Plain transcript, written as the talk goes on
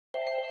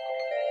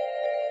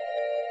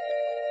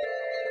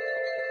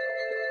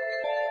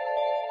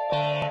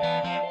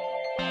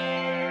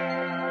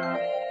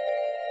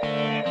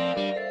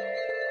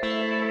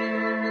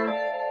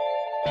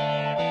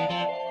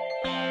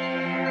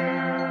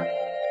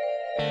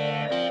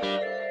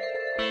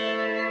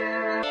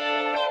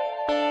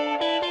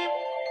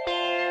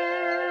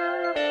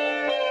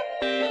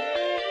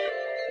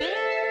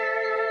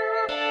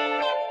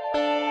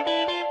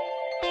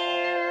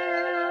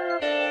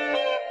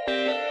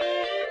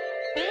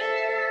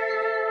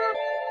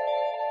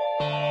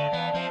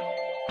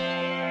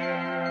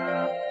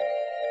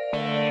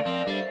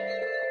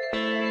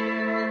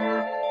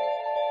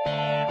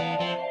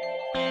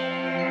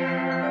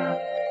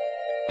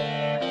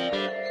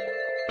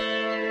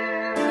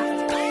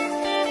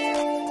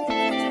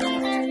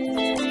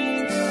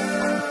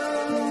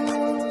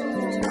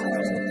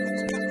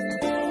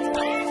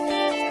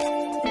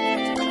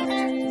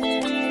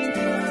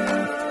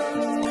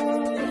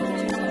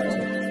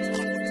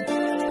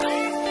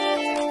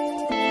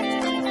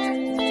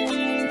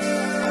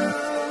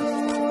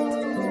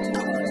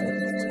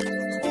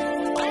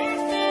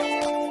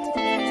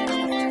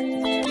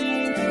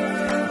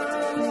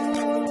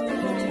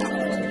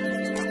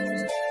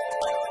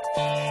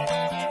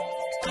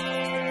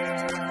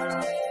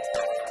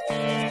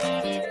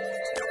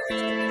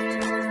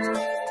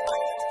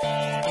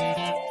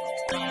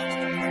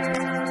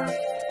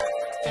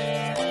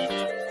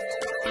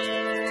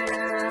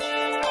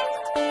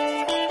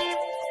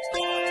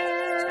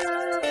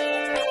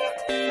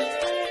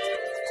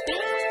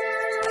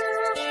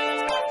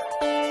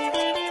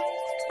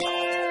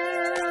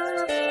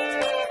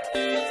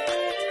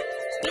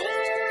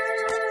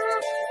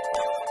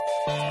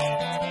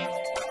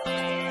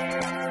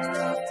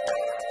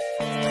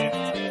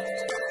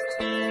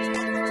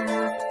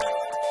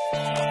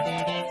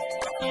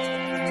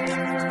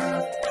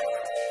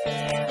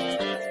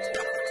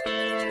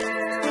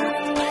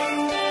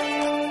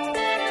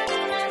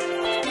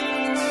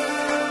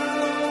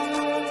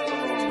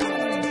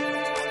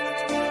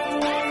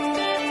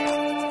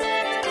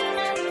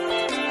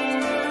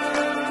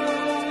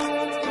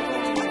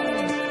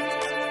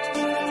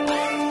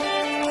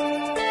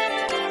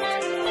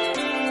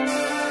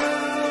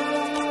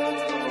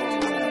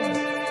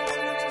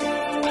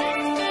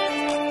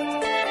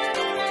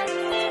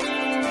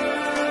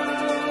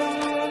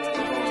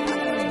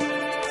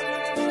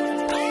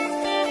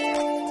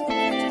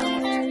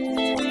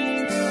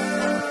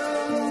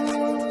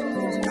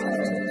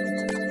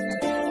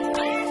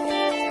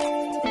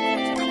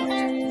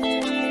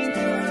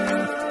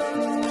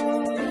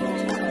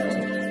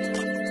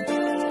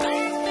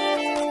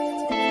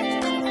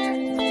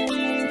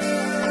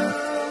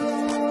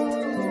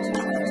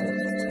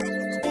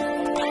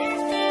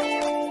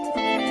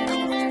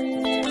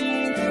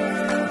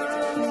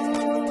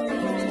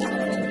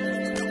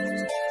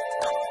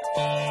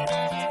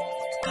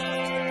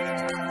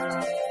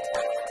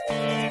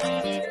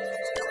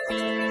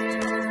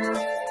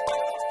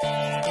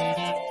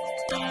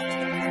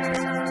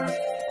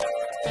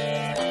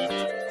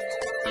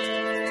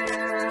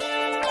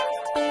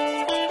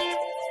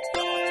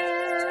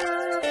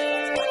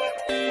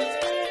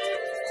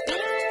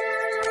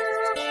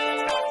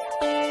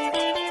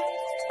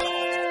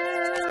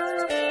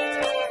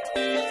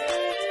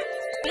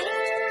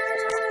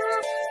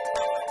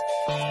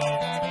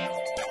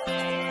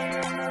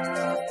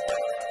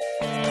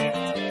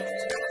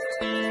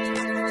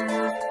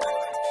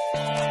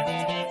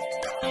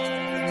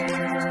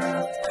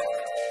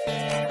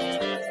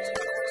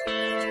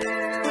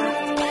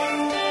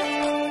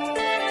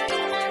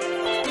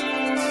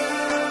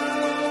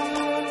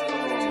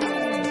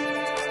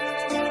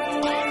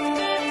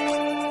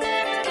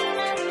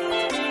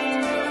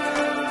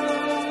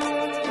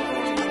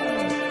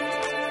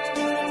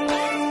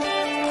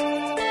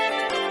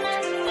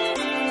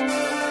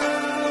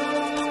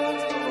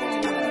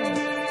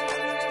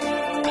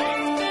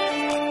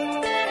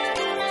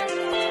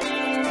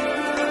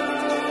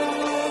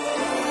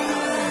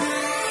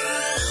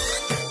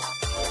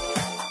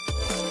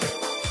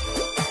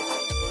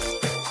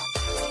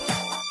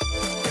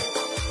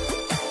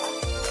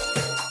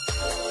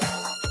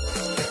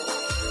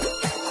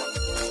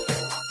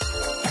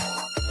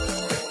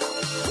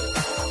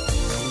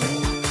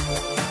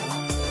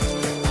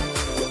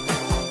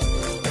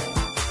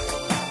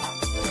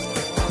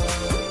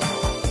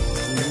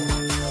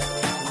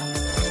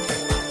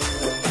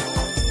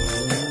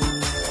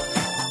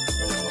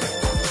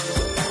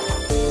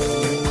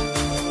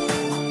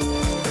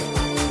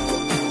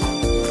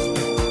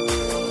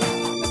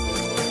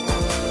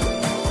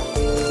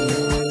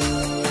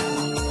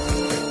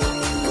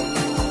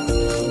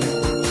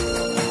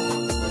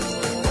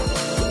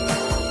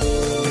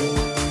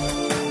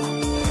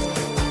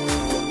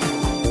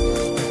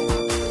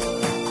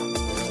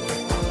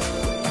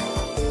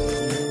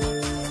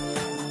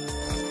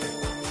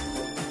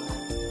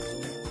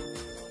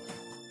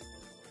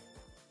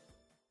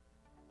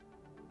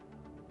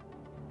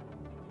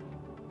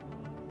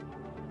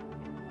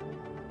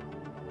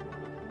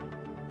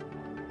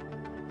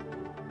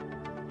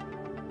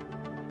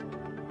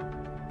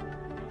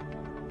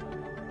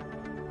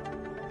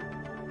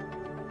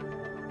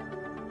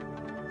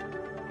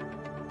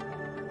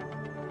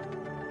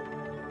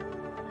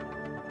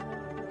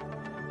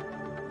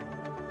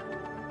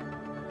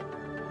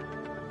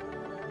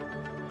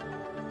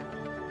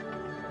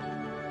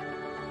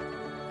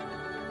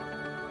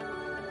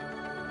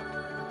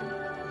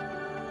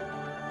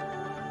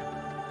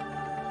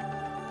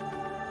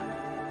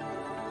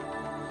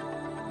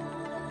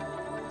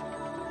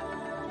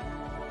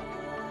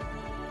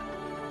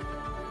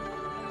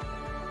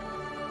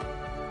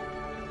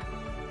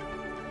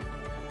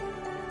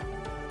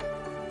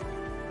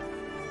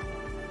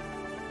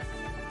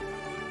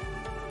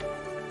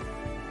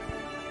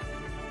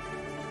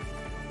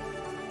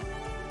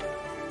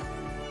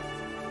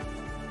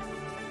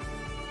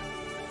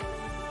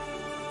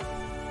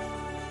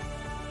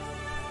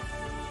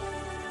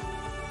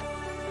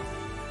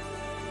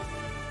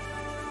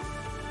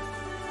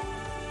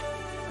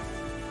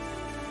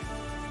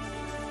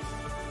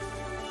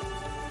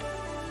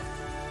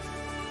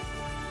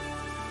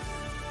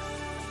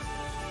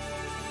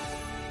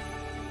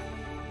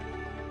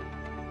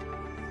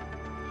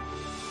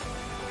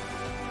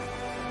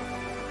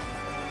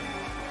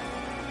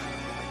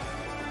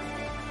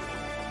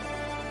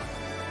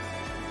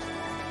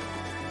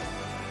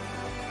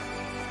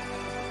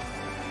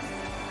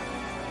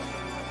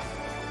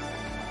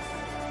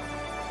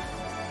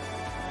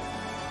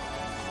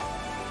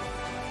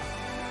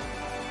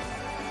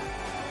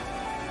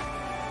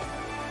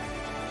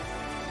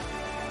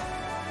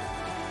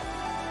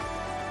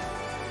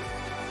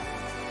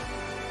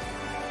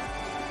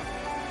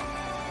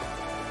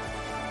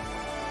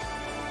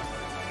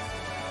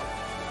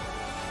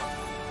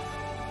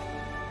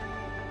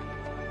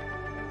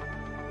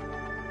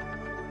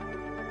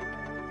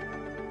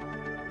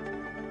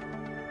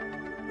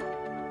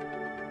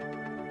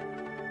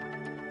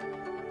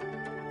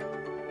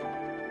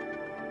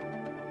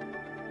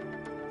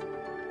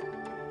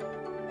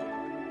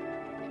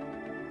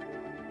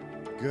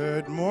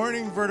Good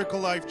morning, Vertical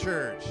Life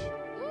Church.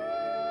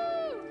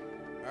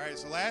 All right,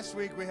 so last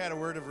week we had a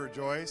word of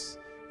rejoice,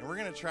 and we're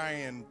going to try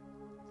and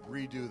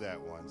redo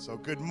that one. So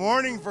good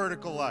morning,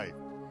 Vertical Life.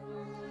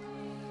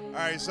 All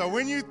right, so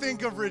when you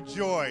think of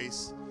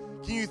rejoice,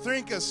 can you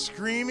think of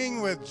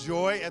screaming with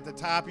joy at the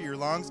top of your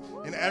lungs?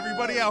 And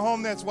everybody at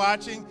home that's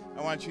watching,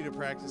 I want you to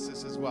practice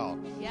this as well.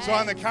 Yes. So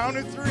on the count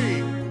of three,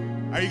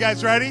 are you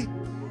guys ready?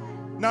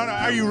 No,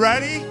 are you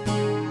ready?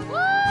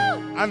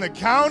 On the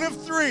count of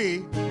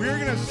three, we're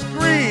going to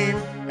scream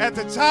at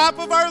the top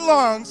of our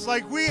lungs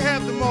like we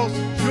have the most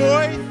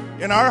joy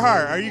in our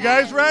heart. Are you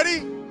guys ready?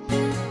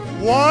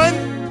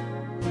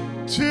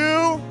 1,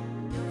 2,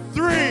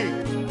 3.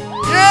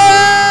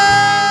 Yeah!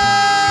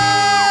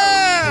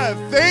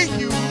 Thank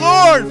you,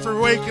 Lord, for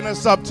waking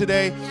us up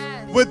today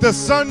with the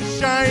sun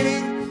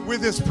shining,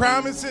 with His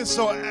promises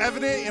so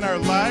evident in our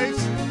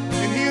lives.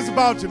 And He is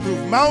about to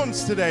move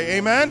mountains today.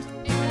 Amen?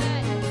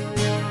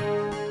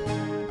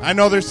 I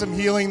know there's some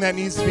healing that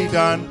needs to be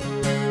done.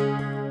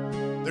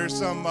 There's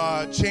some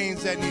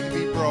chains that need to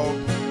be broke.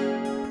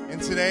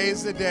 And today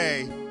is the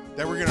day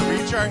that we're going to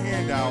reach our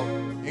hand out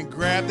and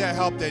grab that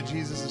help that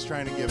Jesus is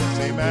trying to give us.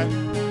 Amen.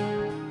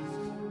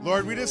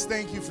 Lord, we just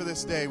thank you for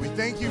this day. We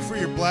thank you for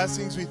your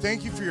blessings. We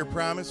thank you for your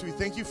promise. We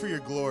thank you for your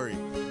glory.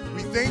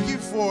 We thank you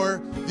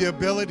for the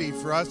ability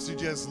for us to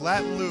just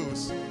let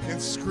loose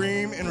and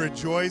scream and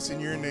rejoice in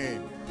your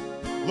name.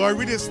 Lord,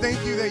 we just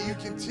thank you that you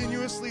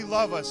continuously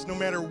love us no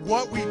matter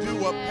what we do,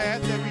 what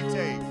path that we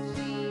take.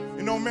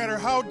 And no matter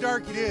how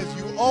dark it is,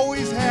 you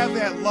always have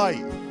that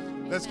light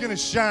that's going to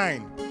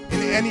shine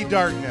in any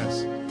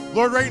darkness.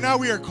 Lord, right now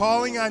we are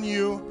calling on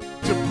you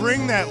to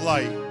bring that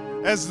light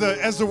as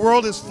the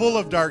world is full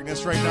of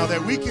darkness right now,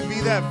 that we can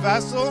be that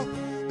vessel,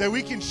 that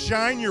we can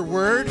shine your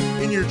word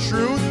and your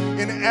truth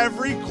in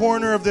every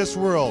corner of this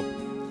world.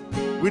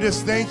 We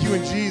just thank you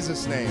in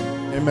Jesus' name.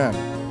 Amen.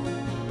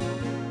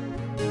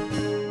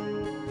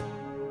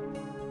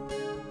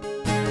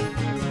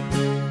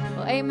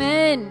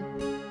 Amen.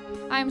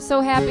 I'm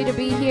so happy to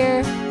be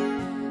here.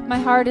 My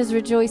heart is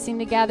rejoicing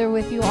to gather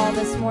with you all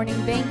this morning.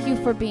 Thank you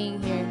for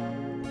being here.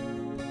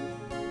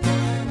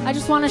 I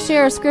just want to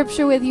share a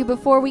scripture with you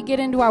before we get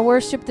into our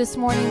worship this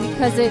morning,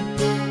 because it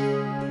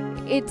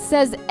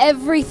says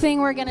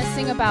everything we're going to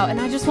sing about. And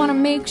I just want to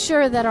make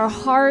sure that our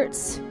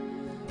hearts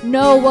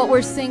know what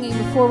we're singing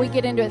before we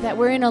get into it, that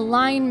we're in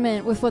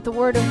alignment with what the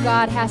Word of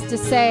God has to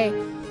say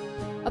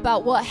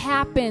about what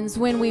happens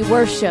when we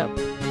worship.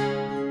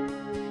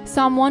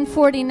 Psalm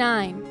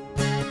 149,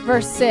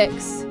 verse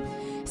 6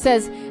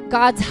 says,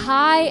 God's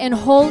high and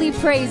holy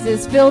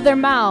praises fill their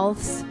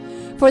mouths,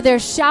 for their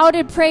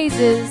shouted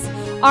praises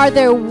are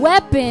their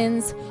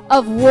weapons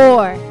of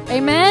war.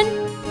 Amen?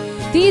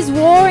 These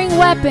warring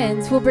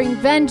weapons will bring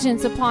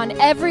vengeance upon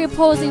every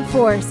opposing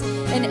force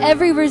and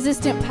every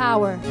resistant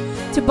power,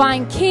 to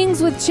bind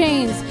kings with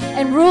chains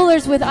and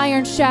rulers with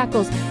iron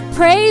shackles.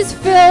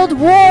 Praise-filled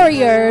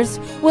warriors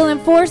will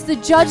enforce the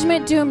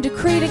judgment doom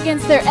decreed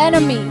against their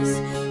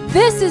enemies.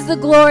 This is the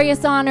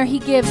glorious honor he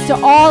gives to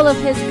all of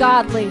his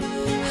godly.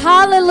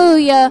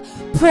 Hallelujah.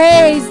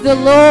 Praise the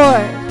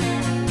Lord.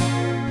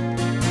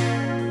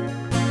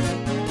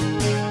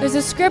 There's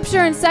a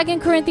scripture in 2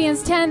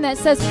 Corinthians 10 that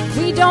says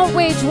we don't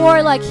wage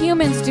war like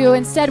humans do.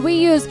 Instead, we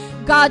use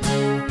God's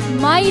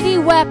mighty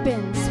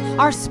weapons,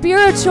 our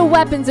spiritual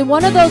weapons. And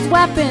one of those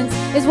weapons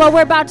is what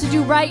we're about to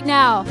do right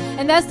now.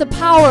 And that's the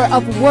power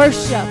of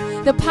worship,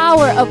 the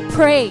power of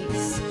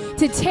praise,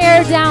 to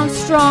tear down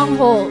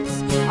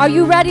strongholds. Are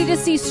you ready to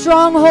see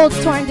strongholds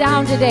torn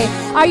down today?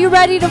 Are you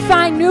ready to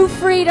find new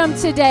freedom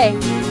today?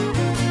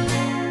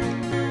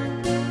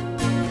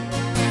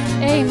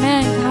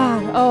 Amen,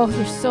 God. Oh,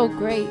 you're so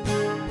great.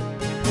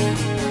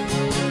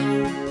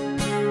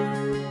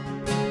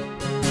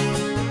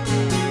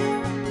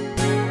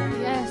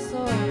 Yes,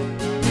 Lord.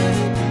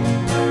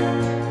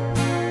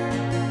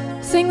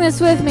 Sing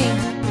this with me.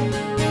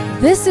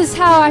 This is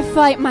how I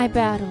fight my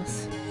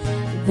battles.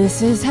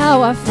 This is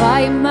how I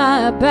fight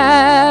my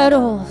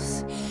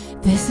battles.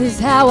 This is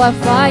how I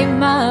fight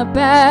my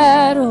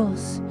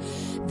battles.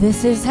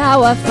 This is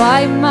how I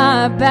fight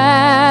my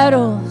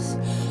battles.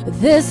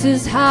 This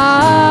is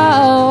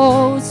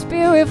how,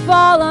 Spirit,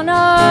 fall on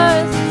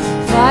us,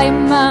 fight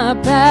my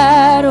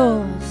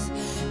battles.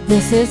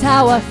 This is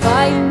how I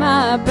fight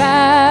my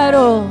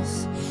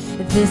battles.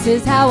 This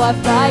is how I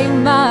fight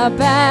my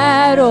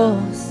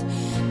battles.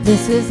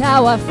 This is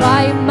how I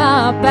fight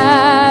my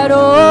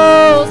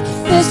battles.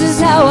 This is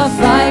how I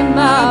fight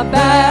my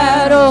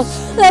battles.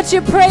 Let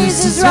your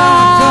praises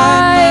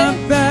rise.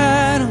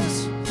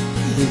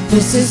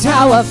 This is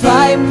how I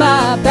fight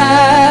my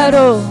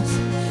battles.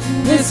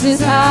 This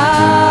is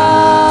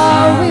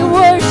how we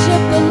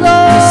worship the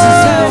Lord. This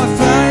is how I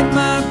fight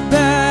my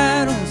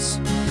battles.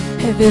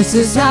 This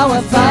is how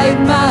I fight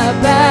my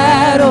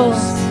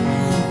battles.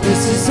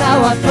 This is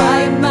how I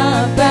fight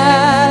my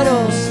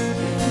battles.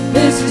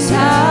 This is how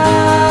I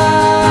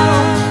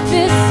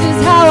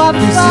fight my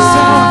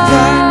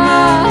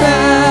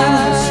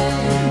battles.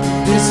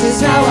 This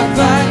is how I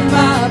fight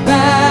my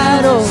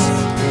battles.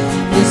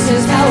 This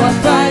is how I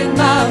fight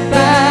my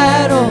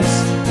battles.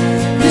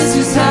 This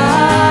is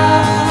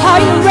how.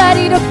 Are you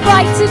ready to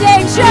fight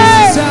today, This is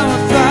church? how I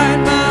fight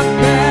my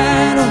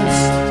battles.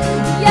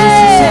 This is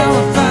Yeah. how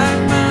I fight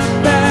my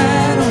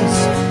battles.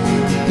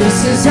 This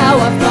is how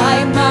I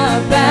fight my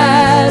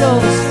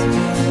battles.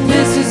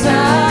 This is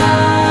how.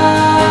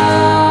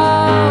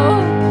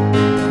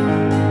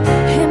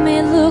 It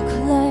may look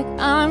like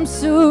I'm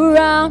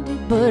surrounded,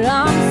 but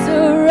I'm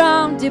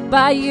surrounded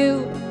by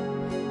you.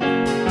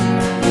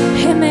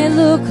 It may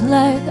look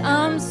like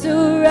I'm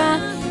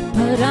surrounded,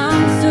 but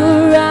I'm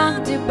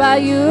surrounded by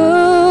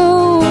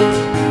you.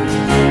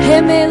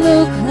 It may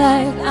look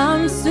like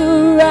I'm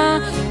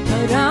surrounded,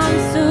 but I'm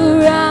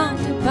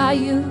surrounded by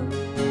you.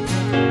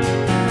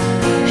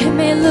 It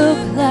may look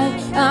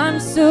like I'm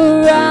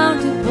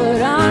surrounded,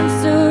 but I'm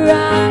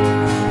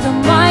surrounded. The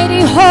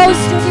mighty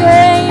host of your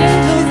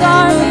angels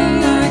army.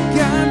 Like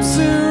I'm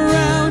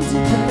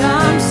surrounded, but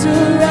I'm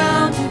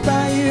surrounded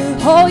by you.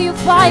 Oh, you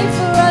fight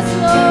for us, It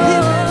may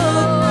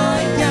look Lord.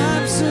 like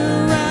I'm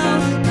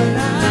surrounded, but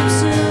I'm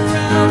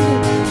surrounded.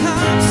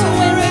 I'm So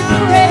when we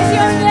surrounded. praise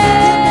your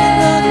name,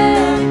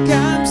 Like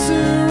I'm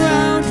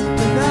surrounded,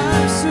 but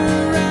I'm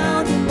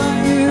surrounded by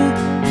you.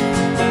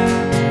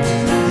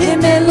 It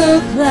may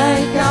look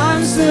like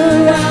I'm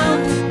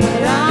surrounded,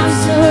 but I'm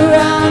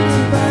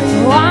surrounded by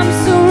you. oh, I'm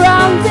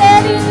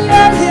surrounded in your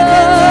It may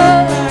look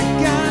love.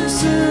 like I'm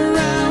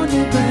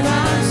surrounded, but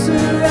I'm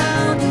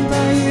surrounded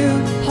by you.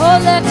 Oh,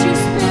 let your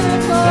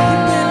spirit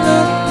It may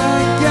look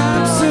like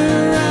I'm fall.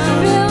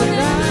 surrounded, Fill but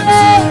this I'm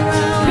place,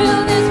 surrounded.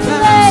 fill this I'm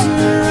place,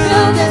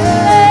 fill this surrounded.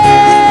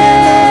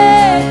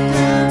 place.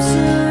 I'm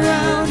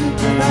surrounded,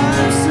 but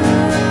I'm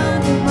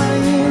surrounded by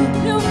you.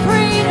 New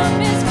freedom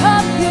is It may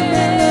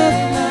coming. look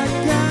like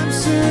I'm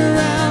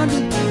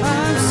surrounded.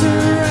 I'm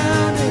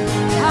surrounded.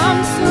 I'm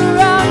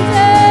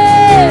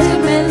surrounded.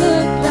 It may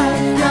look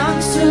like I'm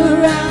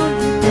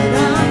surrounded, but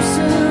I'm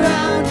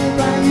surrounded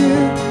by you.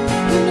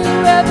 New It may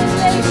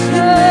revelation.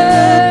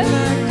 look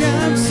like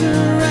I'm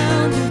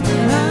surrounded,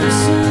 but I'm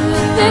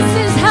surrounded. This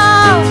is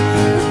how.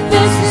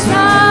 This is I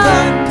how.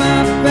 fight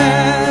my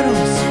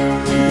battles.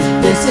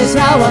 This is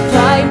how I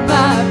fight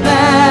my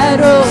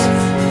battles.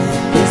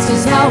 This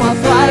is how I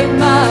fight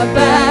my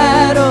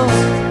battles.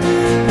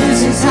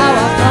 This is how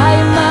I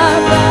fight my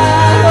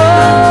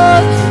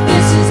battles.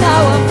 This is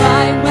how I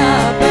fight my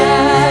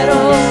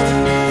battles.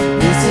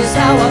 This is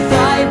how I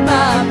fight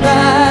my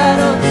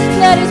battles.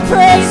 Let his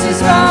praises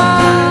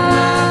rise.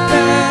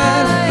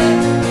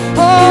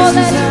 Oh,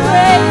 let his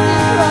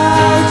praises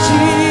rise.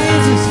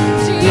 Jesus,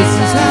 this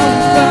is how we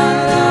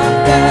fight our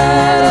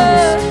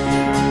battles.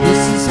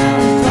 This is how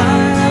we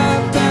fight our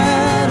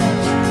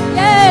battles.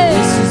 Yes.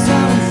 This is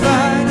how we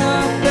fight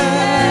our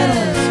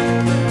battles.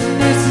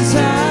 This is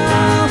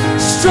how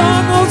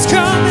strongholds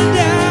coming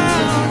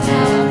down.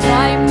 How I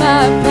fight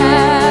my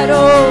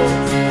battles.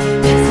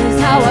 This is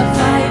how I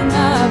fight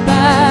my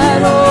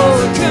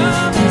battles.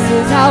 This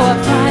is how I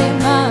fight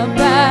my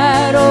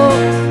battle.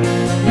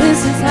 This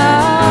is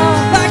how.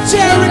 Like In the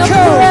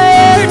Jericho,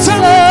 presence they're of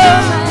tumbling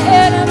down. my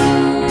enemies.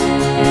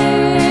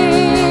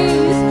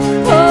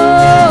 Oh,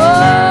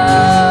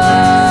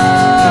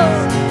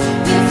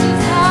 this is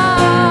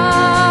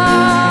how.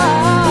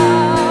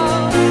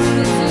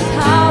 This is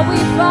how we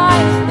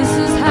fight. This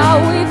is how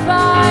we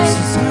fight. This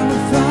is how we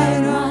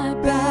fight our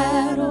My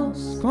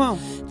battles. Come on.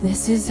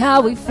 This is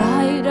how we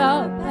fight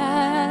our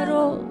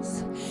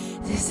battles.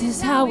 This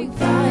is how we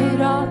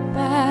fight our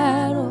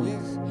battles.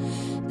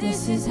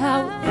 This is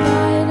how we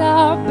fight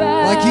our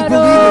battles. Like you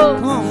believe it.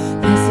 Come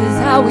on. This is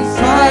how we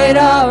fight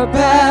our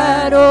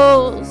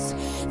battles.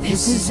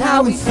 This is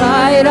how we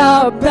fight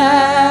our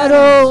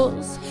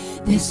battles.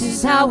 This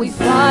is how we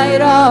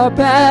fight our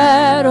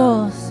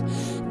battles.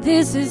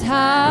 This is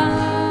how.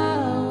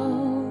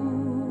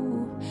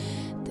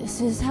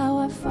 This is how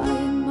I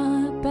fight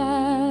my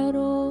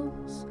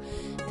battles.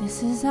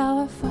 This is how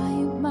I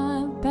fight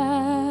my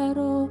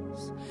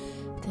battles.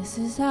 This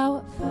is how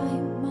I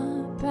fight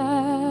my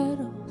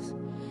battles.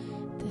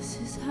 This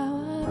is how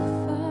I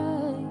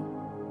fight.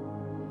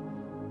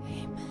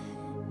 Amen.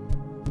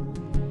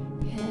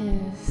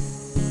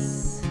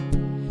 Yes.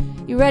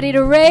 You ready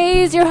to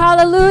raise your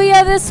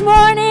hallelujah this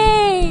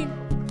morning?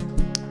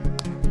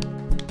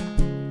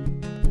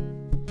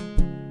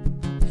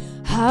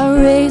 I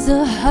raise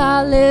a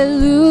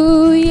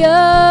hallelujah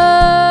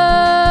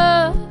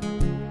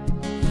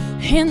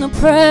in the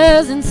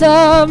presence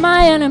of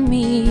my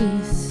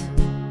enemies.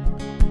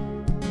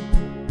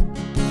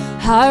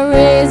 I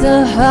raise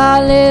a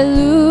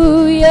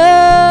hallelujah,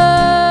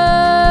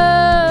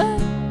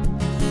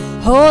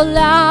 oh,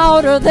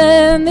 louder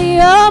than the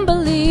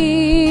unbelief.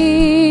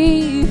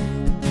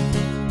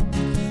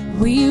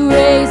 We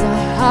raise a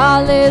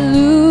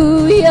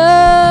hallelujah.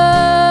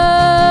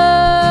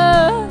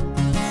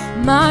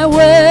 My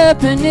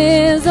weapon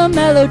is a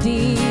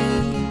melody.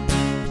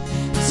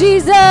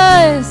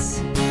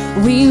 Jesus,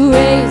 we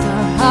raise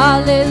our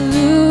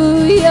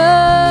hallelujah.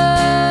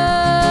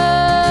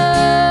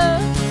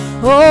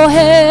 Oh,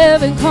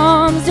 heaven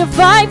comes to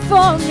fight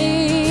for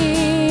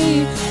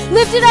me.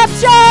 Lift it up,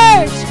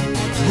 church.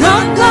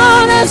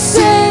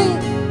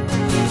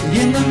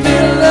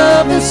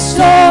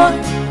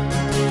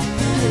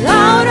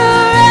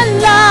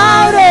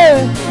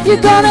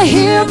 You're gonna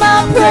hear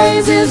my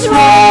praises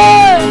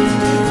roar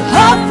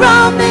up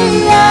from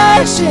the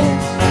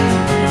ashes.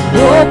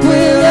 Hope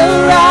will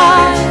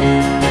arise.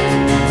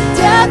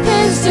 Death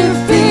is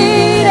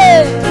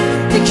defeated.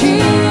 The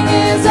King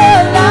is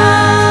alive.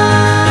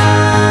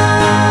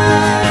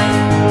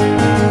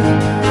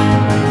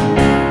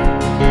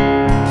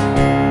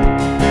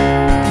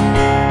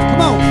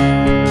 Come on.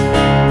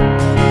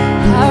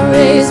 I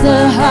raise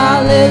the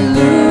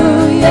hallelujah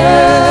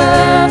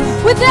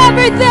with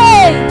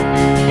everything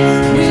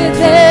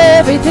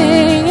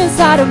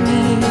inside of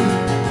me.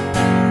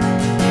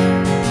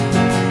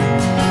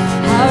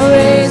 I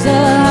raise a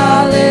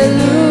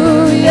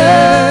hallelujah.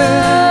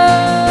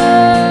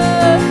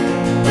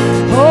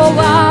 Oh,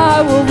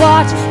 I will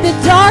watch the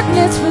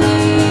darkness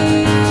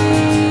flee.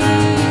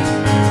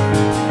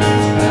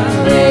 I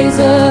raise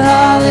a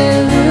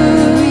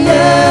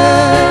hallelujah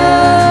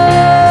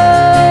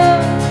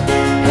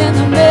in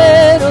the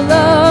middle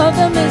of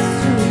the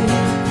mystery.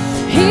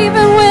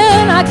 Even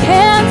when I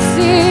can't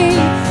see,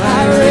 I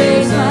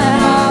raise my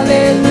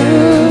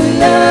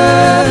hallelujah.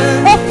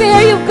 Oh, fear,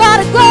 you've got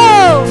to go.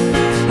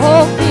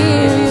 Oh,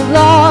 fear, you've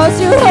lost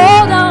your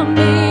hold on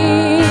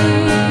me.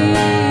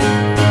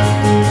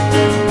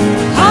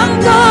 I'm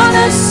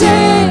gonna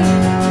sing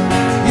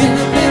in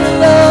the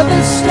middle of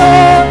the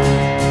storm,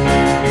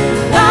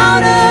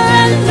 louder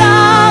and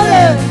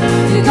louder.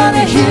 You're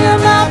gonna hear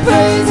my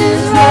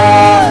praises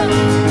roar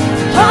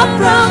up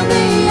from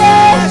the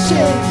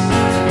ashes.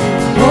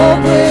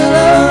 Hope will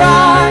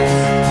arise.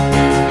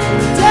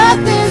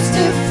 Death is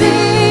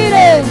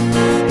defeated.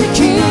 The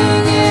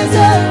King is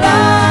alive.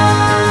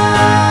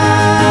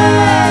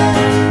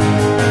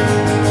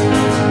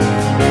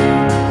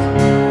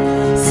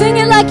 Sing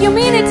it like you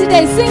mean it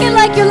today. Sing it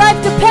like your life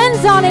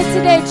depends on it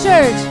today,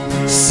 church.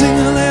 Sing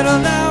a little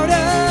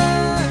louder.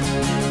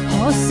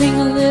 Oh, sing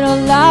a little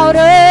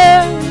louder.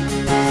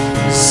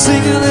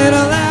 Sing a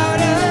little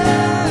louder.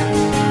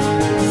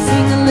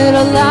 Sing a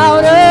little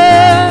louder.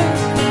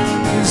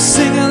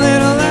 Sing a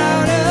little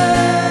louder.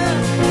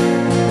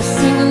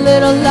 Sing a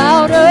little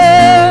louder.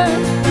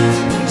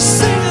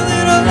 Sing a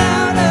little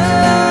louder.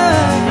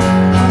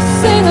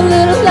 Sing a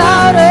little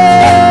louder.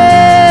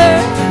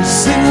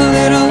 Sing a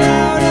little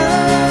louder.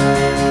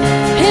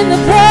 In the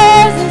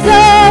presence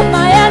of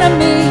my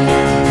enemy.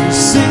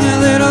 Sing a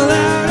little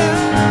louder.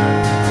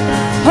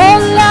 Oh,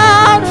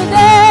 louder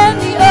than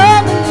the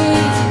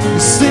unbelief.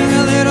 Sing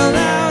a little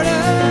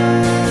louder.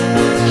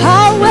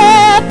 Our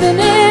weapon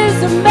is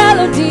a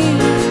melody.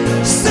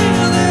 Sing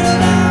a little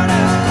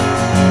louder.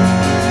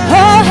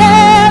 Oh,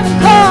 heaven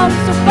comes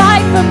to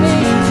fight for me.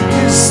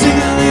 Sing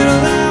a little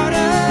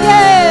louder.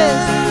 Yes,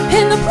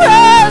 in the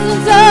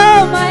presence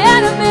of my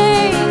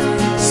enemy.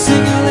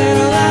 Sing a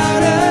little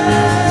louder.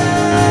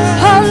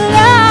 Oh,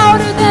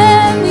 louder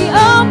than the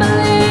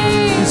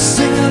unbelief.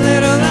 Sing a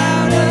little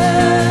louder.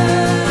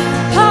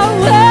 Our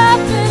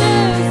weapon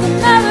is a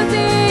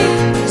melody.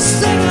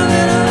 Sing a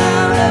little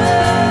louder.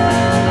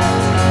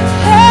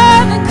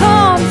 Heaven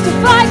comes to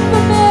fight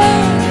for me.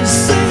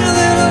 Sing a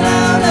little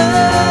louder.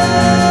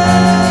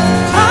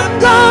 I'm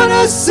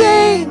gonna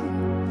sing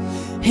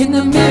in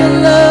the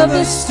middle of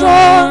the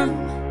storm,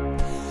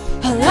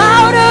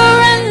 louder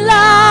and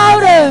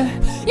louder.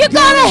 You're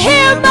gonna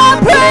hear my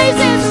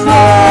praises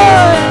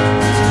roar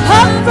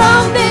up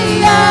from the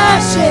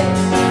ashes.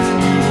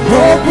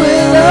 Hope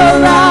will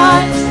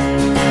arise.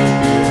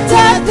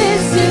 Death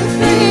is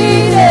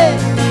defeated.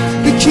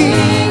 The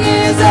King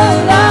is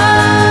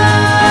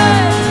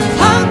alive.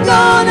 I'm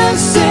gonna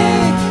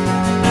sing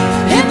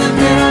in the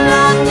middle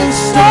of the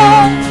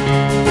storm,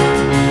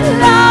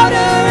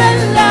 louder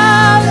and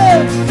louder.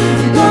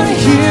 You're gonna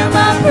hear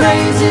my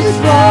praises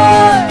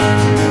roar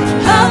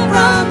up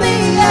from the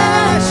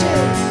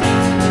ashes.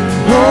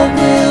 Hope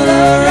will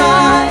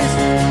arise.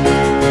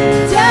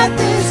 Death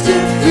is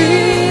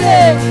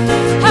defeated.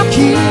 Our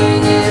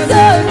King is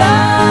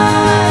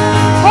alive.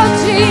 Oh,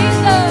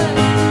 Jesus.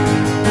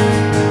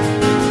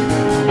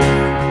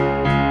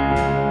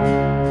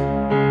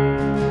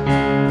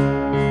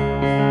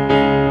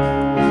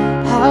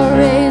 I'll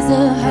raise a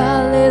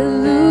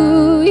hallelujah.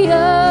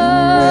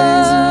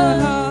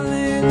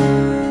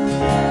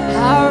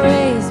 I'll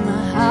raise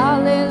my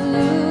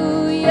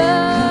hallelujah.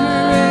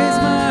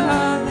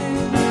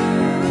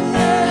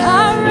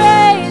 I'll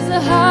raise a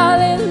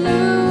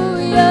hallelujah.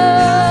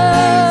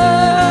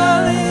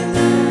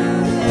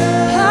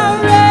 I'll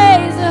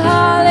raise a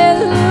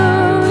hallelujah.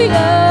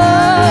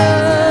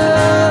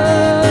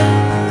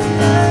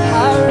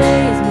 I'll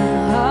raise my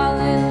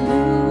hallelujah.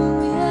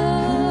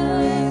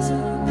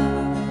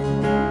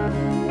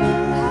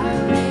 I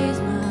raise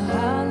my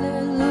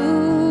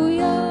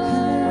hallelujah.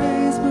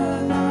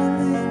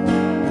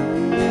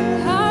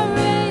 I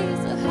raise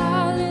a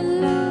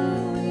hallelujah.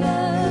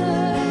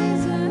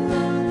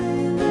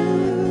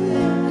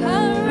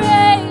 I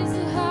raise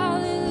a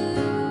hallelujah.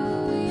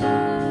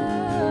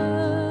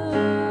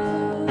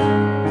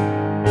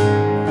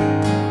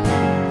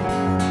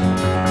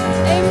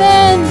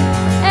 Amen.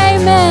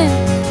 Amen.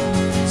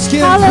 Let's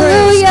give him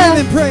praise. Hallelujah.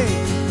 Give him praise.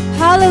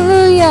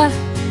 Hallelujah.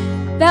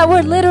 That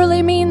word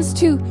literally means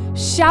to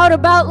shout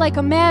about like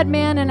a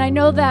madman, and I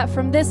know that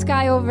from this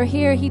guy over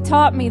here. He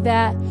taught me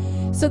that.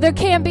 So there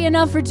can't be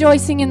enough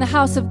rejoicing in the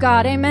house of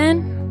God.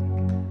 Amen?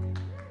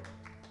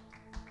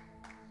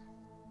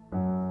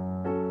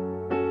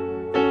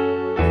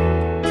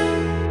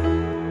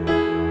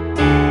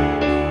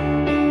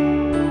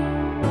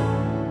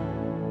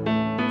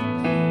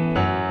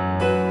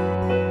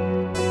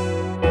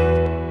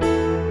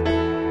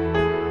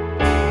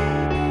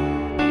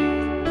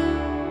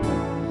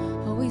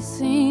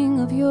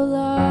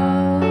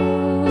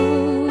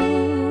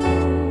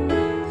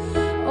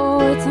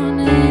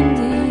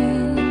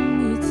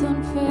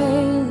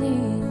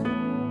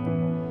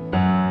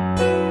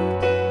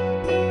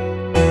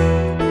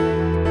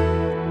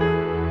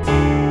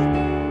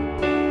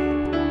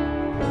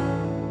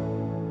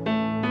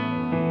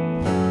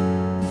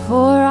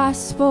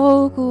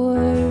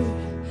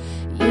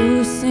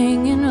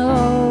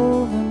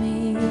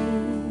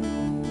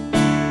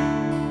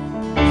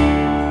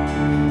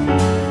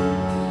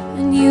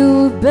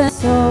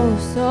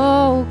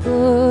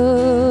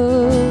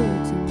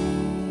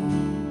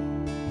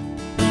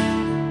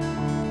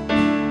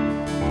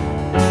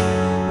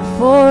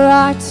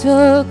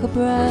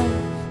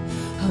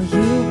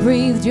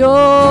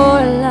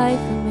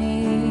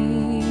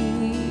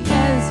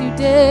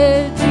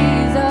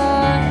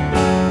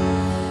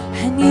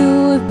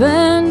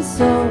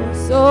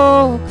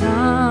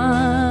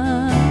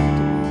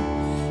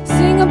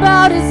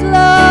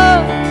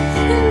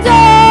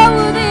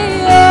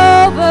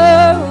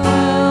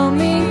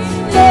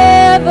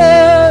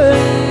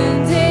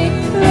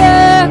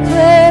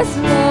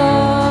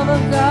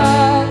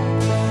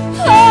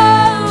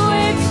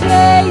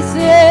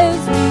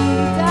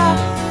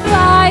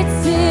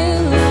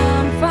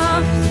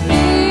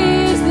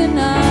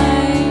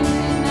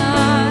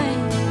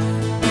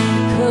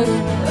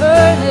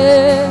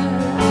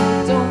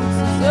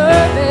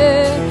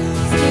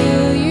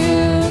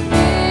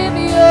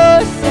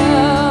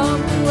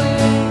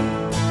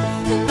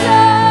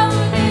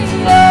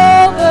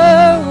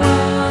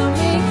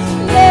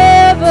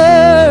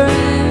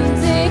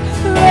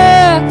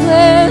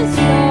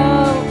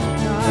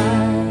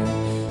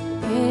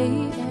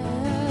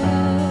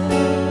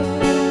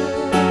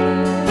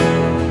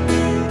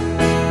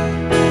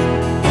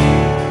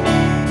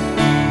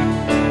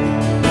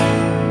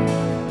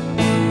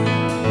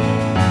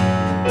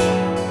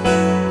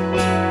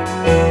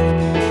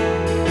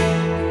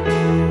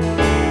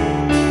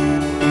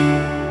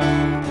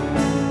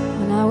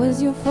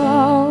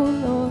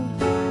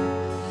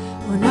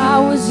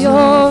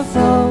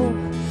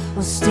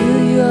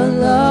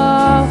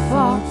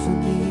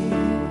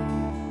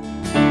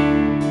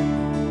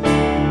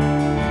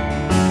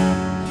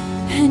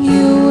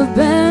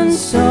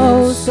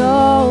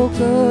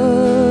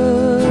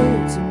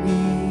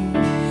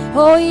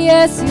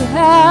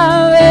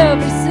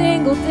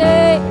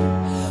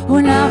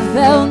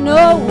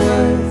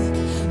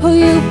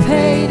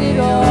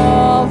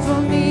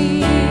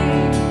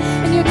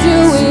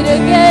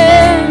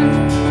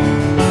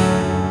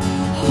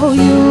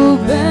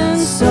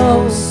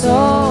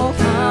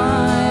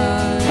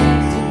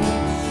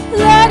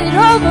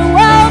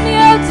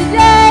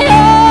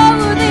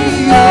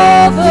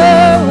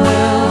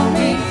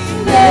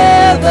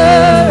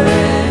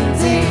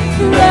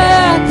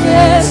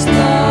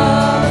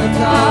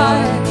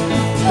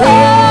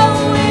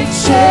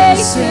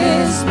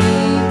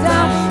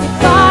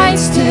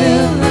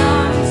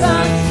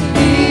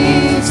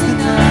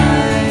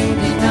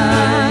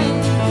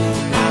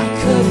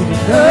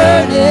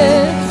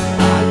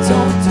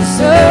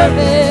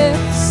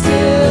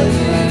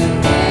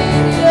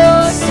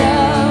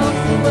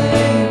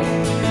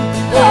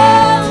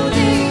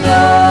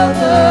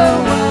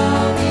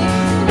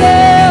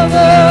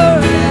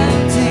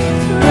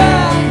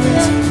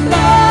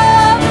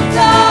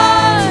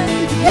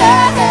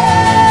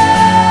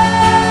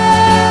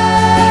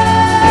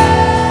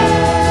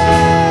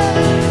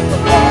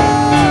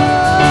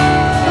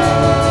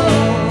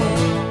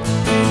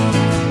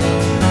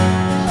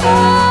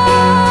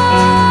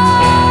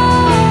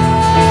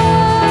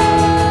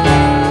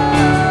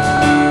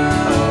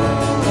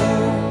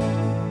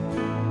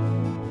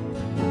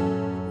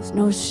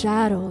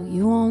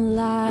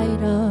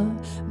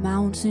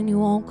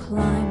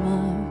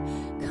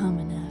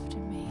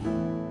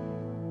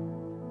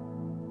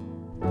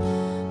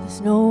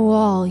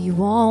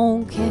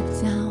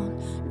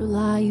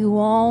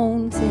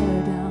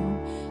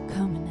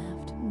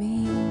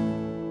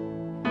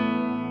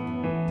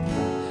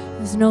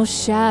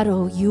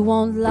 Shadow you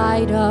won't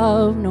light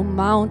up, no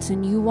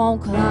mountain you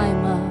won't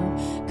climb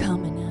up,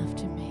 coming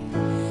after me.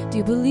 Do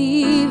you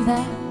believe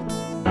that?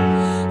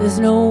 There's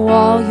no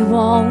wall you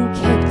won't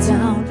kick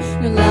down,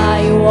 no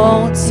lie you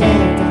won't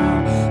tear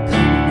down,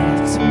 coming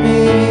after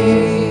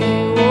me.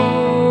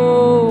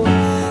 Oh,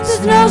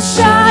 there's no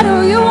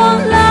shadow you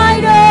won't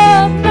light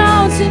up,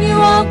 mountain you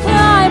won't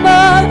climb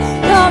up,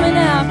 coming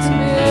after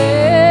me.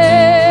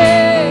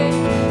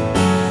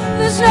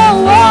 There's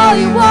no wall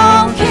you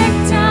won't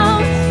kick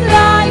down,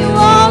 lie you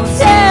won't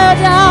tear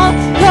down,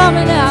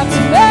 coming after me.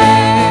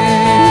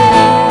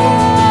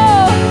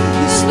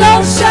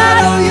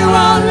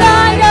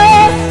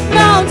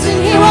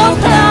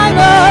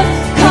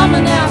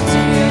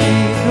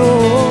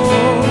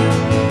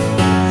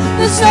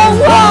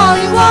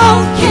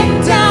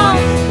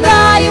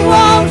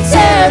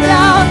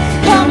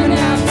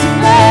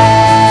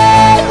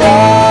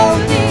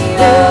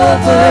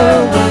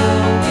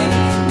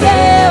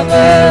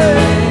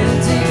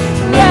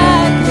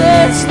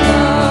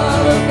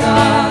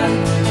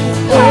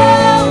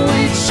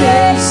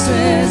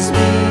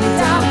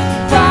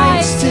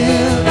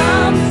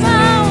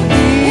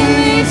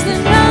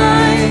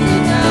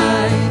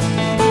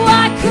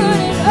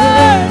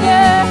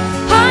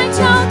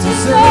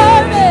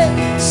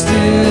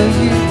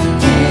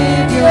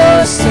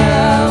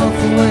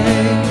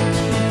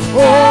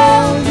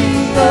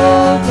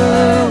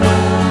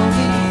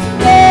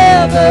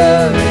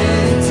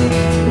 purity,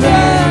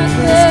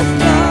 reckless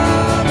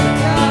love of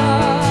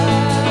God.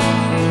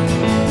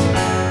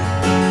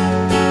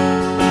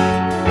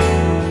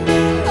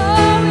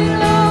 Oh, we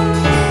love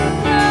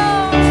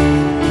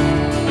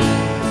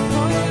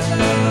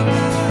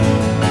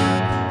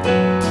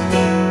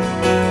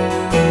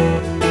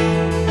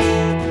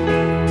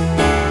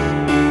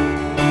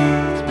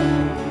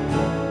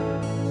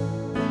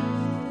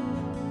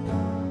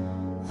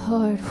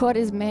Lord, what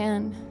is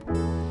man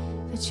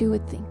that you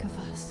would think of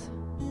us?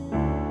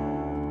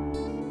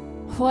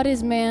 What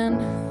is man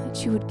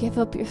that you would give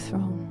up your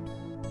throne?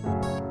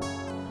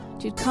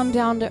 That you'd come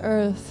down to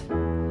earth,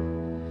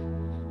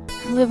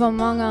 live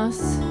among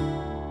us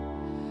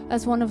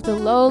as one of the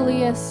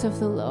lowliest of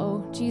the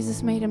low.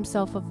 Jesus made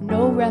himself of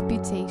no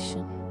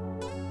reputation.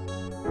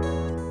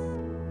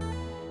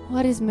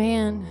 What is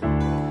man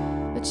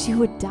that you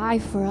would die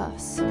for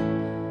us,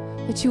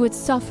 that you would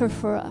suffer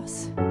for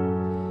us,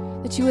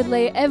 that you would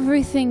lay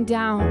everything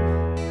down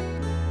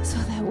so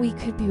that we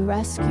could be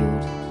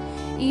rescued,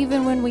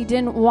 even when we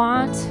didn't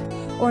want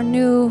or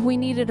knew we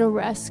needed a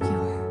rescuer.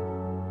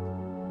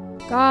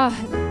 God,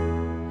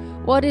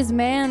 what is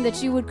man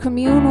that you would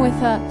commune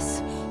with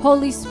us?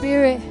 Holy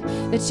Spirit,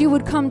 that you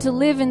would come to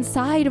live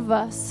inside of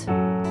us.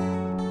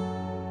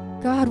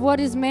 God, what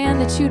is man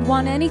that you'd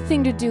want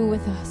anything to do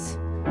with us?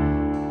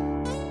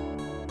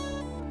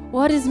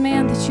 What is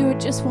man that you would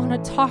just want to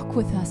talk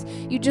with us?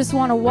 You just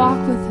want to walk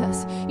with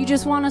us. You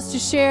just want us to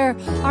share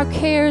our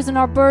cares and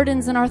our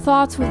burdens and our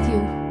thoughts with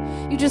you.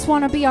 You just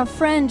want to be our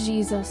friend,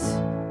 Jesus.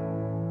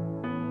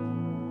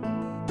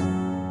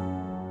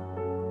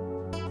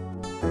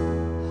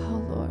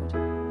 Oh, Lord.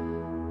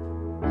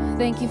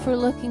 Thank you for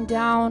looking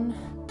down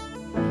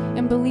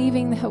and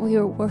believing that we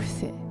are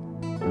worth it.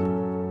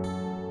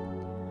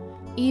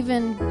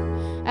 Even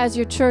as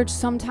your church,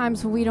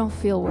 sometimes we don't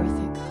feel worth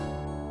it, God.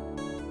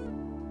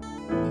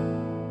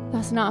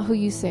 That's not who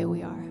you say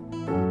we are.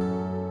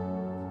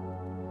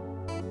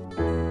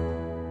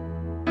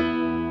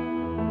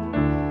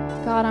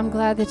 God, I'm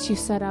glad that you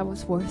said I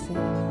was worth it.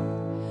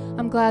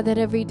 I'm glad that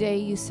every day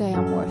you say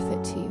I'm worth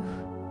it to you.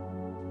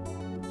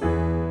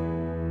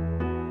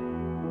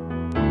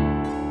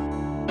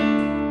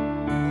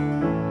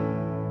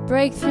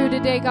 Break through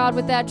today, God,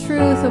 with that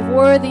truth of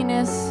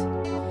worthiness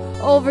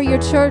over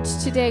your church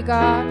today,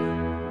 God.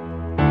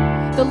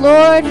 The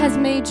Lord has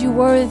made you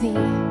worthy.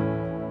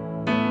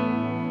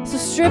 So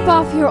strip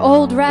off your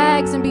old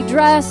rags and be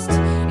dressed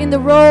in the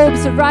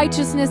robes of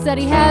righteousness that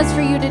He has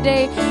for you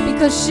today,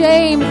 because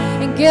shame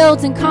and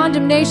guilt and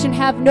condemnation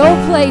have no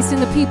place in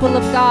the people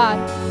of God.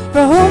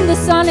 For whom the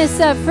Son is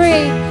set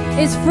free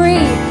is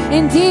free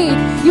indeed.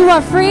 You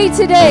are free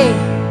today.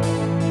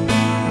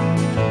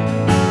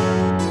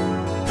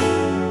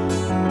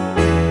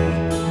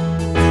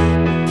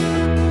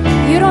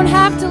 You don't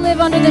have to live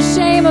under the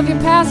shame of your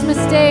past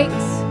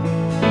mistakes.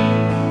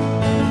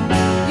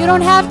 You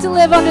don't have to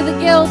live under the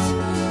guilt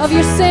of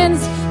your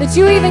sins that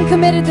you even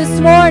committed this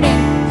morning,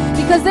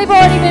 because they've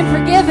already been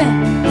forgiven.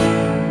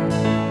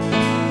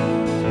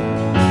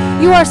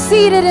 You are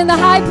seated in the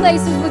high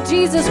places with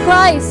Jesus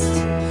Christ,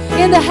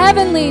 in the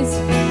heavenlies,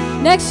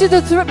 next to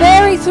the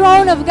very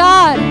throne of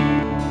God.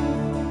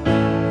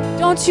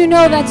 Don't you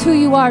know that's who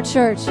you are,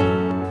 church?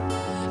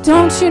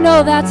 Don't you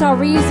know that's our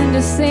reason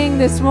to sing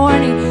this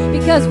morning?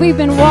 Because we've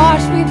been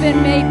washed, we've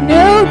been made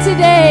new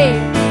today.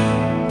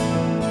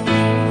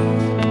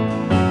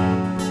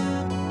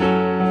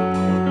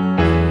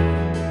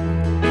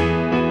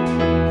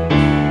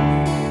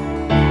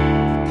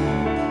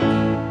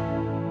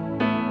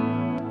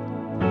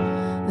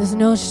 There's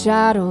no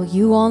shadow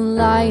you won't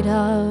light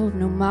up,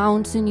 no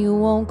mountain you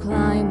won't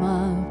climb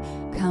up,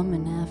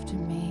 coming after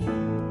me.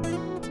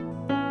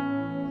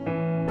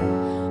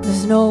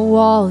 There's no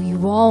wall you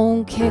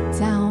won't kick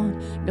down,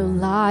 no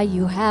lie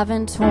you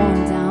haven't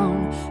torn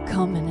down,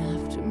 coming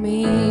after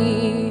me.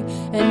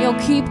 And you'll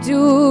keep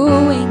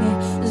doing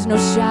it. There's no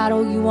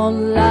shadow you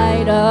won't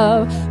light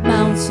up,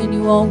 mountain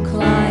you won't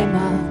climb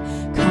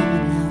up,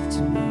 coming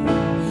after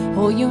me.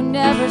 Oh, you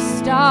never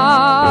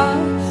stop.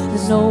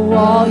 There's no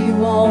wall you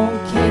won't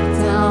kick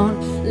down,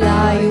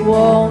 lie you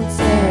won't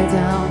tear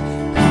down,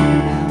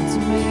 coming out to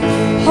me.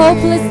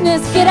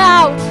 Hopelessness, get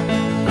out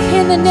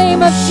in the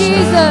name of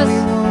Jesus.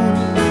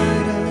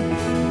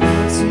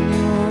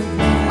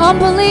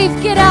 Unbelief,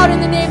 get out in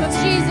the name of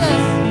Jesus.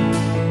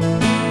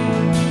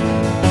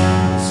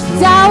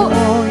 Doubt,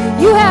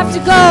 you have to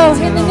go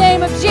in the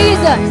name of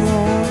Jesus.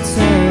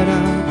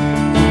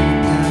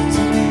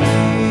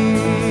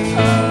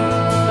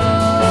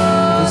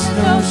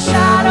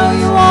 Shadow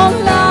you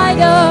won't light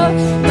up,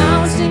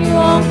 mountain you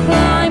won't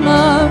climb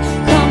up,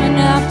 coming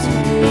after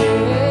me.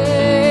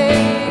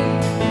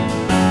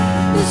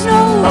 There's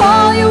no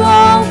wall you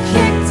won't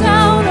kick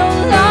down, no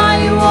lie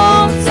you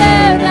won't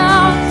tear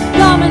down,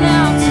 coming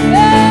after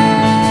me.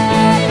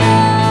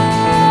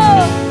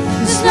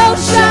 There's no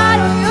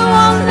shadow you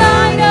won't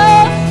light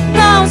up,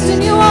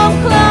 mountain you won't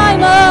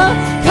climb up,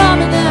 coming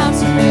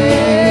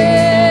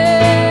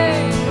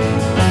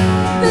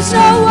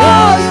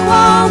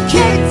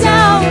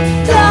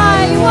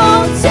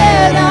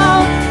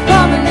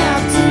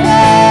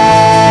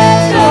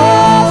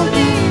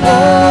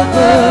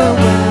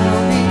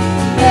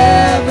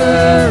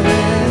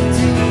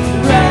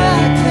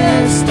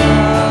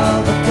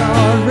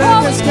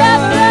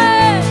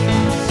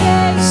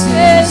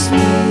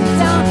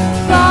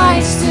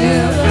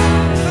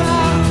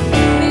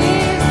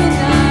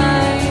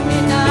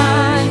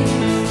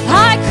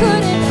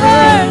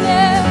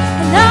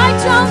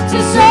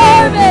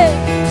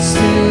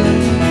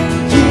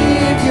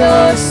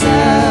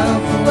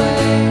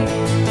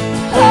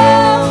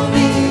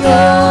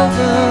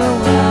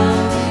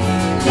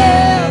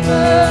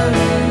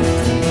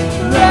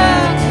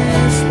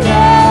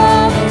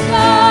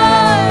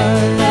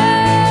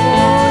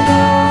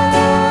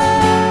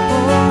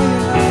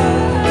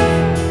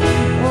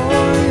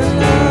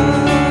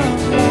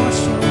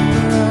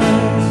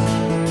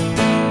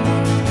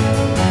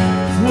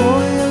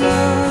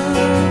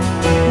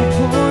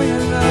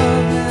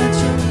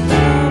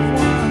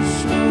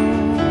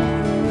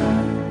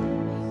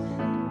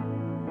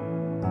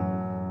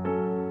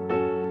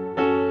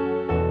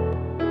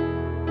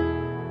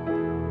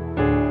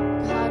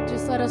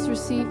us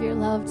receive your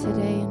love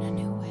today in a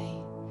new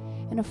way,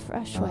 in a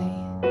fresh way.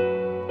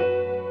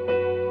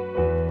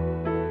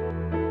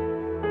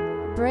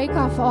 Break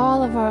off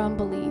all of our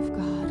unbelief,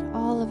 God,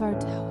 all of our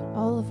doubt,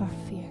 all of our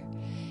fear,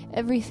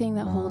 everything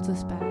that holds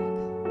us back.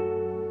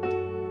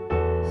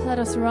 Let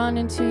us run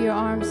into your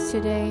arms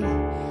today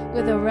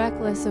with a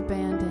reckless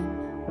abandon.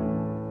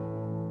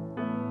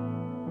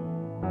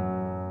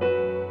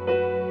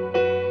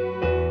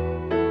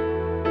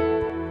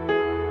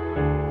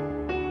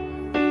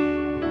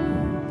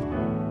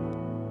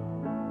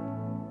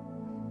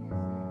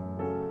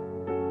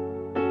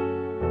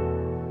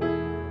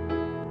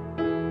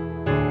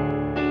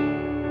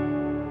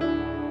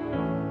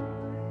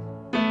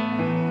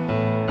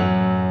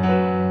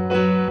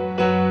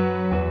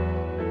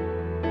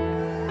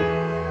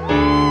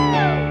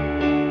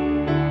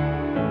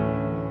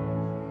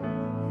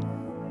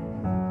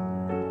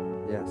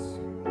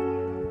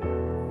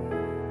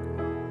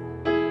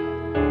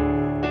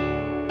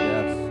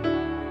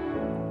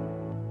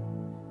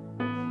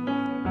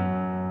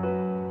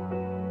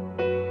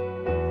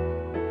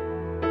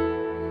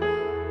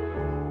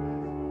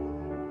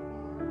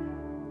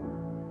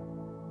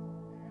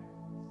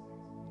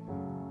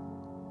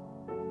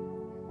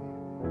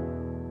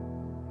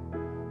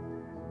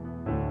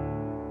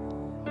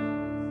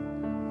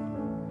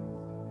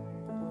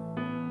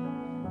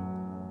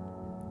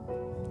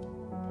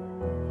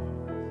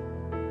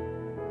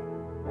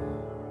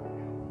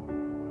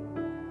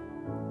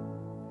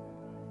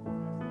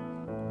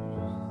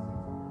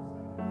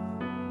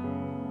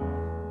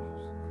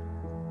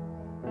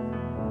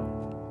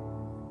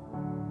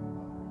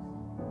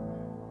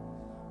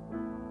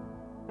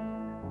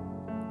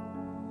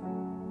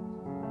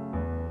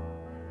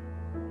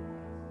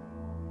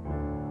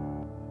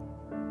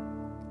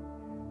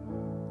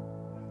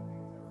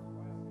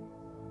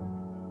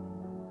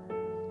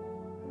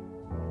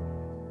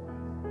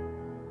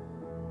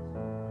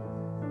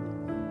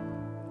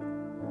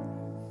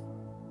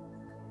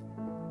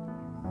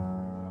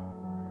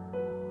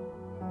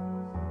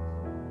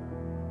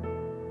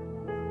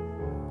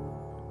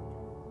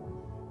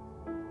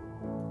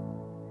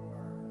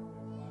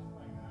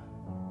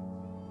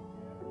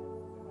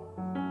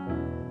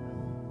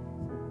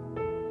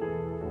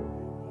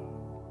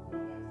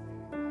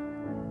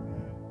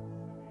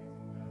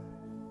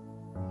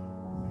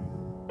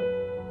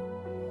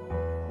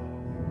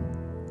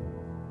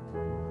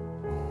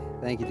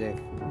 Thank you,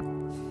 Dave.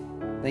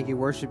 Thank you,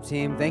 worship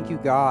team. Thank you,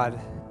 God,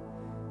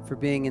 for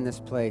being in this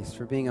place,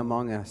 for being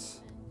among us,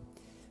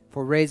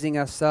 for raising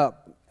us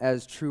up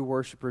as true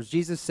worshipers.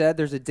 Jesus said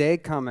there's a day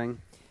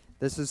coming.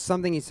 This is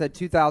something he said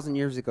 2,000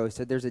 years ago. He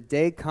said there's a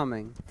day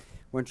coming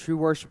when true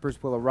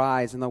worshipers will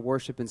arise and they'll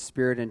worship in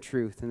spirit and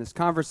truth. And this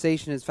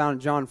conversation is found in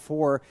John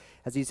 4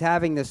 as he's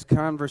having this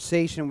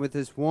conversation with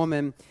this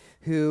woman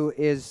who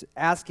is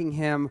asking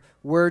him,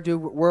 where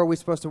are we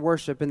supposed to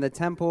worship, in the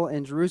temple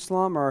in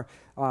Jerusalem or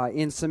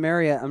in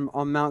Samaria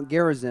on Mount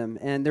Gerizim?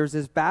 And there's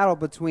this battle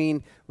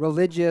between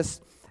religious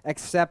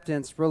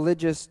acceptance,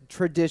 religious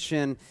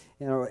tradition,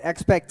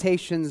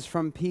 expectations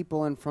from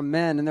people and from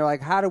men. And they're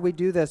like, how do we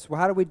do this?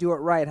 Well, how do we do it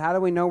right? How do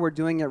we know we're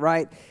doing it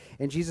right?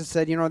 And Jesus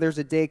said, there's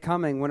a day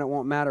coming when it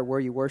won't matter where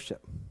you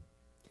worship.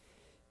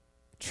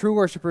 True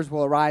worshipers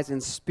will arise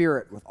in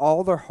spirit with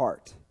all their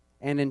heart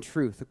and in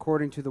truth,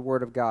 according to the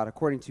Word of God,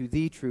 according to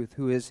the truth,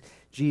 who is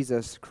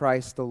Jesus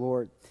Christ the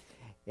Lord.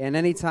 And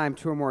anytime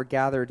two or more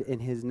gathered in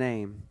His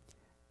name,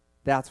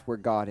 that's where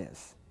God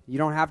is. You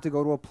don't have to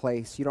go to a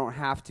place. You don't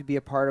have to be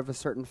a part of a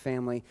certain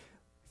family.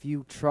 If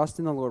you trust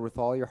in the Lord with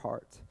all your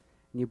heart,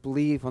 and you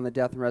believe on the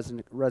death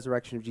and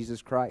resurrection of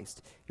Jesus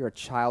Christ, you're a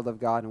child of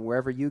God, and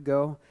wherever you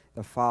go,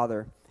 the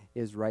Father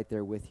is right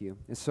there with you.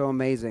 It's so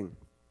amazing.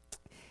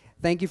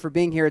 Thank you for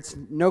being here. It's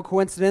no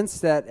coincidence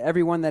that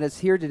everyone that is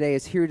here today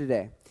is here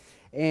today.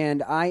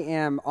 And I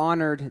am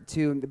honored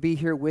to be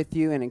here with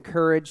you and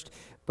encouraged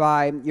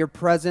by your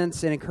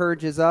presence. It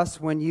encourages us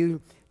when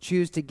you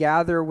choose to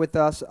gather with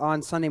us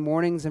on Sunday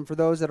mornings. And for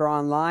those that are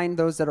online,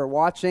 those that are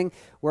watching,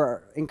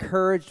 we're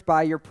encouraged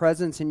by your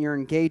presence and your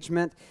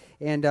engagement.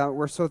 And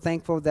we're so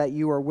thankful that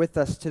you are with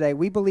us today.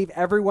 We believe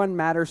everyone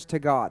matters to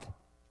God.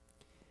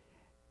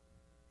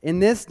 In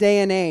this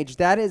day and age,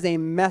 that is a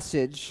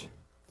message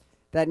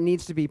that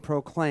needs to be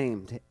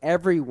proclaimed.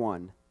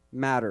 Everyone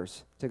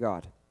matters to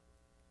God.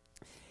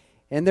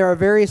 And there are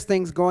various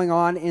things going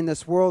on in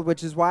this world,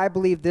 which is why I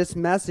believe this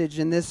message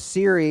in this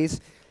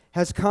series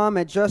has come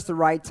at just the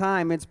right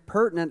time. It's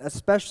pertinent,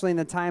 especially in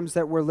the times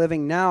that we're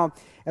living now,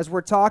 as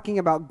we're talking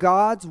about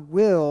God's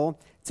will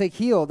to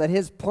heal, that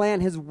His plan,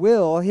 His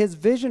will, His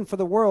vision for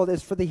the world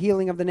is for the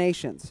healing of the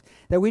nations,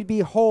 that we'd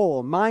be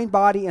whole, mind,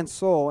 body, and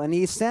soul. And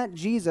He sent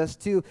Jesus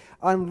to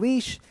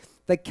unleash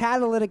the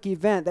catalytic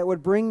event that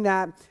would bring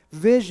that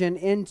vision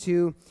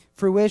into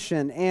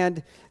fruition.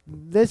 And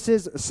this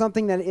is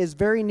something that is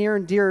very near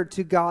and dear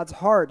to God's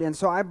heart. And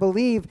so I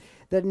believe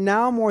that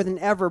now more than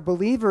ever,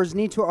 believers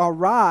need to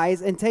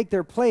arise and take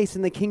their place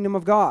in the kingdom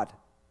of God.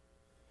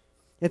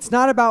 It's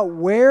not about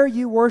where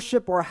you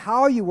worship or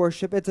how you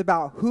worship. It's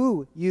about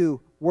who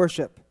you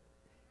worship.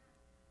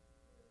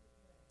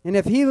 And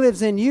if he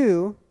lives in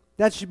you,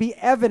 that should be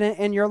evident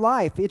in your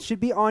life. It should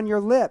be on your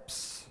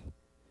lips.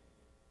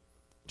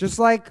 Just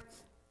like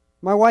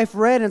my wife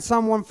read in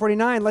Psalm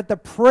 149, let the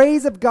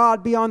praise of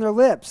God be on their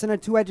lips and a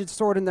two-edged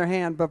sword in their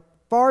hand. But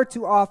far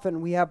too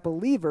often we have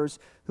believers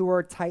who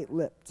are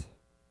tight-lipped.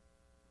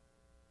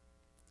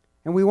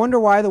 And we wonder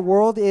why the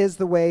world is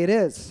the way it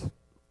is.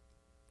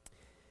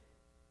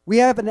 We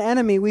have an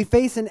enemy, we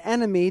face an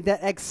enemy that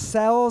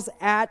excels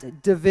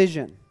at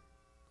division.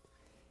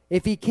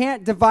 If he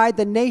can't divide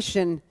the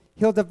nation,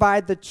 he'll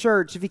divide the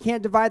church. If he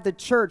can't divide the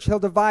church, he'll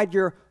divide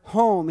your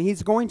home.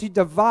 He's going to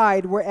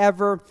divide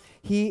wherever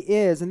he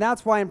is. And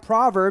that's why in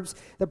Proverbs,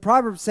 the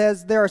proverb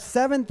says there are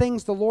 7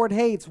 things the Lord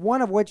hates,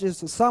 one of which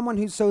is someone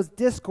who sows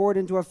discord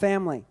into a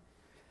family.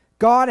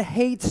 God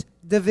hates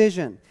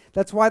division.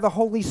 That's why the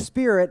Holy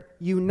Spirit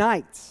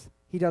unites.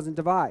 He doesn't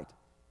divide.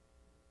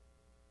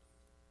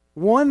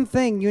 One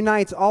thing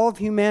unites all of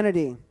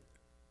humanity: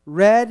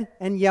 red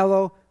and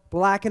yellow,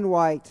 black and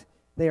white.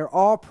 They are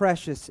all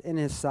precious in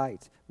His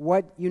sight.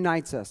 What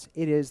unites us?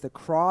 It is the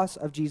cross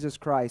of Jesus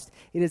Christ.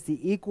 It is the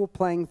equal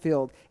playing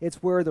field.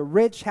 It's where the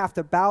rich have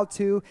to bow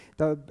to,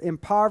 the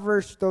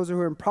impoverished, those who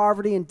are in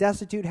poverty and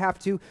destitute, have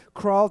to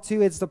crawl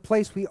to. It's the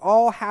place we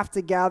all have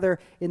to gather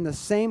in the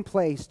same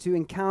place to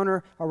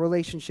encounter a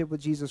relationship with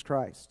Jesus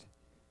Christ.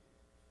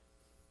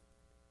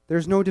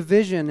 There's no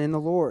division in the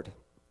Lord.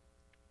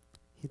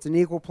 It's an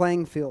equal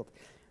playing field.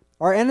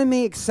 Our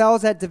enemy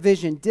excels at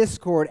division,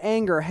 discord,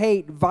 anger,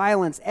 hate,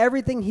 violence,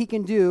 everything he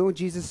can do,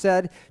 Jesus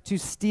said, to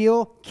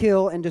steal,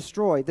 kill, and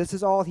destroy. This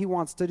is all he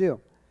wants to do.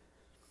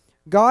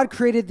 God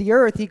created the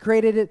earth. He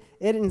created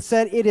it and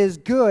said it is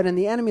good. And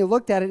the enemy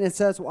looked at it and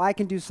says, well, I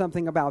can do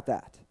something about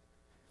that.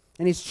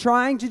 And he's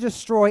trying to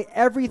destroy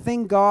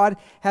everything God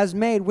has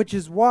made, which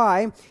is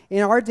why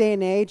in our day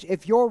and age,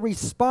 if your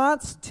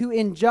response to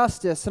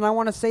injustice, and I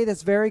want to say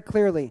this very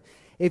clearly,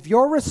 if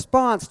your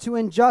response to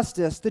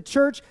injustice, the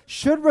church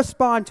should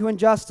respond to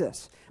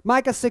injustice.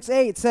 Micah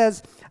 6:8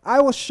 says,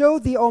 I will show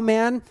thee, O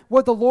man,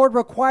 what the Lord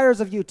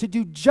requires of you, to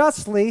do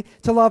justly,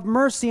 to love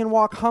mercy, and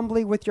walk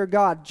humbly with your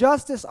God.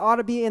 Justice ought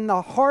to be in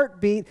the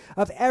heartbeat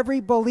of every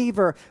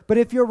believer. But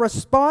if your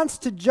response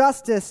to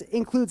justice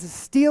includes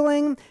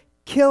stealing,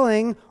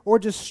 killing, or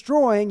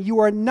destroying, you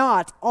are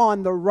not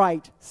on the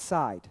right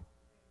side.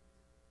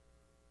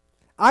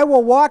 I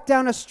will walk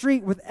down a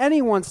street with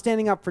anyone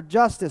standing up for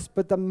justice,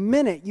 but the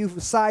minute you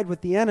side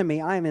with the enemy,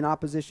 I am in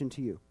opposition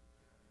to you.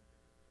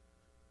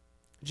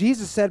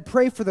 Jesus said,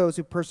 pray for those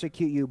who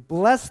persecute you.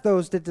 Bless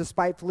those that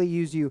despitefully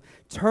use you.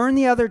 Turn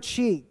the other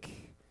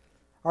cheek.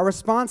 Our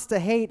response to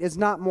hate is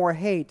not more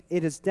hate.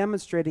 It is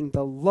demonstrating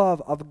the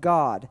love of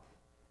God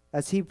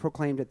as He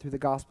proclaimed it through the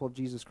gospel of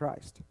Jesus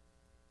Christ.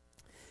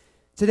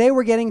 Today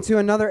we're getting to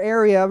another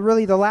area,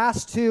 really the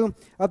last 2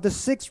 of the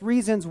 6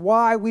 reasons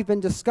why we've been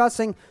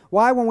discussing,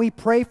 why when we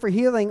pray for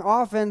healing,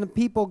 often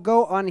people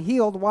go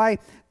unhealed, why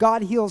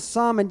God heals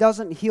some and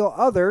doesn't heal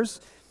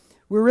others.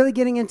 We're really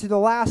getting into the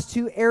last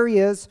 2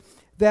 areas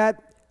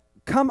that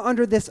come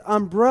under this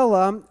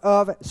umbrella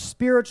of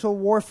spiritual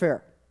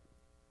warfare.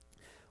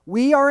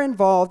 We are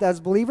involved, as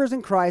believers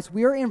in Christ,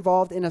 we are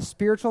involved in a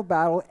spiritual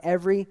battle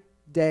every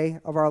day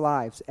of our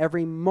lives,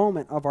 every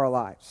moment of our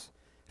lives.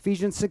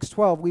 Ephesians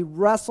 6:12, we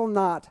wrestle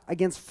not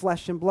against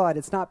flesh and blood.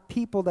 It's not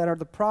people that are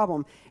the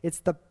problem. It's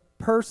the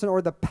person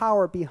or the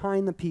power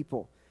behind the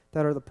people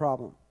that are the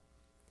problem.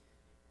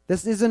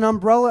 This is an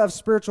umbrella of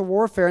spiritual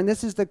warfare, and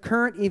this is the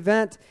current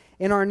event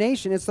in our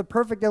nation. It's the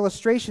perfect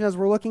illustration as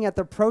we're looking at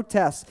the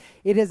protests.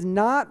 It is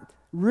not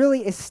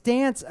really a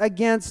stance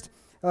against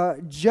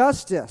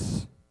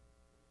justice.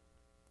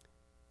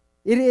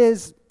 It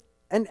is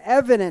an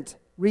evident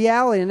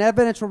reality, an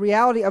evidential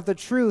reality of the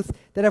truth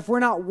that if we're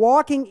not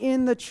walking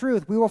in the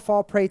truth, we will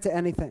fall prey to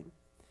anything.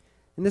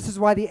 And this is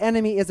why the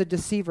enemy is a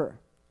deceiver.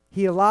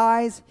 He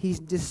lies, he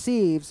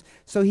deceives,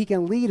 so he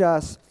can lead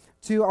us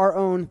to our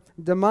own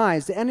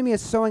demise. The enemy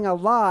is sowing a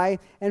lie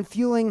and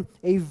fueling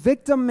a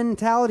victim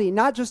mentality,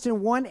 not just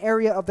in one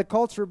area of the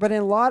culture, but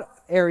in a lot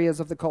of areas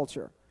of the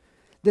culture.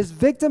 This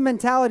victim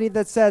mentality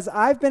that says,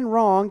 I've been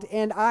wronged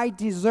and I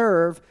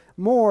deserve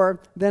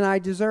more than I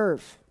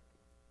deserve.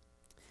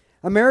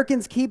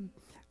 Americans keep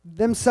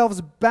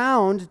themselves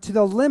bound to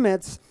the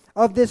limits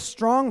of this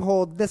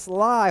stronghold, this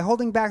lie,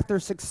 holding back their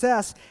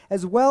success,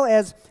 as well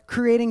as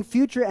creating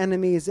future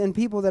enemies and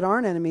people that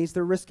aren't enemies.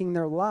 They're risking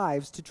their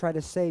lives to try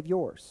to save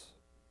yours.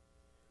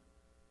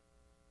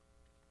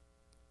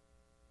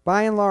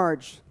 By and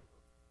large,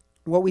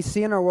 what we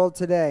see in our world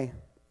today,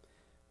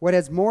 what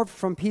has morphed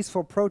from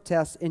peaceful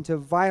protests into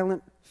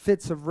violent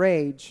fits of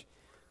rage,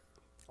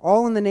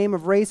 all in the name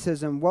of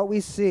racism, what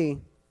we see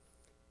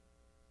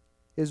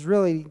is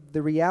really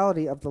the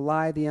reality of the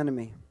lie of the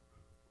enemy.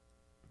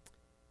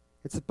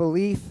 It's a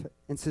belief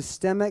in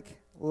systemic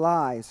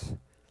lies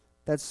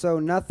that sow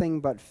nothing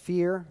but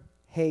fear,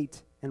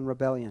 hate, and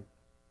rebellion.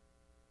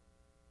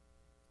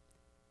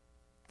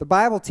 The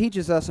Bible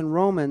teaches us in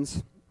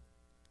Romans,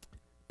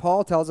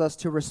 Paul tells us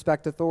to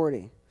respect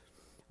authority.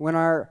 When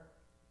our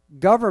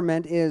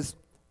government is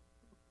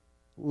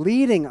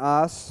leading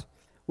us,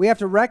 We have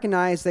to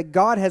recognize that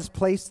God has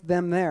placed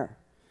them there.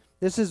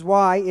 This is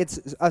why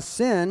it's a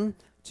sin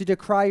to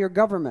decry your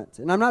government.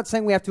 And I'm not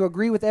saying we have to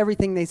agree with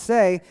everything they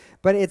say,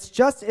 but it's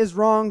just as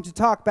wrong to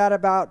talk bad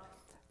about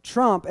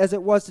Trump as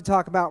it was to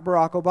talk about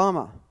Barack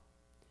Obama.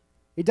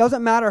 It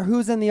doesn't matter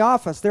who's in the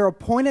office. They're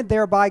appointed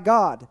there by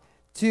God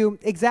to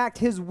exact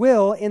his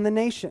will in the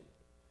nation.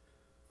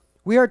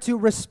 We are to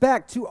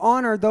respect, to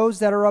honor those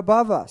that are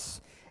above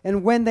us.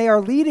 And when they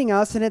are leading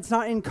us and it's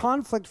not in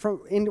conflict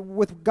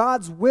with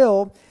God's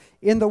will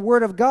in the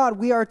Word of God,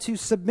 we are to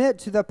submit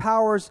to the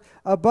powers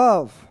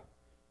above.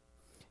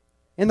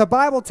 And the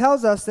Bible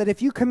tells us that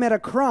if you commit a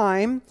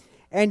crime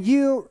and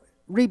you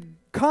reap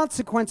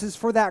consequences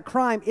for that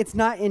crime, it's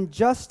not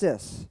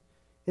injustice.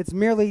 It's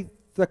merely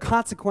the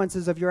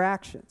consequences of your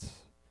actions.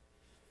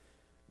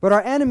 But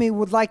our enemy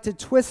would like to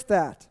twist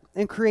that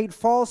and create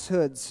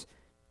falsehoods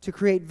to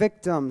create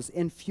victims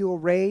and fuel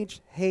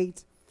rage,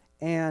 hate,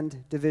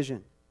 and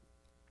division.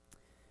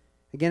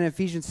 Again,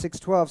 Ephesians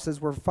 6:12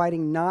 says we're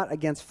fighting not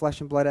against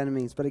flesh and blood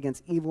enemies, but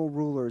against evil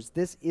rulers.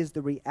 This is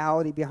the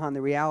reality behind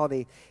the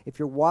reality. If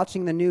you're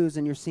watching the news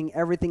and you're seeing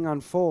everything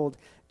unfold,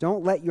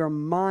 don't let your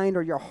mind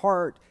or your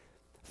heart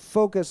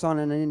focus on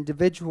an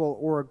individual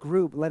or a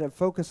group. Let it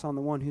focus on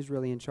the one who's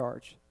really in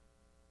charge.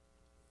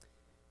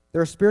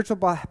 There are spiritual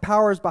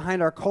powers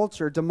behind our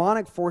culture,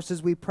 demonic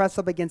forces we press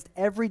up against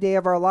every day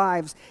of our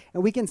lives,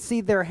 and we can see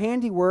their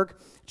handiwork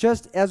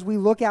just as we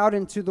look out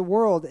into the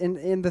world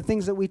in the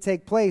things that we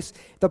take place.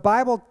 The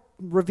Bible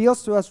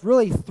reveals to us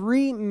really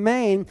three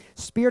main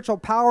spiritual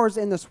powers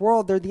in this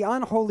world. They're the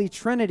unholy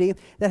trinity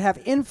that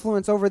have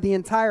influence over the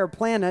entire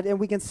planet, and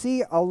we can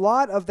see a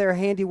lot of their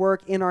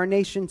handiwork in our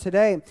nation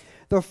today.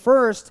 The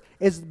first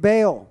is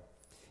Baal.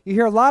 You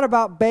hear a lot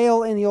about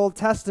Baal in the Old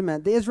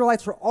Testament. The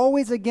Israelites were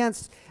always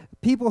against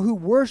people who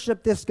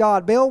worship this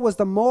god. Baal was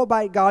the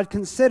Moabite god,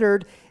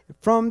 considered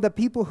from the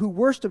people who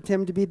worshiped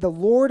him to be the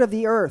Lord of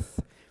the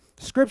earth.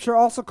 Scripture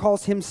also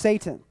calls him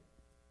Satan.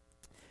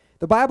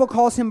 The Bible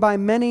calls him by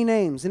many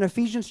names. In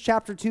Ephesians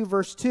chapter 2,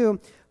 verse 2,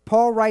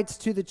 Paul writes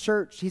to the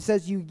church, he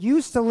says, "You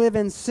used to live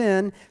in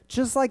sin,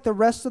 just like the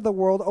rest of the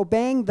world,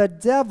 obeying the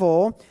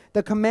devil,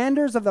 the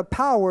commanders of the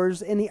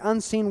powers in the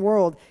unseen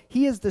world.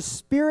 He is the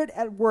spirit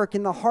at work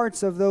in the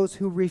hearts of those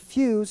who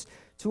refuse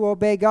to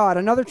obey God."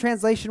 Another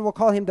translation will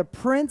call him the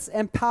prince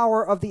and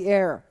power of the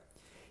air.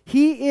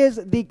 He is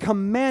the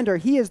commander.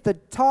 He is the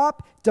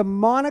top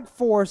demonic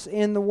force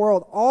in the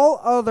world. All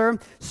other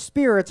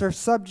spirits are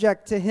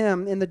subject to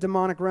him in the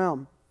demonic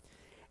realm.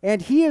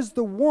 And he is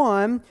the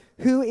one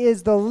who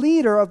is the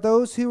leader of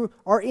those who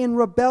are in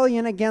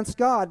rebellion against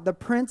God, the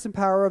prince and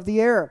power of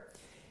the air.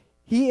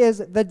 He is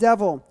the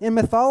devil. In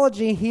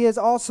mythology, he is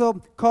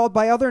also called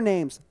by other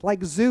names,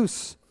 like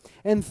Zeus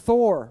and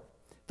Thor,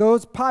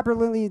 those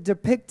popularly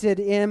depicted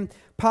in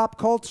pop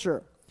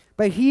culture.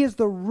 But he is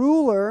the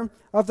ruler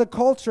of the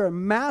culture,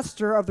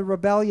 master of the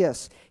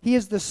rebellious. He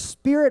is the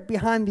spirit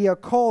behind the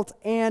occult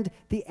and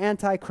the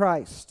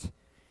Antichrist.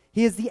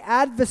 He is the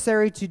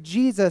adversary to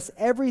Jesus,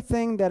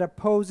 everything that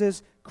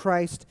opposes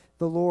Christ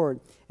the Lord.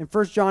 In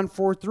 1 John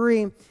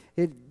 4:3,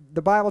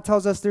 the Bible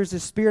tells us there's a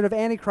spirit of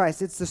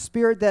Antichrist. It's the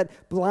spirit that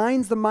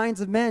blinds the minds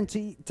of men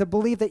to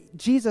believe that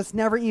Jesus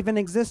never even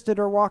existed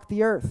or walked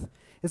the earth.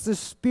 It's the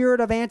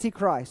spirit of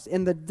Antichrist,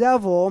 and the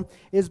devil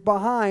is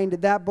behind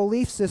that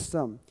belief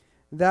system,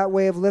 that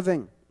way of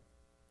living.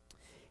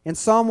 In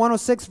Psalm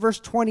 106, verse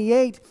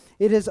 28,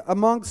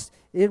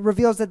 it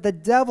reveals that the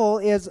devil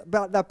is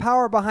about the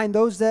power behind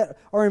those that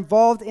are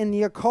involved in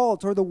the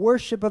occult or the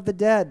worship of the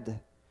dead.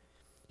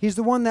 He's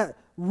the one that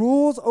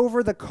rules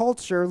over the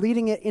culture,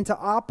 leading it into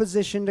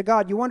opposition to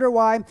God. You wonder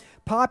why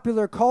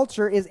popular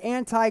culture is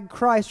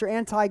anti-Christ or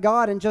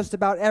anti-God in just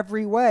about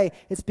every way.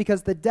 It's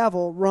because the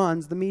devil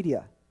runs the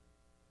media.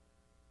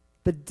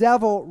 The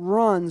devil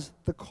runs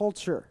the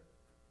culture.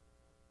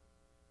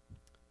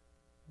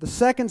 The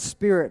second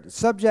spirit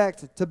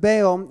subject to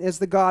Baal is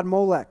the god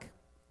Molech.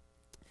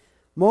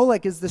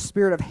 Molech is the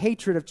spirit of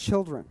hatred of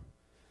children.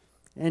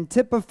 And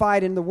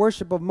typified in the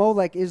worship of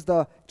Molech is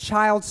the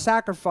child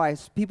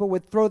sacrifice. People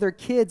would throw their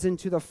kids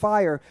into the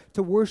fire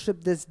to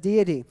worship this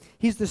deity.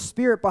 He's the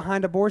spirit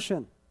behind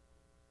abortion.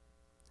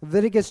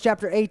 Leviticus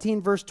chapter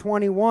 18, verse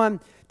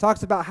 21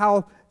 talks about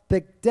how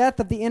the death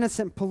of the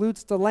innocent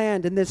pollutes the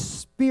land, and this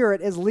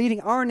spirit is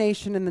leading our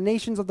nation and the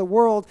nations of the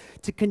world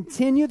to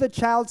continue the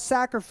child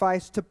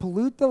sacrifice, to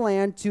pollute the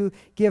land, to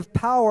give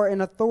power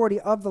and authority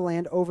of the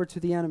land over to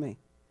the enemy.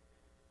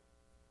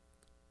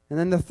 And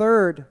then the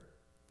third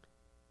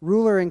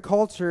ruler in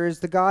culture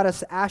is the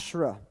goddess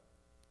Asherah.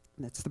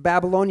 It's the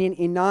Babylonian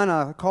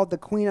Inanna, called the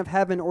Queen of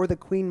Heaven or the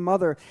Queen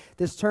Mother.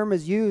 This term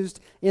is used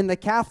in the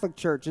Catholic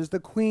Church as the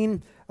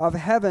Queen of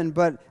Heaven,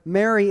 but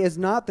Mary is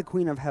not the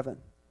Queen of Heaven.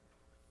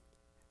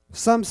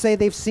 Some say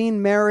they've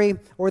seen Mary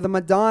or the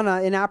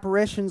Madonna in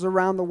apparitions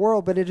around the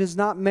world, but it is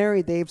not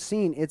Mary they've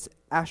seen. It's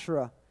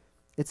Asherah.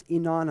 It's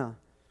Inanna.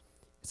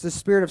 It's the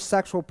spirit of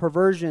sexual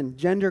perversion,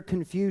 gender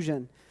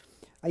confusion.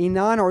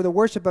 Inanna, or the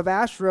worship of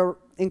Asherah,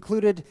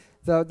 included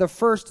the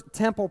first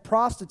temple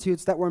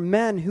prostitutes that were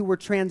men who were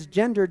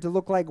transgendered to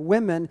look like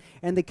women,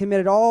 and they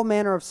committed all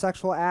manner of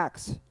sexual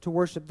acts to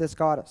worship this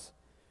goddess.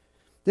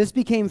 This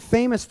became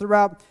famous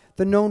throughout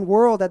the known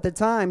world at the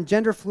time.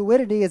 Gender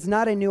fluidity is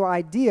not a new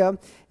idea.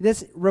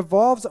 This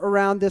revolves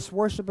around this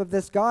worship of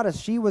this goddess.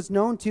 She was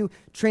known to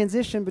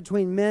transition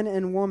between men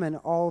and women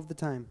all of the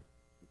time.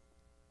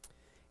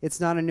 It's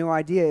not a new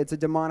idea. It's a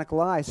demonic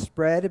lie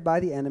spread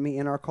by the enemy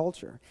in our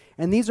culture.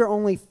 And these are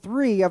only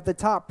 3 of the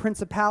top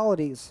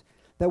principalities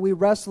that we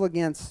wrestle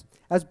against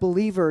as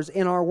believers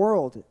in our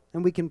world.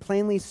 And we can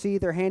plainly see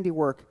their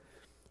handiwork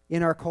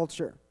in our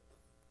culture.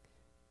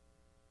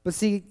 But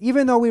see,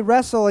 even though we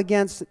wrestle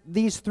against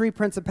these 3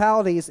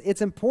 principalities,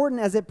 it's important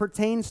as it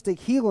pertains to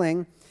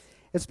healing,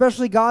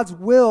 especially God's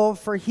will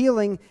for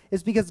healing,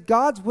 is because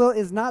God's will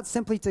is not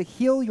simply to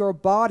heal your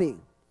body.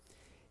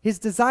 His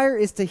desire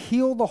is to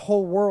heal the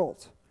whole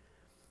world.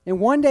 And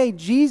one day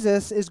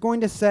Jesus is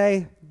going to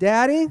say,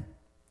 Daddy,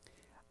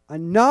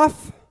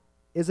 enough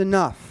is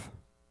enough.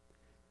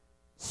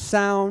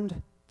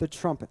 Sound the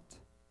trumpet.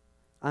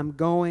 I'm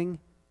going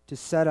to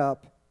set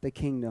up the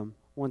kingdom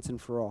once and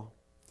for all.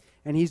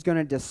 And he's going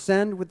to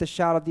descend with the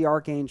shout of the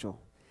archangel.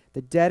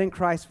 The dead in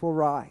Christ will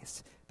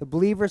rise. The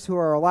believers who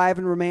are alive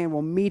and remain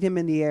will meet him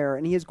in the air.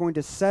 And he is going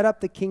to set up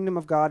the kingdom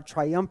of God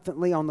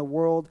triumphantly on the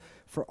world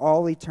for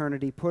all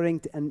eternity, putting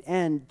an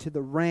end to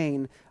the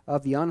reign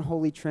of the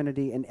unholy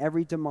Trinity and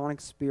every demonic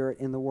spirit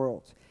in the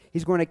world.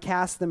 He's going to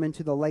cast them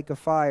into the lake of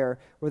fire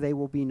where they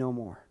will be no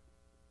more.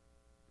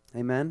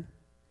 Amen?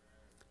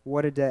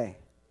 What a day.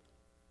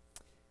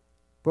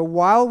 But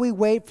while we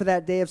wait for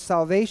that day of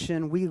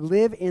salvation, we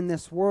live in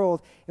this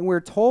world, and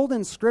we're told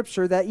in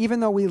Scripture that even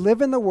though we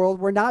live in the world,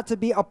 we're not to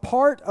be a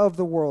part of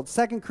the world.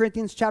 2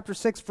 Corinthians chapter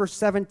 6, verse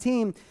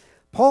 17,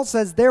 Paul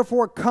says,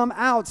 therefore come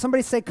out.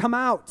 Somebody say, come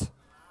out.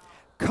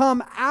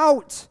 Come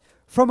out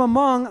from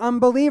among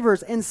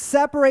unbelievers and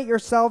separate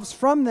yourselves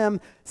from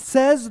them,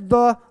 says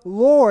the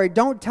Lord.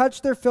 Don't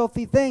touch their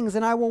filthy things,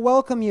 and I will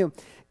welcome you.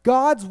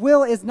 God's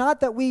will is not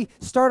that we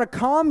start a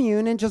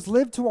commune and just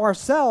live to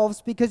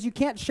ourselves, because you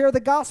can't share the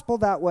gospel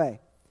that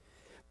way.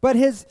 But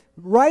his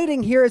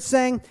writing here is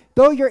saying,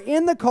 though you're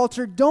in the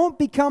culture, don't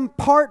become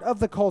part of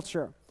the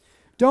culture.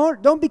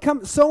 Don't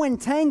become so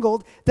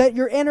entangled that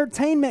your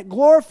entertainment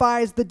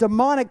glorifies the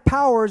demonic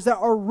powers that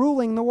are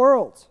ruling the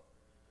world.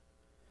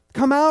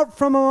 Come out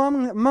from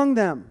among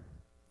them.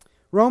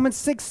 Romans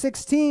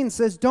 6:16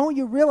 says, don't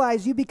you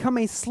realize you become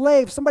a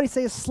slave? Somebody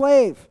say a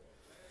slave.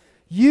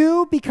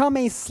 You become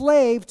a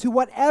slave to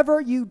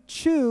whatever you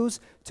choose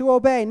to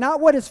obey.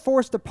 Not what is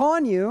forced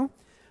upon you,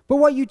 but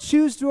what you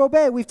choose to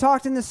obey. We've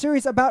talked in this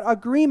series about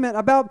agreement,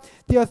 about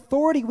the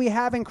authority we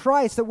have in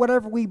Christ, that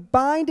whatever we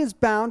bind is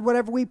bound,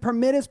 whatever we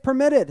permit is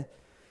permitted.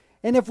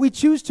 And if we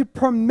choose to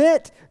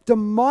permit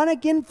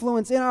demonic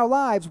influence in our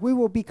lives, we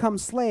will become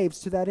slaves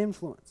to that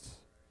influence.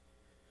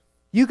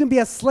 You can be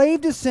a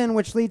slave to sin,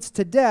 which leads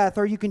to death,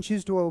 or you can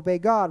choose to obey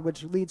God,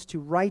 which leads to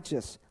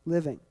righteous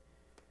living.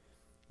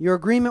 Your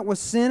agreement with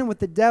sin, with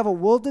the devil,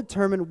 will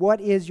determine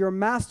what is your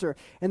master.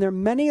 And there are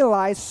many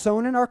lies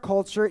sown in our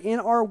culture, in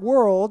our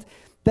world,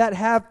 that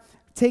have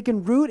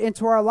taken root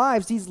into our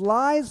lives. These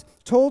lies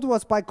told to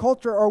us by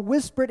culture are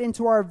whispered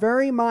into our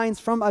very minds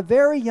from a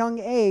very young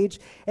age.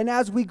 And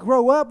as we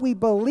grow up, we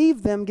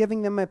believe them,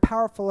 giving them a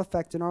powerful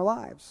effect in our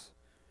lives.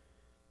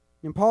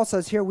 And Paul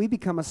says here, we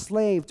become a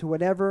slave to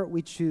whatever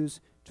we choose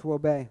to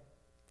obey.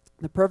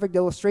 The perfect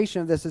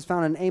illustration of this is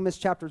found in Amos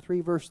chapter 3,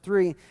 verse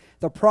 3.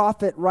 The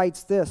prophet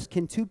writes this,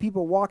 can 2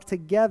 people walk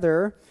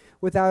together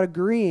without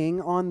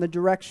agreeing on the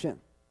direction?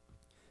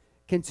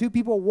 Can 2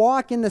 people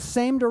walk in the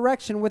same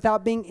direction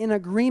without being in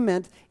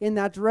agreement in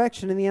that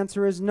direction? And the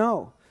answer is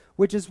no.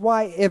 Which is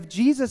why if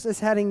Jesus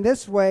is heading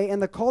this way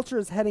and the culture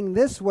is heading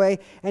this way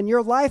and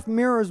your life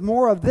mirrors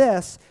more of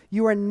this,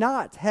 you are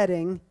not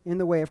heading in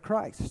the way of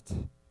Christ.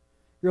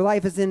 Your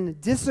life is in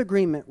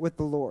disagreement with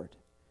the Lord.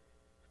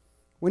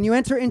 When you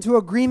enter into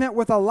agreement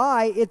with a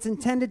lie, it's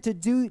intended to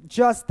do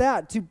just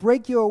that, to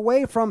break you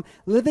away from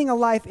living a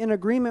life in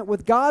agreement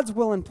with God's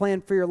will and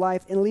plan for your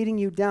life and leading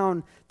you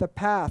down the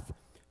path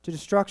to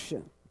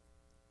destruction.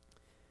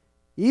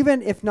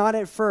 Even if not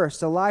at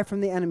first, a lie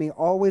from the enemy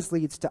always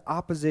leads to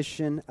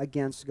opposition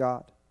against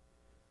God.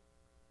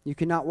 You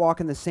cannot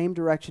walk in the same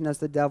direction as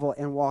the devil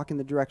and walk in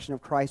the direction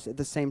of Christ at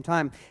the same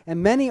time.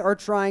 And many are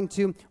trying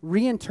to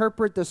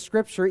reinterpret the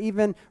Scripture,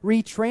 even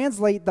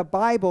retranslate the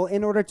Bible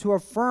in order to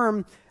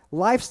affirm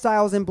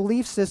lifestyles and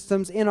belief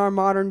systems in our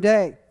modern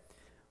day.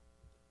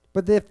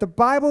 But if the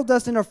Bible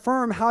doesn't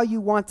affirm how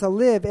you want to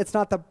live, it's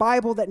not the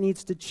Bible that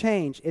needs to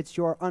change. It's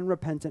your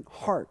unrepentant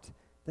heart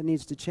that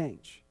needs to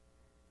change.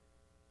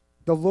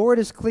 The Lord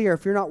is clear.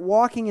 If you're not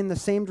walking in the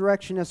same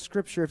direction as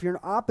Scripture, if you're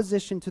in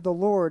opposition to the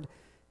Lord,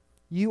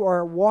 you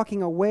are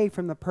walking away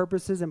from the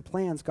purposes and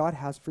plans God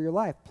has for your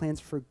life.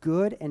 Plans for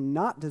good and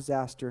not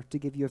disaster, to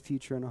give you a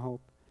future and a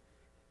hope.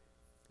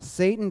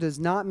 Satan does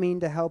not mean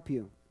to help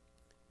you,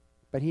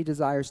 but he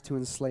desires to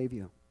enslave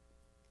you.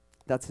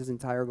 That's his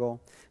entire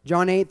goal.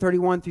 John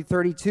 8:31 through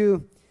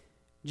 32,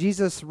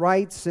 Jesus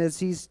writes as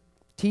he's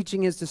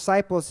teaching his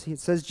disciples. It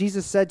says,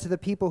 Jesus said to the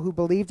people who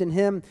believed in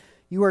him,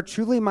 "You are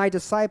truly my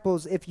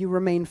disciples if you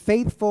remain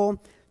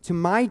faithful to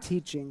my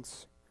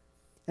teachings.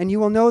 And you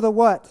will know the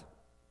what?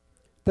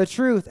 The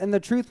truth, and the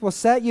truth will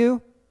set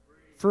you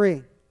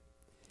free."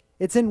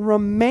 It's in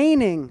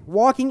remaining,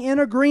 walking in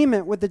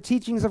agreement with the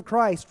teachings of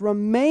Christ,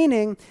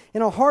 remaining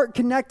in a heart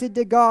connected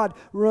to God,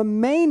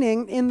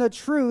 remaining in the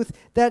truth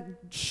that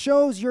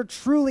shows you're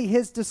truly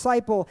his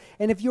disciple.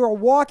 And if you are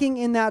walking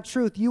in that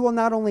truth, you will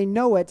not only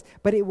know it,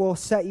 but it will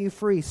set you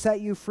free.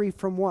 Set you free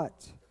from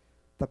what?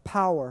 The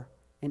power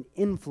and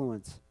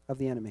influence of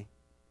the enemy.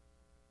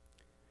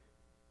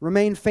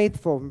 Remain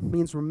faithful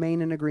means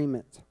remain in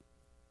agreement.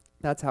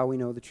 That's how we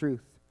know the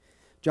truth.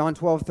 John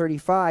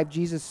 12:35,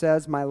 Jesus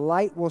says, "My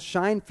light will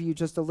shine for you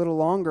just a little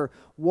longer.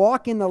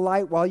 Walk in the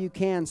light while you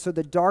can, so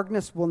the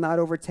darkness will not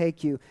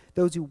overtake you.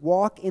 Those who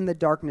walk in the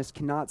darkness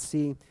cannot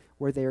see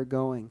where they are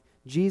going."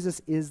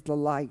 Jesus is the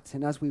light,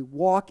 and as we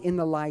walk in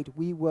the light,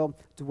 we will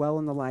dwell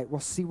in the light.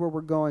 We'll see where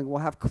we're going. We'll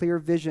have clear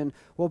vision.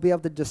 We'll be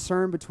able to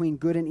discern between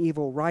good and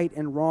evil, right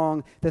and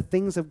wrong, the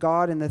things of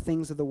God and the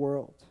things of the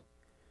world.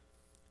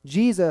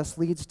 Jesus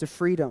leads to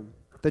freedom.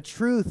 The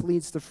truth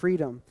leads to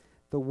freedom.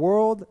 The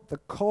world, the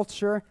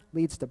culture,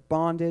 leads to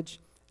bondage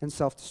and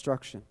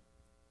self-destruction.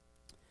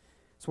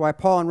 That's why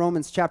Paul in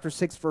Romans chapter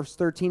 6, verse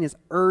 13 is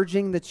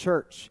urging the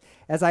church.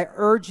 As I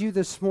urge you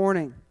this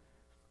morning,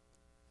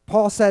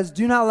 Paul says,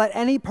 "Do not let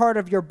any part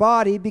of your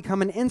body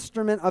become an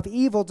instrument of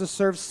evil to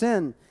serve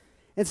sin.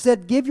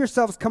 Instead, give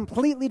yourselves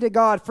completely to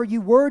God, for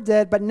you were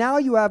dead, but now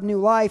you have new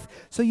life.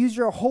 So use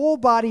your whole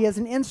body as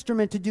an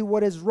instrument to do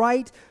what is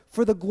right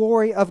for the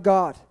glory of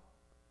God."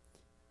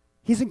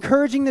 He's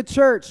encouraging the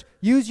church,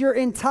 use your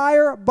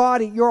entire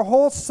body, your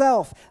whole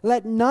self.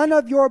 Let none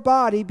of your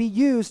body be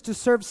used to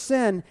serve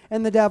sin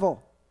and the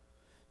devil,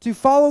 to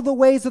follow the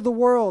ways of the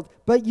world,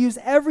 but use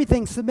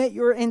everything, submit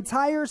your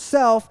entire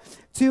self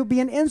to be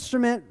an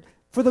instrument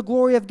for the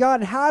glory of God.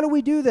 And how do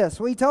we do this?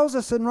 Well, he tells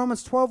us in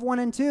Romans 12:1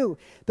 and 2,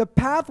 the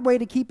pathway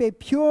to keep a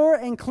pure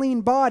and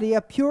clean body,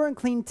 a pure and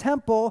clean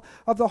temple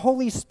of the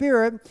Holy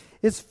Spirit,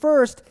 is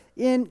first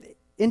in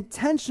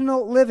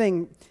intentional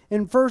living.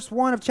 In verse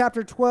 1 of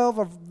chapter 12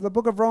 of the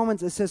book of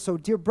Romans, it says, "So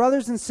dear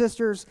brothers and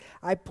sisters,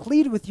 I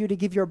plead with you to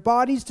give your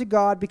bodies to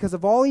God because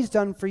of all he's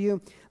done for you.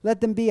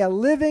 Let them be a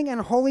living and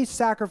holy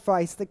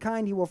sacrifice, the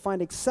kind he will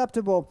find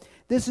acceptable.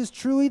 This is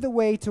truly the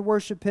way to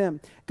worship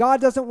him."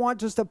 God doesn't want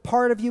just a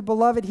part of you,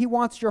 beloved. He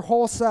wants your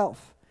whole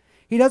self.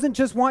 He doesn't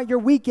just want your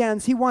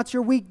weekends. He wants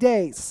your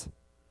weekdays.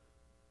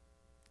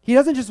 He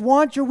doesn't just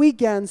want your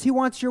weekends. He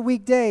wants your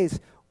weekdays.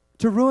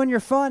 To ruin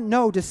your fun?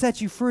 No, to set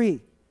you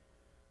free.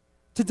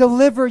 To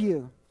deliver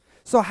you.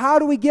 So how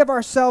do we give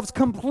ourselves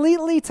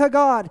completely to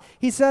God?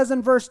 He says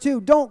in verse 2,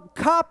 don't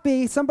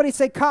copy. Somebody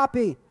say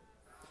copy.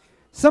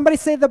 Somebody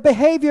say the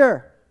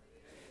behavior.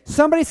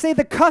 Somebody say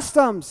the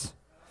customs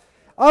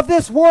of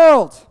this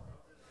world.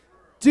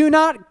 Do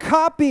not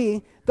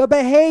copy the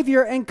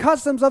behavior and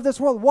customs of this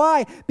world.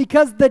 Why?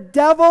 Because the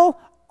devil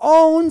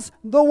owns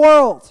the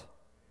world.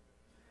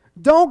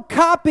 Don't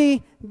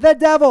copy the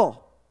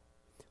devil,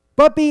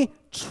 but be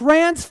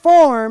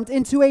transformed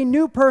into a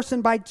new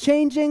person by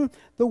changing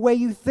the way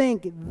you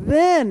think.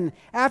 Then,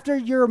 after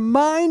your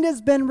mind has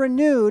been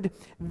renewed,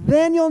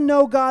 then you'll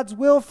know God's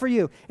will for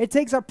you. It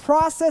takes a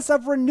process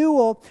of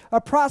renewal,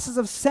 a process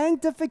of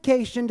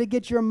sanctification to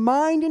get your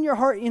mind and your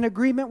heart in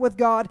agreement with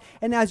God.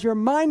 And as your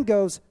mind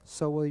goes,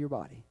 so will your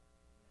body.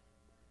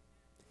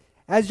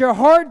 As your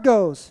heart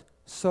goes,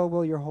 so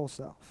will your whole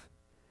self.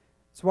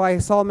 That's why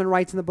Solomon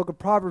writes in the book of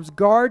Proverbs,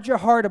 guard your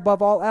heart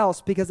above all else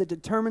because it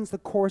determines the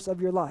course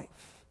of your life.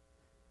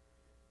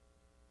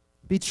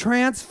 Be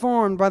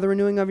transformed by the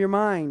renewing of your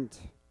mind.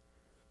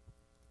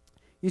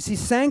 You see,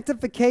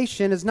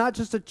 sanctification is not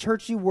just a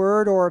churchy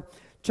word or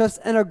just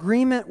an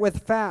agreement with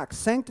facts.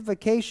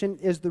 Sanctification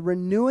is the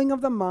renewing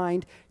of the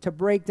mind to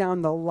break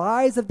down the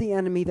lies of the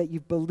enemy that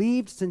you've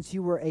believed since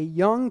you were a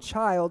young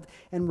child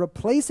and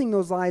replacing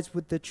those lies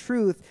with the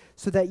truth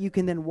so that you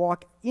can then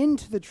walk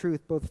into the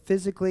truth both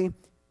physically,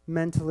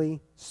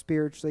 mentally,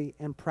 spiritually,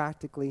 and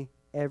practically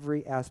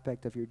every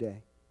aspect of your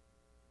day.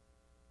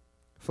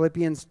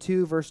 Philippians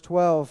 2 verse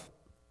 12,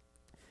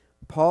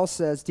 Paul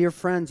says, "Dear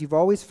friends, you've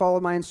always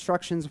followed my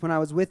instructions when I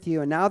was with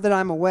you, and now that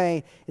I'm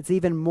away, it's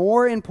even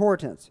more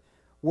important.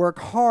 Work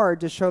hard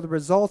to show the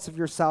results of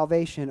your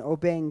salvation,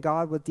 obeying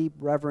God with deep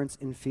reverence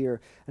and fear."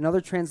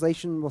 Another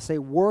translation will say,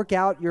 work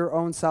out your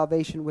own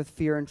salvation with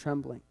fear and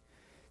trembling.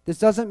 This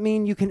doesn't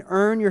mean you can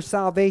earn your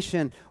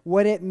salvation.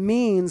 What it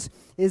means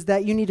is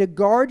that you need to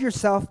guard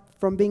yourself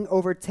from being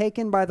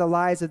overtaken by the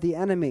lies of the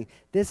enemy.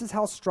 This is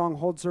how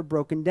strongholds are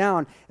broken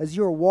down. As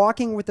you are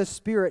walking with the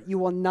Spirit, you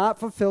will not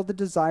fulfill the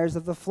desires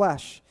of the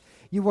flesh.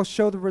 You will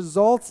show the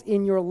results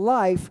in your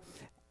life,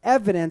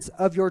 evidence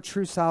of your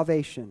true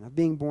salvation, of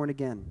being born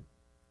again.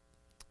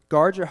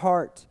 Guard your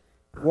heart.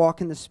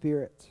 Walk in the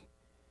Spirit.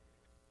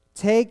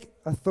 Take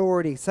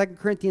authority. 2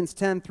 Corinthians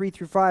 10, 3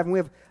 through 5. And we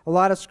have a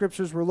lot of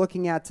scriptures we're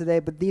looking at today,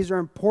 but these are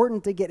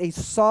important to get a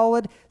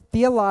solid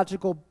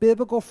theological,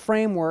 biblical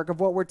framework of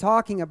what we're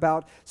talking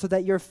about so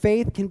that your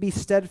faith can be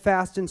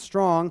steadfast and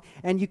strong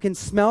and you can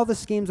smell the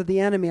schemes of the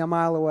enemy a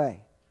mile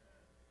away.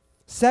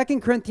 2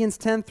 Corinthians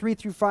 10, 3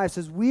 through 5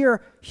 says, we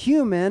are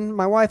human.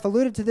 My wife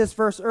alluded to this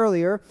verse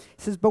earlier.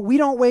 It says, but we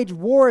don't wage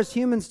war as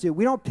humans do.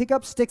 We don't pick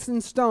up sticks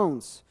and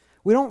stones.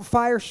 We don't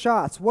fire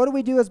shots. What do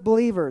we do as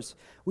believers?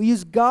 We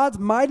use God's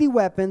mighty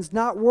weapons,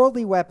 not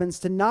worldly weapons,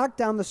 to knock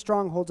down the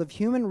strongholds of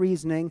human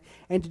reasoning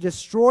and to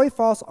destroy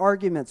false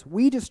arguments.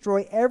 We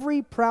destroy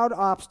every proud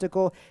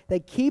obstacle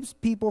that keeps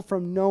people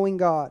from knowing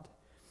God.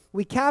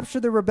 We capture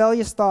the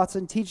rebellious thoughts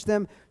and teach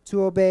them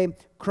to obey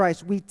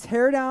Christ. We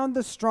tear down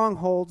the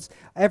strongholds,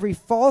 every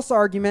false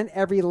argument,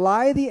 every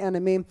lie of the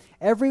enemy,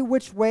 every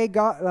which way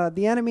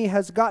the enemy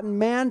has gotten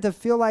man to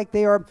feel like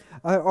they are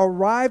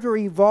arrived or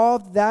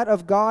evolved that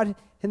of God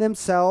in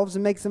themselves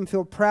and makes them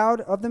feel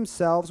proud of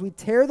themselves. We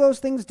tear those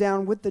things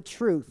down with the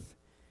truth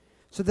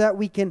so that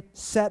we can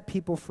set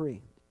people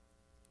free.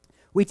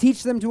 We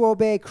teach them to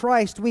obey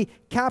Christ. We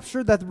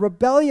capture the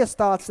rebellious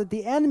thoughts that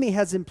the enemy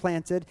has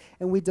implanted,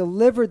 and we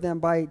deliver them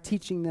by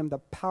teaching them the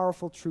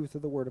powerful truth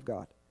of the Word of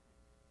God.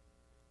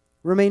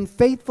 Remain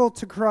faithful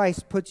to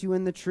Christ puts you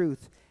in the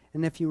truth.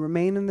 And if you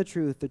remain in the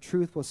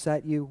truth will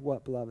set you,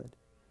 what, beloved?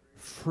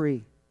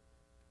 Free.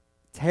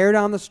 Tear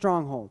down the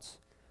strongholds.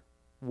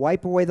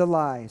 Wipe away the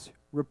lies.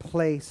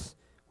 Replace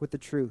with the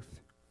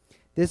truth.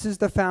 This is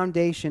the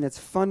foundation. It's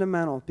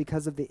fundamental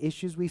because of the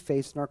issues we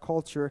face in our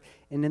culture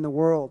and in the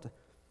world.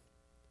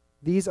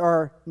 These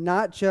are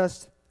not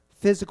just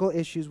physical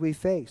issues we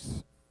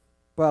face,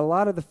 but a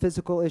lot of the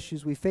physical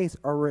issues we face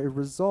are a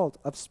result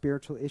of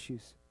spiritual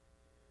issues.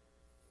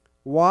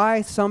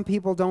 Why some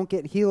people don't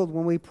get healed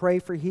when we pray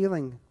for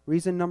healing,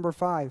 reason number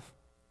 5,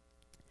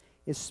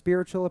 is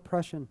spiritual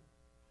oppression.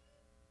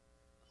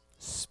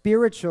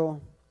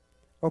 Spiritual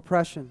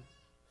oppression.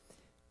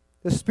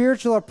 The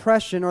spiritual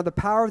oppression or the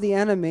power of the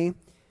enemy,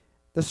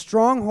 the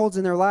strongholds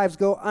in their lives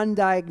go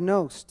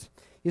undiagnosed.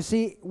 You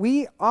see,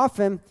 we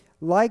often,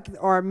 like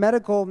our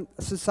medical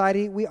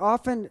society, we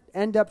often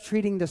end up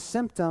treating the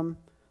symptom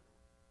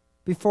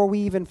before we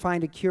even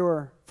find a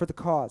cure for the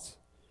cause.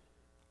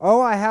 Oh,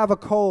 I have a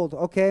cold.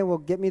 Okay, well,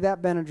 get me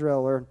that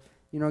Benadryl, or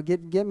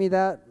get me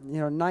that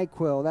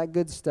NyQuil, that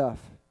good stuff.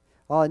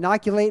 I'll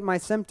inoculate my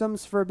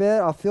symptoms for a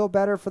bit. I'll feel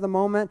better for the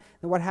moment.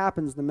 And what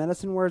happens? The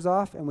medicine wears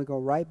off, and we go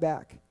right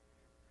back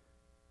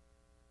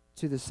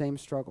to the same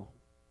struggle.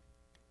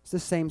 It's the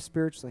same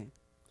spiritually.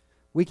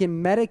 We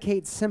can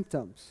medicate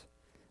symptoms,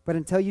 but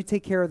until you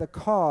take care of the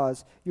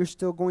cause, you're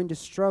still going to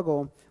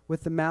struggle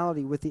with the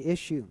malady, with the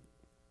issue.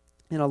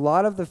 And a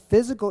lot of the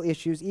physical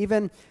issues,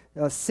 even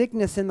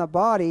sickness in the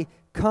body,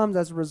 comes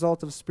as a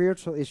result of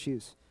spiritual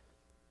issues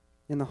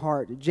in the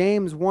heart.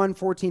 James 1,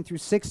 14 through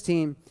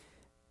 16,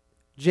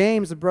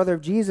 James, the brother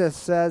of Jesus,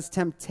 says,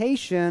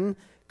 temptation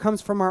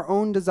comes from our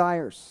own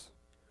desires,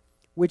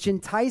 which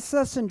entice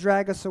us and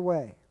drag us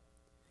away.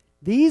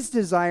 These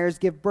desires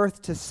give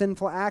birth to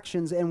sinful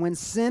actions, and when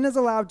sin is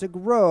allowed to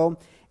grow,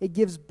 it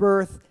gives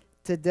birth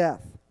to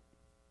death.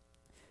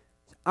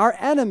 Our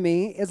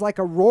enemy is like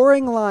a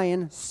roaring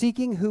lion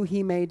seeking who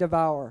he may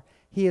devour.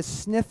 He is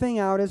sniffing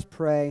out his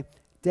prey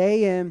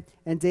day in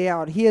and day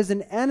out. He is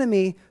an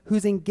enemy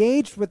who's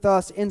engaged with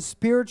us in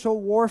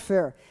spiritual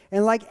warfare.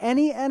 And like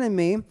any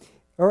enemy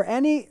or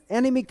any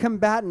enemy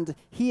combatant,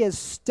 he is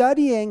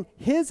studying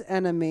his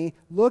enemy,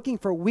 looking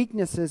for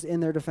weaknesses in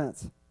their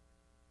defense.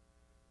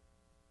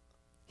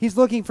 He's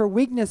looking for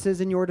weaknesses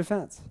in your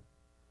defense,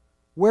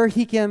 where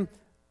he can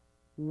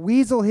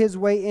weasel his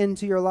way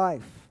into your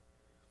life.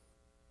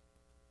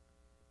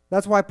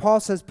 That's why Paul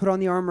says, put on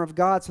the armor of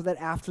God so that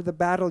after the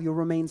battle you'll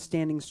remain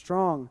standing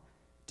strong,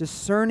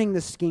 discerning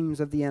the schemes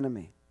of the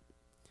enemy.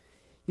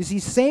 You see,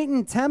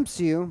 Satan tempts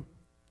you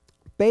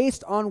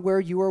based on where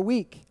you are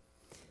weak.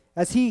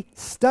 As he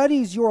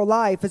studies your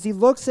life, as he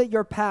looks at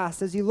your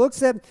past, as he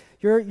looks at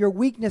your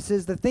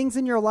weaknesses, the things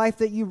in your life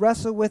that you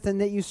wrestle with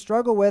and that you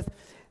struggle with,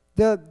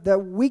 the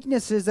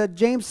weaknesses that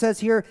James says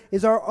here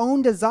is our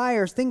own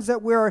desires, things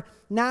that we're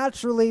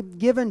naturally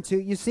given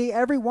to. You see,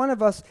 every one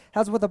of us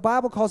has what the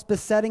Bible calls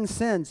besetting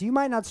sins. You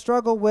might not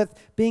struggle with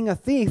being a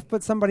thief,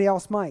 but somebody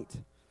else might.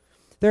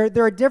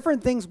 There are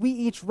different things we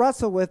each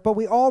wrestle with, but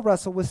we all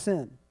wrestle with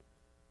sin.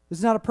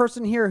 There's not a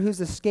person here who's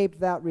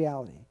escaped that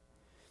reality.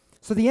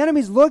 So the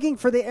enemy's looking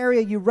for the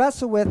area you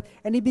wrestle with,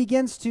 and he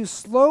begins to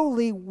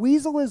slowly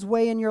weasel his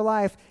way in your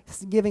life,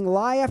 giving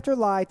lie after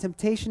lie,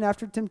 temptation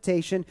after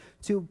temptation,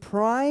 to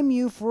prime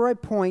you for a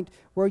point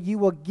where you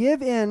will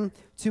give in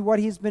to what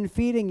he's been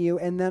feeding you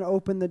and then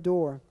open the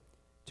door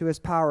to his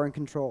power and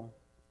control,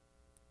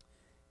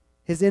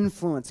 his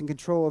influence and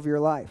control of your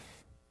life.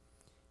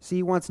 See,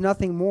 he wants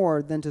nothing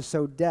more than to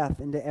sow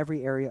death into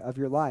every area of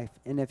your life,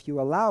 and if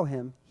you allow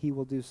him, he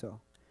will do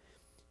so.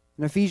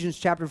 In Ephesians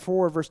chapter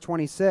 4, verse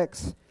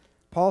 26,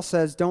 Paul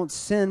says, don't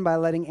sin by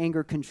letting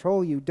anger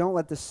control you. Don't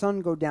let the sun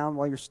go down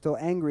while you're still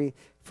angry,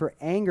 for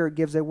anger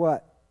gives a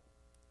what?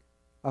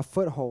 A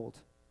foothold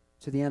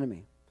to the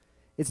enemy.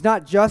 It's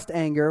not just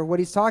anger. What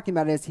he's talking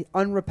about is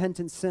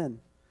unrepentant sin.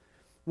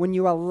 when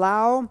you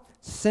allow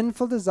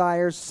sinful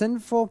desires,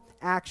 sinful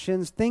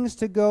actions, things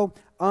to go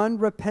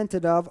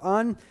unrepented of,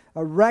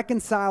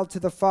 unreconciled to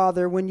the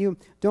Father, when you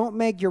don't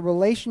make your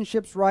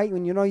relationships right,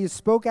 when you know you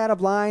spoke out of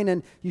line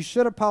and you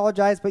should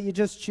apologize, but you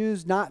just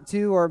choose not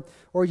to,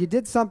 or you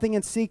did something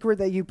in secret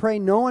that you pray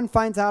no one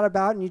finds out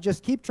about, and you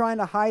just keep trying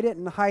to hide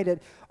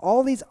it,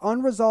 all these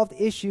unresolved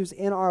issues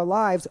in our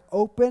lives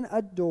open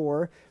a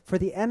door for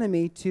the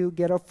enemy to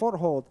get a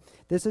foothold.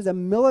 This is a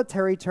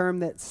military term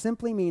that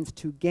simply means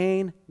to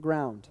gain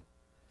ground.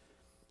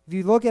 If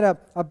you look at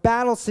a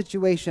battle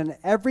situation,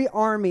 every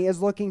army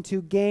is looking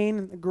to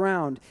gain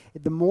ground.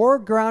 The more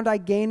ground I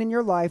gain in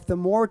your life, the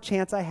more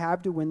chance I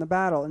have to win the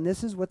battle. And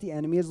this is what the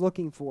enemy is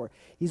looking for.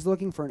 He's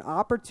looking for an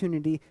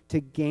opportunity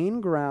to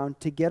gain ground,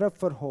 to get a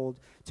foothold,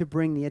 to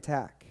bring the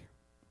attack.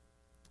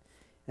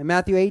 In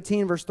Matthew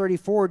 18, verse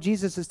 34,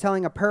 Jesus is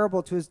telling a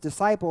parable to his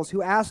disciples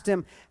who asked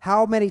him,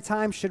 how many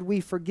times should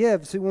we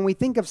forgive? So when we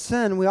think of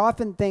sin, we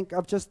often think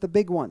of just the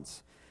big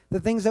ones, the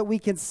things that we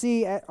can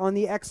see on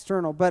the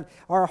external. But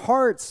our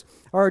hearts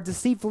are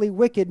deceitfully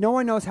wicked. No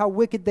one knows how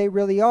wicked they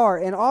really are.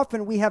 And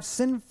often we have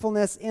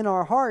sinfulness in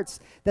our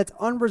hearts that's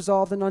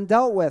unresolved and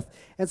undealt with.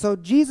 And so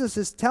Jesus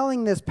is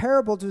telling this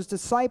parable to his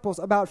disciples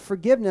about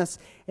forgiveness.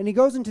 And he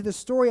goes into the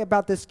story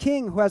about this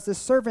king who has this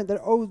servant that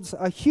owes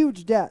a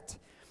huge debt.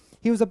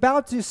 He was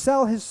about to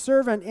sell his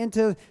servant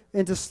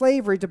into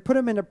slavery, to put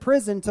him into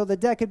prison until the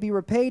debt could be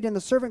repaid. And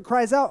the servant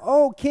cries out,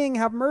 "Oh, king,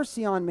 have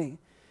mercy on me."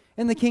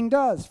 And the king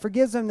does,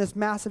 forgives him this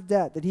massive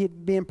debt that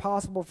it'd be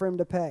impossible for him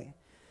to pay.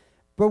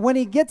 But when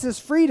he gets his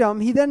freedom,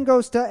 he then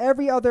goes to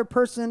every other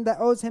person that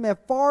owes him a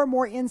far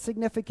more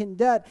insignificant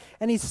debt,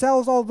 and he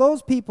sells all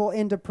those people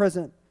into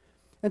prison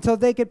until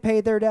they could pay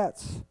their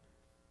debts.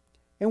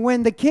 And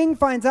when the king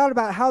finds out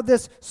about how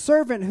this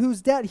servant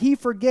whose debt he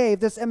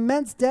forgave, this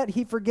immense debt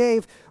he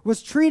forgave,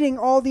 was treating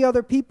all the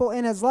other people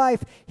in his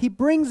life, he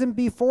brings him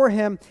before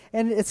him.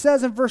 And it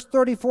says in verse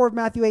 34 of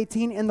Matthew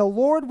 18, and the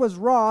Lord was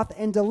wroth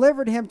and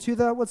delivered him to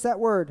the, what's that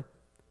word?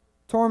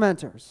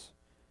 Tormentors.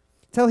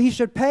 Till he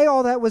should pay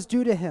all that was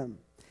due to him.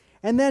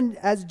 And then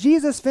as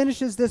Jesus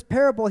finishes this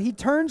parable, he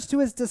turns to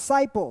his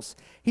disciples.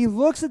 He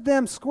looks at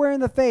them square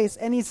in the face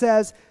and he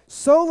says,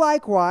 so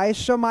likewise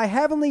shall my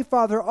heavenly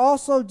Father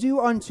also do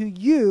unto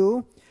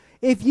you,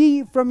 if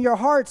ye from your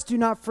hearts do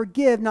not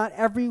forgive not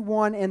every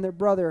one and their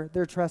brother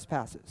their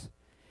trespasses.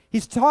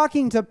 He's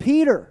talking to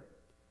Peter,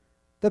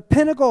 the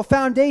pinnacle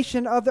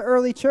foundation of the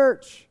early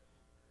church.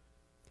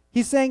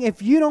 He's saying,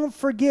 if you don't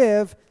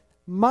forgive,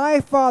 my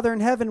Father in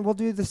heaven will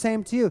do the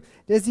same to you.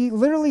 Is he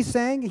literally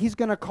saying he's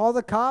going to call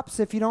the cops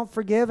if you don't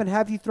forgive and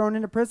have you thrown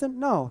into prison?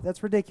 No,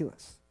 that's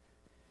ridiculous.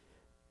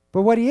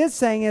 But what he is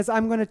saying is,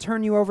 I'm going to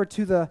turn you over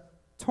to the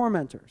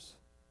tormentors.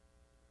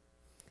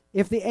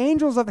 If the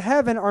angels of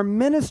heaven are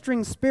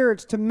ministering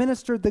spirits to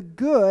minister the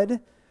good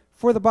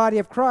for the body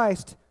of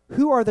Christ,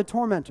 who are the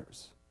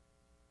tormentors?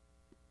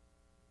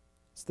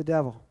 It's the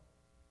devil.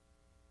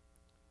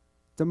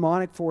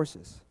 Demonic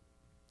forces.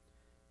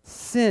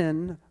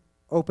 Sin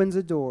opens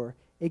a door.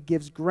 It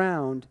gives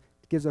ground,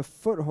 it gives a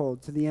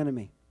foothold to the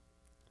enemy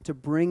to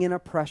bring in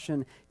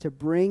oppression, to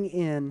bring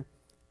in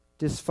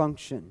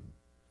dysfunction.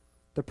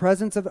 The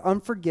presence of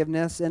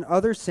unforgiveness and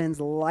other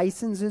sins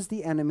licenses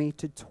the enemy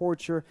to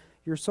torture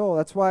your soul.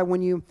 That's why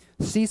when you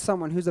see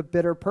someone who's a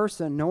bitter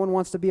person, no one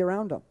wants to be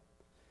around them,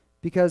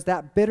 because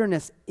that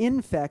bitterness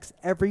infects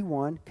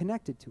everyone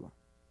connected to him.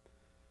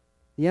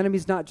 The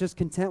enemy's not just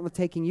content with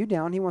taking you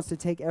down, he wants to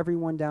take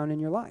everyone down in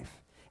your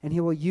life. And he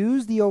will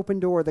use the open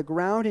door, the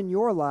ground in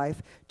your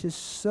life, to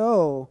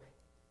sow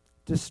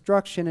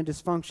destruction and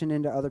dysfunction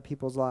into other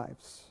people's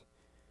lives.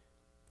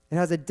 It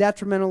has a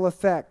detrimental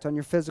effect on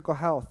your physical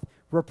health.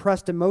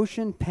 Repressed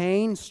emotion,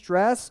 pain,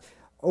 stress,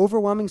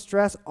 overwhelming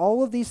stress,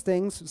 all of these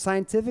things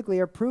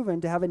scientifically are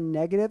proven to have a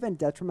negative and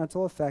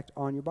detrimental effect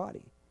on your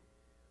body.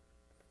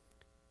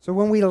 So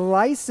when we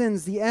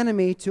license the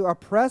enemy to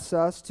oppress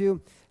us,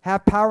 to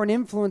have power and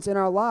influence in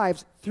our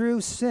lives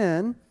through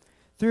sin,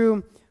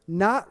 through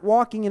not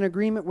walking in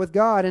agreement with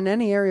God in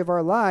any area of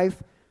our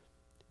life,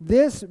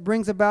 this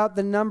brings about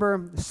the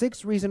number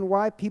 6 reason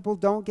why people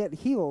don't get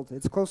healed.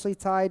 It's closely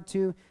tied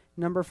to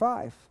number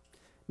 5.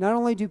 Not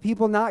only do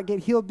people not get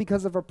healed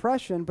because of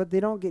oppression, but they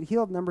don't get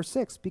healed, number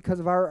 6, because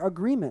of our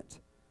agreement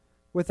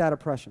with that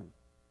oppression.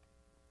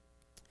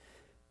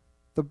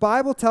 The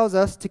Bible tells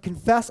us to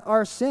confess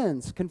our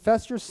sins.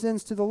 Confess your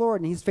sins to the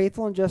Lord, and he's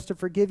faithful and just to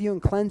forgive you and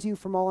cleanse you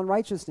from all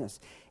unrighteousness.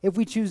 If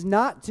we choose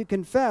not to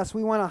confess,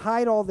 we want to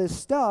hide all this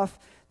stuff,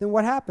 then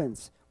what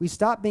happens? We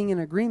stop being in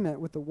agreement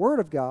with the Word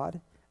of God,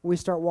 and we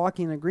start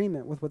walking in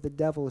agreement with what the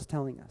devil is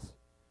telling us.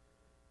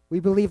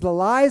 We believe the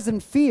lies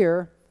and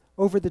fear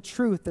over the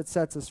truth that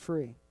sets us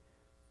free.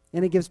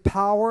 And it gives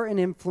power and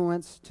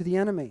influence to the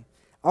enemy.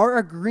 Our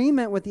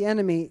agreement with the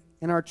enemy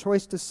and our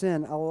choice to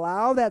sin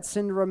allow that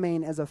sin to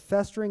remain as a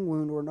festering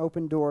wound or an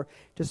open door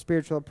to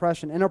spiritual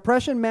oppression. And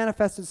oppression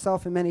manifests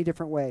itself in many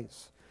different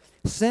ways.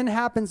 Sin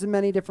happens in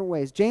many different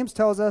ways. James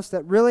tells us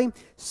that really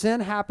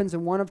sin happens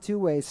in one of 2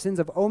 ways: sins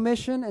of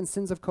omission and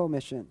sins of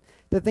commission.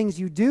 The things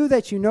you do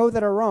that you know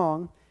that are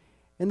wrong,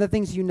 and the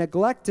things you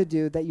neglect to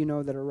do that you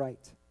know that are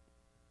right.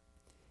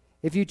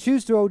 If you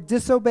choose to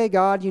disobey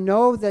God, you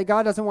know that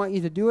God doesn't want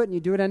you to do it, and you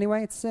do it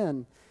anyway, it's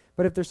sin.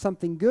 But if there's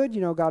something good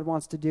you know God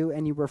wants to do,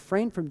 and you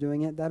refrain from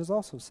doing it, that is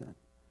also sin.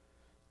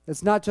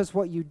 It's not just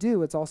what you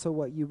do, it's also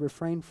what you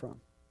refrain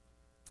from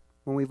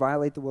when we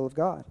violate the will of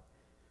God.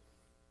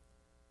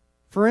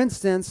 For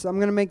instance, I'm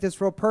going to make this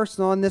real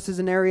personal, and this is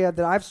an area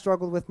that I've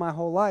struggled with my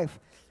whole life.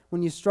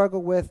 When you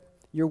struggle with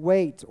your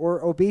weight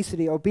or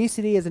obesity.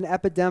 Obesity is an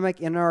epidemic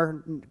in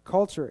our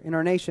culture, in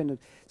our nation.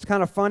 It's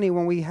kind of funny,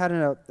 when we had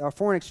a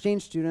foreign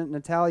exchange student,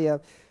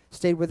 Natalia,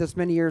 stayed with us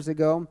many years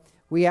ago.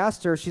 We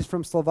asked her, she's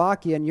from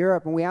Slovakia in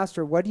Europe, and we asked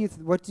her, what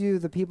do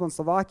the people in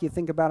Slovakia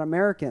think about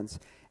Americans?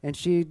 And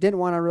she didn't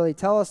want to really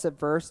tell us at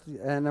first,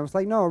 and I was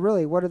like, no,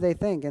 really, what do they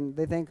think? And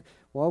they think,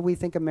 well, we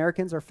think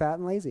Americans are fat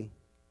and lazy.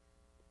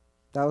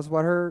 That's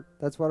what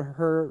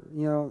her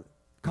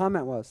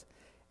comment was.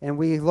 And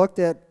we looked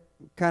at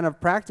kind of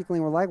practically,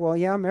 and we're like, well,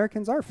 yeah,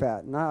 Americans are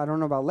fat. And I don't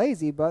know about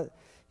lazy, but,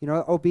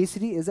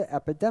 obesity is an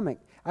epidemic.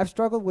 I've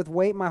struggled with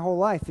weight my whole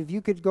life. If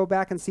you could go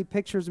back and see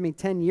pictures of me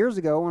 10 years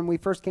ago when we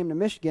first came to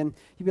Michigan,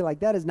 you'd be like,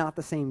 that is not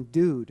the same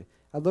dude.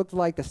 I looked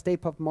like the Stay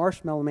Puft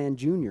Marshmallow Man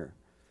Jr.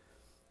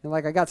 And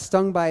like I got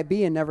stung by a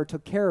bee and never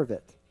took care of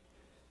it.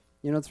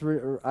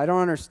 I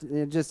don't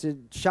understand. It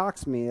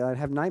shocks me. I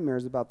have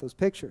nightmares about those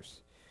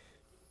pictures.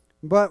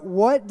 But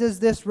what does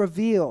this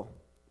reveal?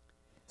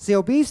 See,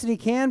 obesity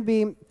can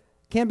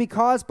be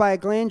caused by a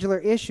glandular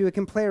issue. It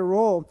can play a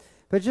role.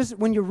 But just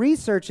when you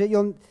research it,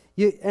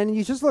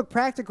 you just look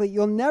practically,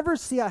 you'll never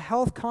see a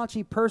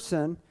health-conscious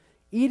person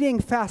eating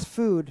fast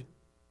food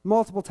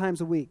multiple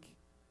times a week.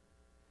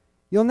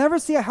 You'll never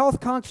see a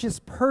health-conscious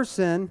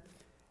person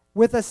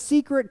with a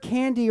secret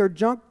candy or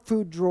junk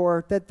food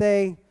drawer that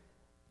they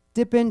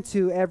dip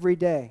into every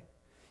day.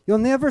 You'll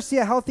never see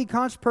a healthy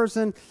conscious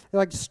person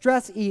like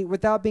stress eat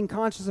without being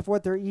conscious of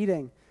what they're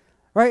eating.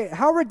 Right?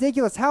 How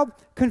ridiculous, how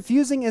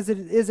confusing is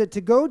it to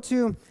go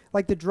to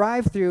like the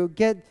drive-thru,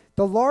 get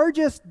the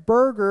largest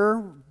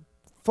burger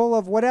full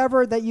of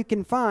whatever that you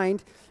can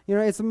find.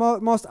 It's the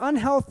most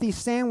unhealthy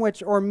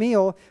sandwich or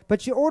meal,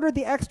 but you order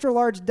the extra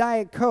large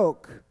Diet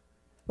Coke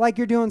like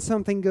you're doing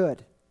something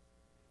good.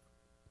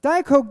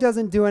 Diet Coke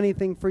doesn't do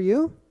anything for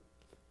you.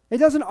 It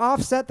doesn't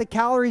offset the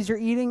calories you're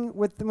eating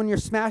when you're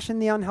smashing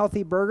the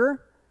unhealthy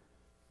burger.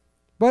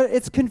 But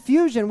it's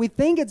confusion. We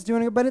think it's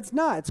doing it, but it's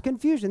not. It's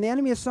confusion. The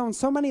enemy has sown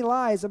so many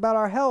lies about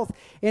our health.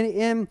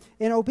 And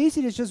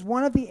obesity is just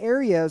one of the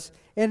areas.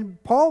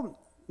 And Paul,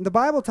 the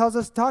Bible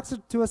talks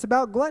to us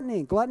about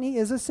gluttony. Gluttony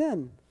is a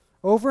sin.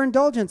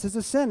 Overindulgence is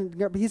a sin.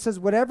 He says,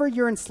 whatever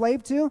you're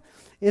enslaved to,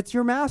 it's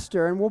your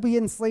master. And we'll be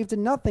enslaved to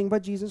nothing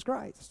but Jesus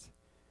Christ.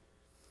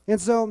 And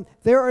so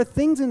there are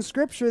things in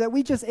Scripture that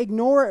we just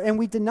ignore and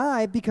we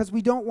deny because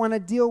we don't want to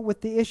deal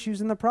with the issues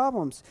and the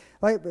problems.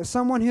 Like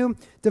someone who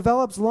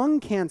develops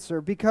lung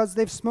cancer because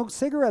they've smoked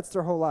cigarettes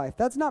their whole life.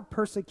 That's not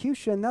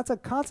persecution. That's a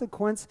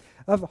consequence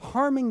of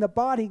harming the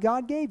body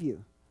God gave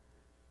you.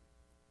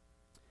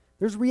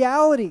 There's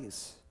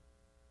realities.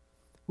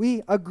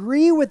 We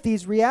agree with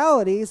these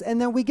realities, and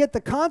then we get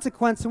the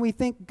consequence and we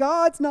think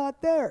God's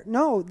not there.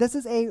 No, this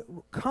is a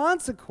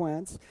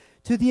consequence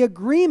to the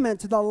agreement,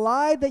 to the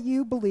lie that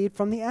you believed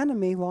from the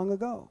enemy long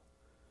ago.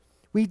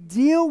 We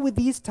deal with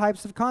these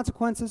types of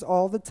consequences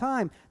all the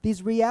time,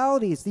 these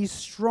realities, these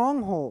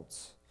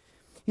strongholds.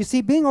 You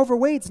see, being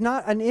overweight is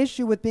not an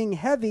issue with being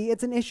heavy.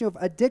 It's an issue of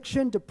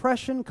addiction,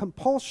 depression,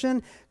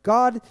 compulsion.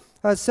 God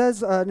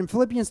says in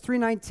Philippians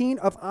 3:19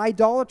 of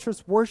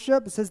idolatrous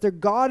worship, it says their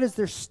God is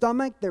their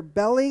stomach, their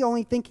belly,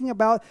 only thinking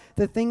about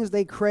the things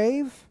they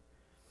crave.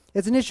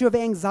 It's an issue of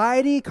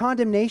anxiety,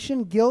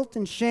 condemnation, guilt,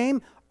 and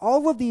shame.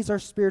 All of these are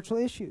spiritual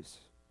issues.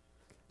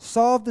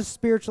 Solve the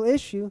spiritual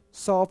issue,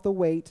 solve the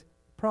weight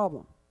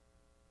problem.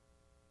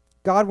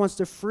 God wants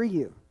to free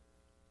you.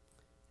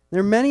 There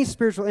are many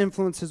spiritual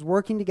influences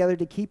working together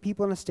to keep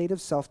people in a state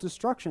of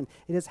self-destruction.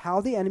 It is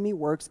how the enemy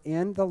works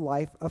in the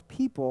life of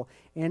people,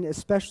 and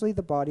especially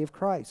the body of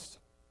Christ.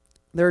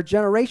 There are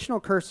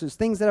generational curses,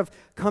 things that have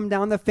come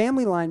down the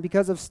family line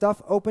because of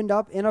stuff opened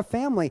up in a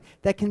family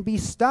that can be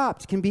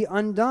stopped, can be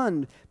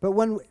undone. But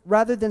when,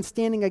 rather than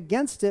standing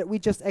against it, we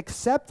just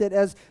accept it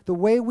as the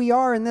way we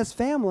are in this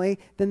family,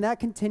 then that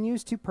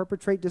continues to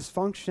perpetrate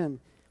dysfunction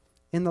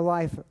in the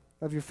life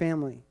of your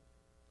family.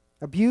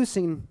 Abuse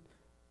and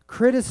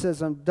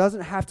criticism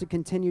doesn't have to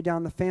continue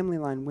down the family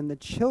line when the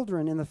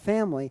children in the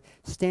family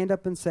stand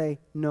up and say,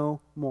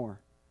 no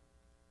more.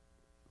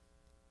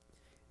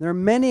 There are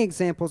many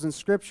examples in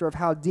Scripture of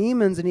how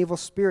demons and evil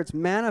spirits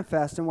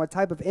manifest and what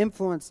type of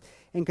influence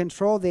and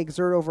control they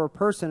exert over a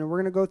person. And we're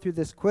going to go through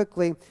this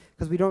quickly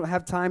because we don't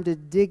have time to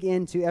dig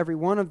into every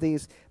one of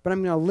these, but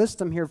I'm going to list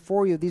them here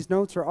for you. These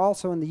notes are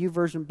also in the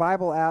YouVersion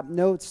Bible app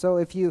notes, so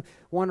if you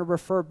want to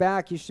refer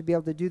back, you should be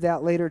able to do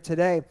that later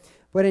today.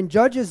 But in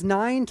Judges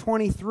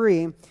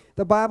 9:23,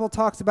 the Bible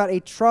talks about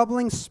a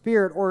troubling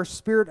spirit or a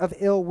spirit of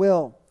ill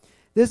will.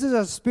 This is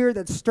a spirit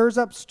that stirs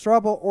up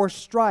trouble or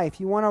strife.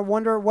 You want to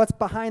wonder what's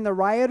behind the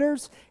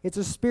rioters? It's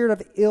a spirit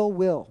of ill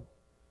will.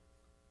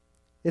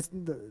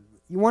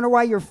 You wonder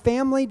why your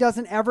family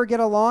doesn't ever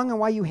get along and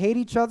why you hate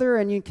each other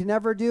and you can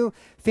never do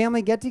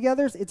family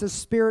get-togethers? It's a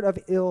spirit of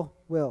ill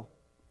will.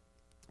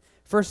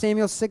 1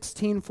 Samuel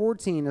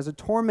 16:14 is a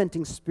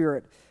tormenting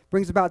spirit,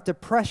 brings about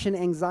depression,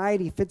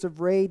 anxiety, fits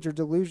of rage or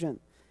delusion.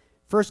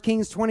 1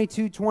 Kings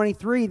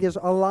 22:23, there's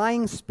a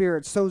lying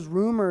spirit, sows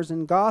rumors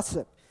and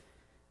gossip.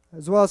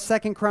 As well as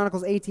 2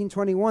 Chronicles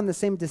 18:21, the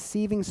same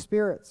deceiving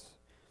spirits.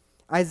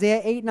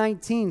 Isaiah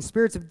 8:19,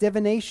 spirits of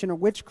divination or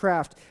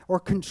witchcraft or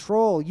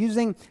control,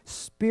 using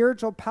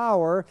spiritual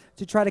power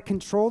to try to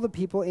control the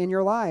people in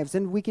your lives.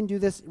 And we can do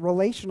this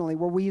relationally,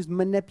 where we use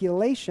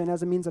manipulation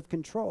as a means of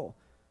control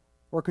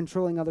or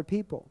controlling other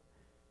people.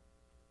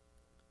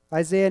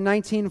 Isaiah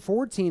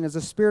 19:14 is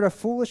a spirit of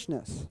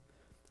foolishness,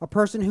 a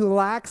person who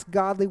lacks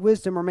godly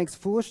wisdom or makes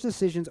foolish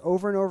decisions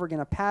over and over again,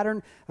 a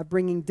pattern of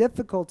bringing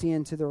difficulty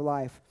into their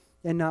life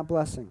and not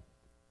blessing.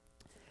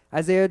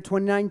 Isaiah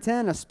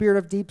 29:10, a spirit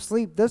of deep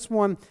sleep. This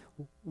one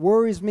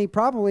worries me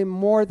probably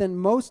more than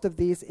most of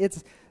these.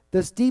 It's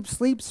this deep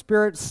sleep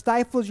spirit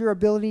stifles your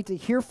ability to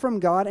hear from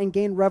God and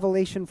gain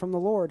revelation from the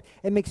Lord.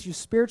 It makes you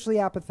spiritually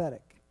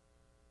apathetic.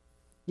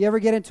 You ever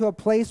get into a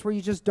place where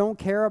you just don't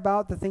care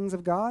about the things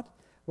of God?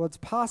 Well, it's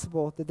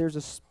possible that there's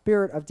a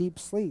spirit of deep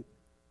sleep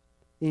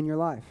in your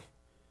life.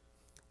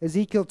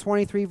 Ezekiel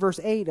 23 verse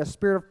 8, a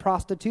spirit of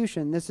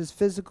prostitution. This is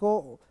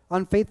physical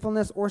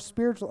unfaithfulness or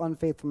spiritual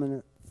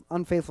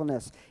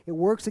unfaithfulness. It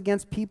works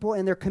against people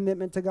and their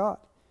commitment to God.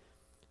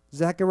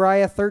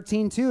 Zechariah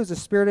 13:2 is a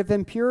spirit of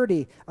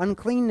impurity,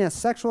 uncleanness,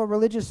 sexual or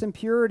religious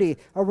impurity,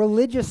 a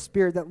religious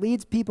spirit that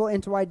leads people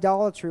into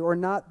idolatry or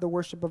not the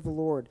worship of the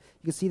Lord.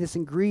 You can see this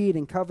in greed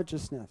and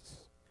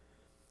covetousness.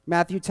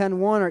 Matthew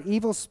 10:1 are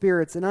evil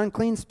spirits and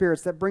unclean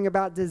spirits that bring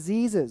about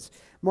diseases.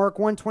 Mark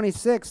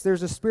 1:26,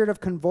 there's a spirit of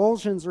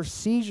convulsions or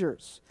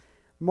seizures.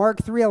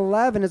 Mark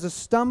 3:11 is a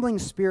stumbling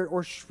spirit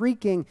or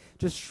shrieking,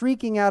 just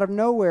shrieking out of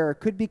nowhere. It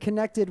could be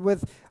connected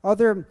with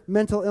other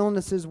mental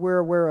illnesses we're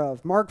aware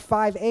of. Mark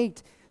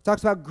 5:8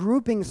 talks about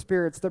grouping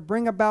spirits that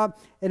bring about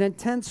an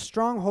intense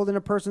stronghold in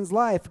a person's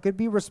life. It could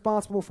be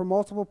responsible for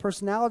multiple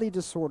personality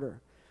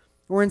disorder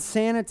or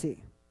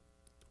insanity,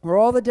 where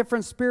all the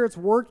different spirits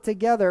work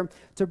together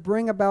to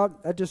bring about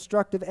a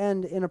destructive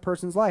end in a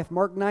person's life.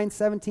 Mark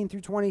 9:17 through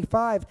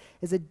 25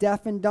 is a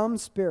deaf and dumb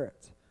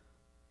spirit.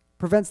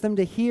 Prevents them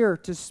to hear,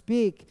 to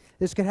speak.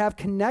 This could have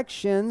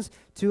connections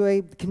to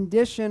a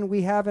condition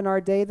we have in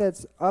our day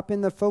that's up in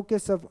the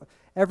focus of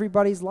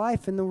everybody's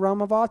life in the realm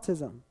of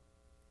autism.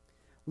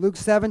 Luke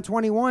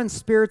 7:21,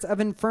 spirits of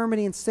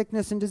infirmity and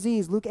sickness and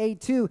disease. Luke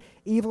 8:2,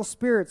 evil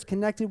spirits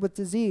connected with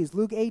disease.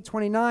 Luke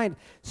 8:29,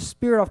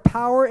 spirit of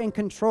power and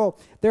control.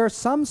 There are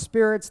some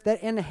spirits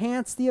that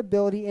enhance the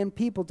ability in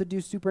people to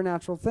do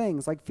supernatural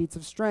things, like feats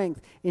of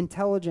strength,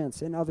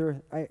 intelligence, and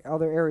other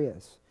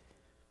areas.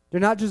 They're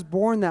not just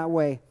born that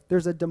way.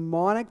 There's a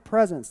demonic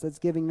presence that's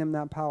giving them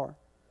that power.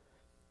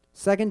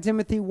 2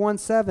 Timothy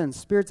 1:7,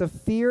 spirits of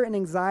fear and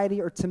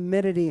anxiety or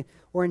timidity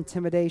or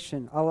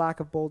intimidation, a lack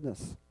of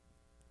boldness.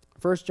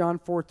 1 John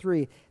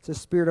 4:3, it's a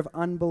spirit of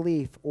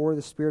unbelief or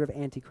the spirit of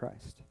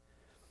Antichrist.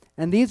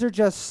 And these are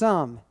just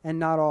some and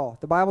not all.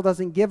 The Bible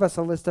doesn't give us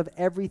a list of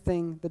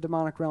everything the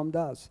demonic realm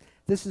does.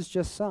 This is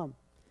just some.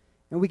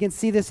 And we can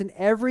see this in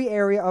every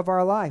area of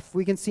our life.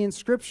 We can see in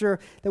Scripture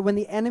that when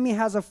the enemy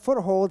has a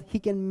foothold, he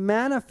can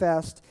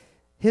manifest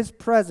his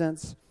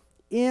presence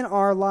in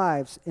our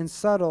lives in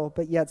subtle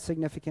but yet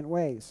significant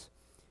ways.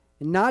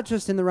 And not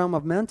just in the realm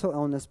of mental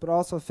illness, but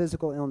also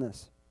physical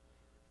illness.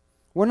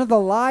 One of the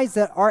lies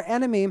that our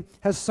enemy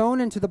has sown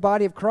into the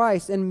body of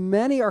Christ, and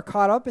many are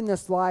caught up in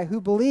this lie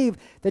who believe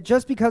that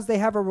just because they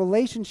have a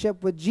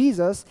relationship with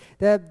Jesus,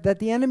 that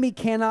the enemy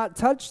cannot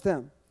touch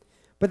them.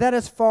 But that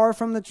is far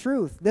from the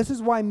truth. This is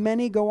why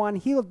many go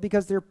unhealed,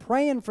 because they're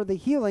praying for the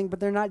healing, but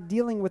they're not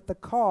dealing with the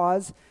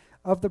cause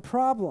of the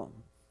problem.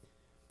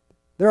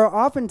 There are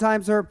often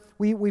times where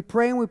we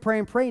pray and we pray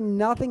and pray,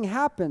 nothing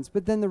happens.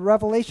 But then the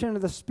revelation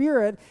of the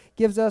Spirit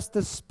gives us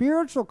the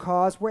spiritual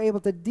cause. We're able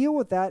to deal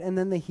with that, and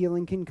then the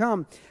healing can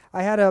come.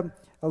 I had a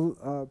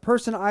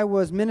person I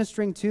was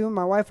ministering to,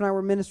 my wife and I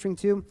were ministering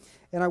to,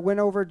 and I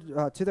went over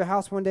to their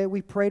house one day.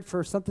 We prayed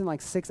for something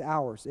like 6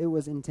 hours. It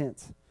was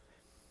intense.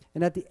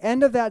 And at the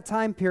end of that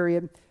time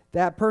period,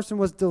 that person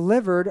was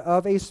delivered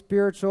of a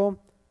spiritual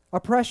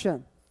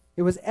oppression.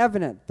 It was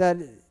evident that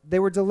they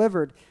were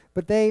delivered.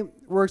 But they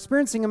were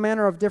experiencing a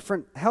manner of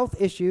different health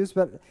issues.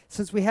 But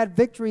since we had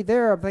victory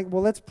there, I'm thinking,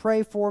 well, let's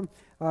pray for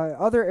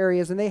other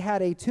areas. And they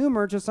had a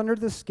tumor just under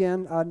the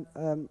skin,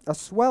 a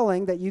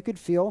swelling that you could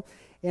feel.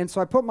 And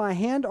so I put my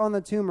hand on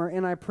the tumor,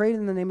 and I prayed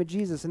in the name of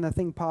Jesus, and the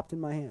thing popped in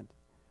my hand.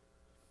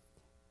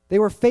 They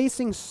were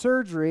facing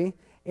surgery.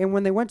 And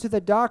when they went to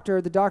the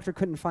doctor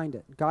couldn't find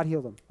it. God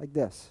healed them like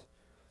this.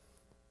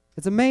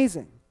 It's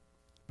amazing.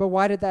 But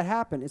why did that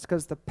happen? It's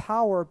because the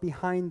power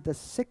behind the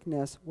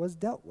sickness was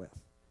dealt with.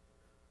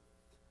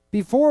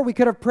 Before, we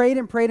could have prayed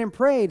and prayed and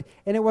prayed,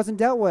 and it wasn't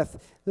dealt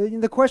with.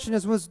 The question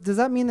is, does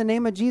that mean the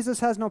name of Jesus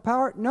has no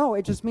power? No,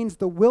 it just means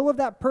the will of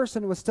that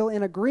person was still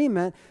in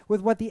agreement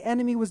with what the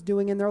enemy was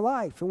doing in their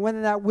life. And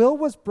when that will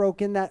was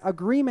broken, that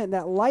agreement,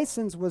 that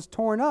license was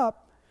torn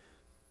up,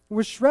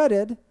 was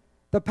shredded,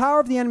 the power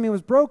of the enemy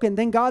was broken,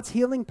 then God's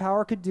healing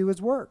power could do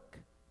his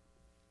work.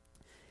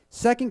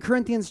 2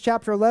 Corinthians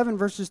chapter 11,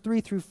 verses 3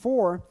 through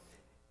 4,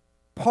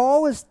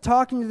 Paul is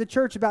talking to the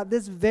church about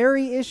this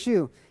very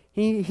issue.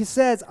 He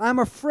says, I'm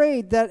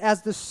afraid that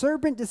as the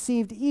serpent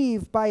deceived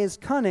Eve by his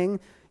cunning,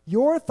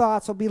 your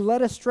thoughts will be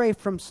led astray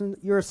from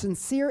your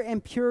sincere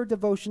and pure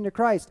devotion to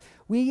Christ.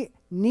 We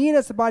need,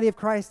 as the body of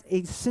Christ,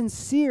 a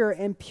sincere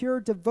and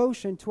pure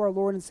devotion to our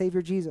Lord and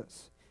Savior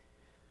Jesus.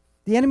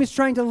 The enemy's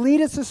trying to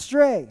lead us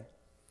astray.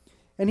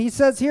 And he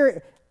says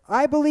here,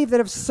 I believe that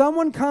if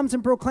someone comes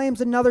and proclaims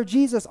another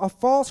Jesus, a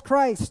false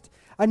Christ,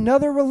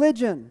 another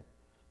religion,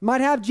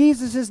 might have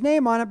Jesus'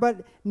 name on it,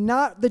 but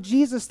not the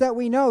Jesus that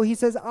we know. He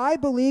says, I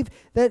believe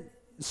that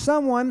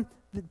someone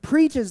that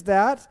preaches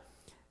that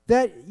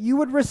you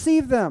would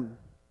receive them,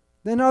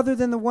 then other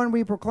than the one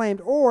we proclaimed,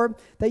 or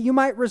that you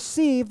might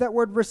receive. That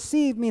word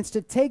receive means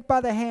to take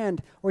by the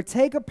hand, or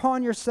take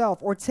upon yourself,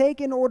 or take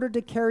in order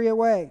to carry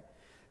away.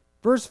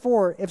 Verse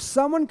 4, if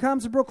someone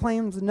comes and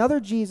proclaims another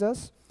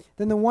Jesus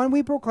than the one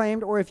we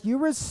proclaimed, or if you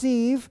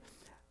receive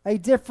a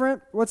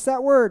different, what's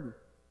that word?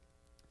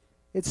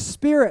 It's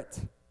spirit.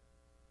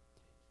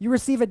 You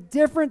receive a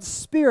different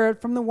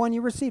spirit from the one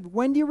you received.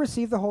 When do you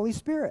receive the Holy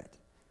Spirit?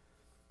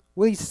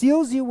 Well, he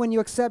seals you when you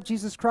accept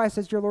Jesus Christ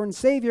as your Lord and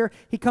Savior.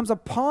 He comes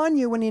upon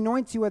you when he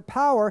anoints you with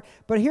power.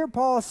 But here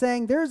Paul is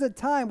saying there's a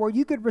time where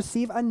you could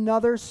receive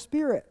another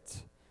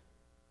spirit.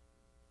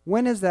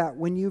 When is that?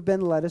 When you've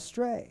been led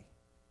astray.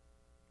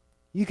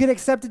 You could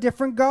accept a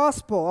different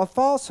gospel, a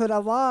falsehood, a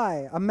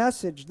lie, a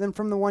message than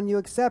from the one you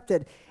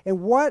accepted.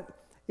 And what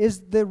is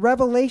the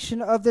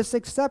revelation of this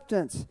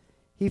acceptance?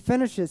 He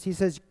finishes, he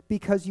says,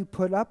 because you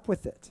put up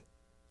with it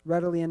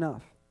readily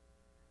enough.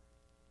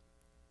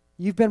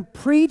 You've been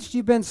preached,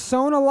 you've been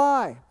sown a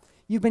lie,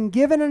 you've been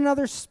given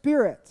another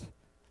spirit,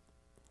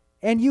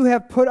 and you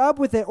have put up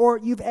with it, or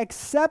you've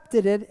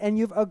accepted it and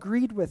you've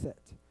agreed with it.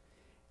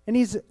 And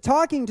he's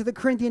talking to the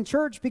Corinthian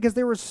church because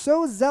they were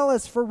so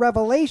zealous for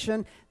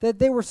revelation that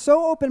they were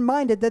so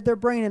open-minded that their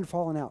brain had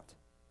fallen out.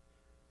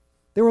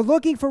 They were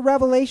looking for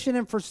revelation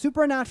and for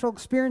supernatural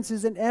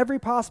experiences in every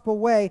possible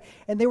way,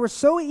 and they were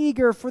so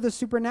eager for the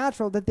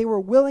supernatural that they were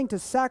willing to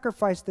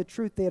sacrifice the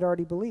truth they had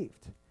already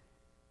believed.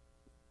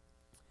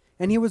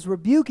 And he was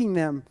rebuking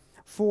them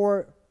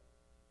for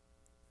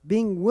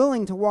being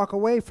willing to walk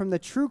away from the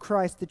true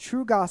Christ, the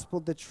true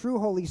gospel, the true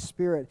Holy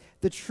Spirit,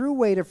 the true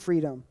way to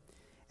freedom,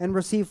 and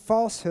receive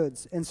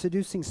falsehoods and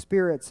seducing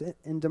spirits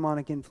and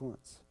demonic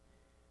influence.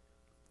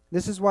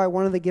 This is why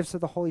one of the gifts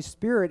of the Holy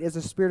Spirit is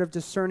a spirit of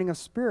discerning of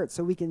spirits,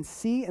 so we can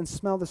see and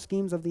smell the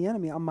schemes of the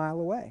enemy a mile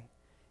away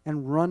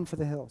and run for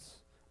the hills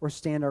or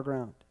stand our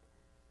ground.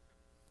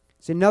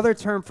 See, another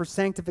term for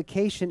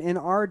sanctification in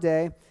our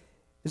day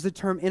is the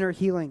term inner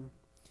healing.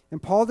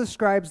 And Paul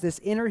describes this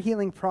inner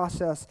healing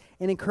process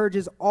and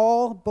encourages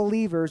all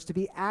believers to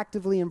be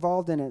actively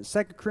involved in it.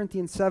 2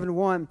 Corinthians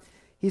 7:1,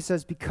 he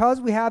says, because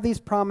we have these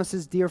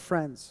promises, dear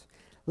friends,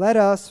 let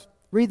us,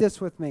 read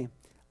this with me,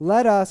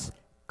 let us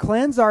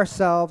cleanse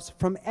ourselves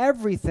from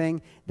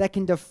everything that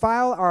can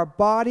defile our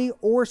body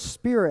or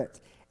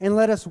spirit, and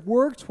let us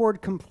work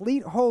toward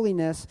complete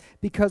holiness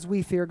because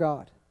we fear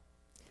God.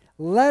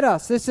 Let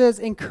us, this is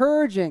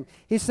encouraging.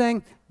 He's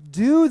saying,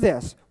 do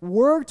this.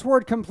 Work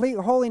toward complete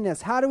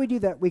holiness. How do we do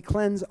that? We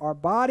cleanse our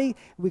body,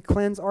 we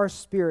cleanse our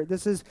spirit.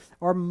 This is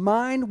our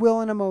mind,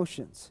 will, and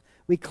emotions.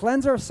 We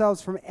cleanse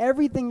ourselves from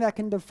everything that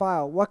can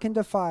defile. What can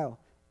defile?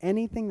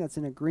 Anything that's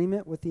in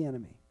agreement with the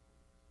enemy.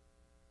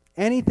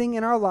 Anything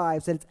in our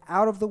lives that is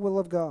out of the will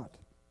of God.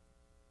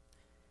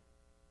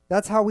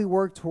 That's how we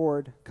work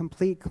toward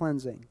complete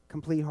cleansing,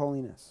 complete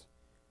holiness.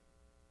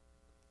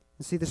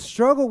 And see, the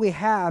struggle we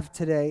have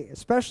today,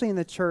 especially in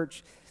the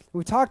church,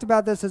 we talked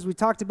about this as we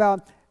talked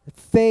about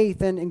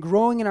faith and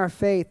growing in our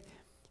faith,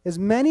 is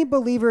many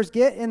believers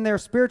get in their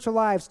spiritual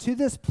lives to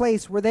this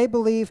place where they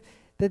believe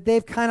that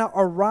they've kind of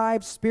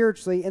arrived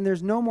spiritually and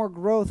there's no more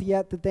growth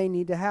yet that they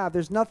need to have.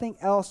 There's nothing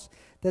else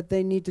that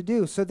they need to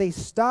do. So they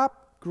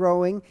stop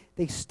growing,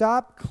 they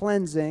stop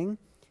cleansing,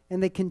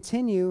 and they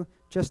continue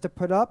just to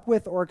put up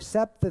with or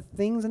accept the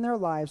things in their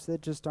lives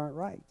that just aren't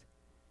right.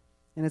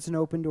 And it's an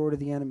open door to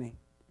the enemy.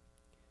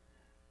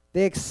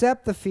 They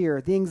accept the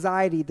fear, the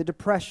anxiety, the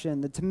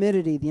depression, the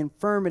timidity, the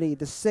infirmity,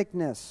 the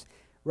sickness,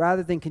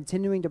 rather than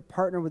continuing to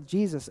partner with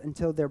Jesus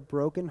until their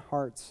broken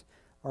hearts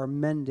are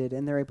mended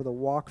and they're able to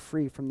walk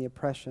free from the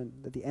oppression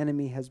that the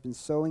enemy has been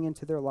sowing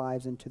into their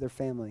lives and to their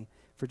family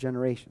for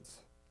generations.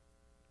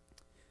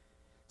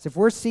 So if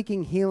we're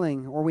seeking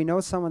healing, or we know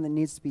someone that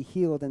needs to be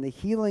healed and the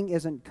healing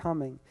isn't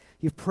coming,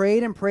 you've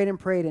prayed and prayed and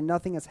prayed and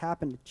nothing has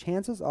happened,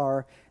 chances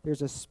are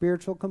there's a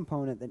spiritual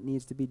component that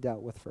needs to be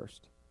dealt with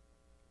first.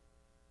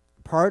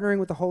 Partnering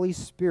with the Holy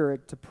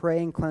Spirit to pray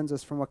and cleanse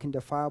us from what can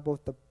defile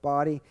both the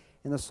body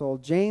in the soul.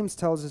 James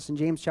tells us in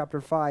James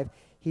chapter 5,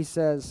 he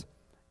says,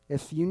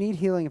 if you need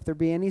healing, if there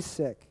be any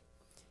sick,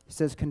 he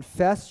says,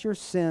 confess your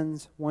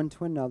sins one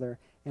to another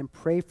and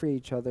pray for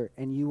each other,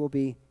 and you will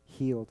be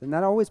healed. And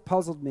that always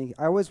puzzled me.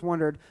 I always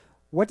wondered,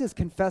 what does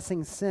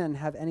confessing sin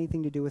have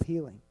anything to do with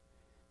healing?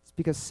 It's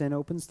because sin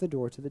opens the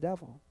door to the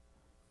devil.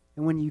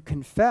 And when you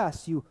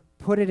confess, you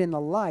put it in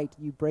the light,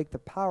 you break the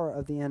power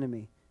of the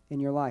enemy in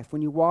your life.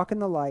 When you walk in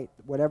the light,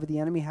 whatever the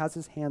enemy has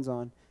his hands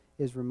on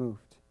is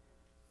removed.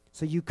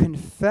 So you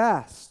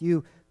confess,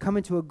 you come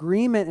into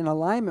agreement and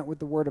alignment with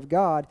the Word of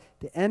God,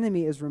 the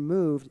enemy is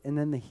removed, and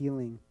then the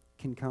healing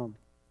can come.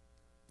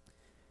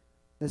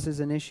 This is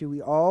an issue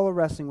we all are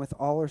wrestling with,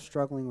 all are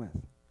struggling with.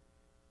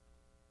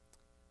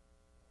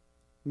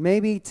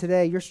 Maybe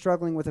today you're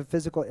struggling with a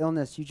physical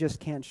illness you just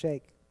can't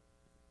shake.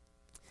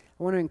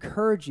 I want to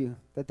encourage you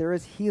that there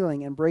is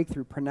healing and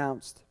breakthrough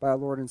pronounced by our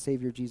Lord and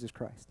Savior Jesus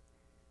Christ.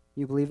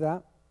 You believe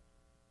that?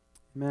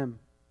 Amen.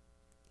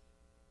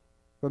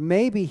 But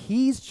maybe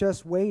He's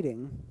just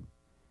waiting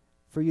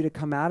for you to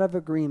come out of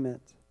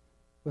agreement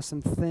with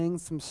some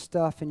things, some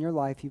stuff in your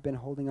life you've been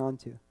holding on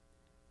to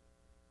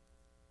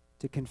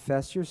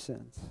confess your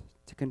sins,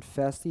 to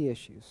confess the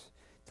issues,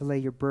 to lay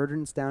your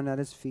burdens down at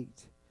His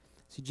feet.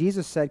 See,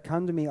 Jesus said,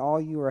 come to me, all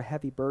you who are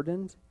heavy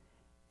burdened,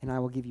 and I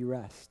will give you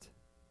rest.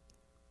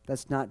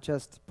 That's not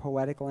just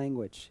poetic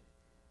language.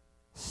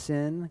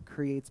 Sin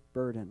creates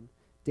burden.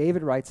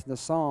 David writes in the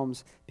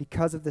Psalms,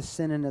 because of the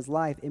sin in his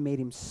life, it made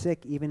him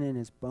sick even in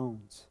his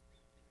bones.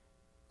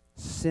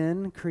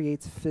 Sin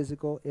creates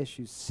physical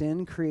issues.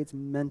 Sin creates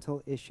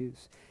mental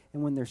issues.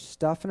 And when there's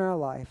stuff in our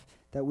life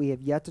that we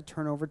have yet to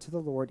turn over to the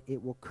Lord,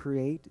 it will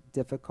create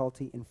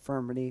difficulty,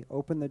 infirmity,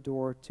 open the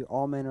door to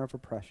all manner of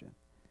oppression.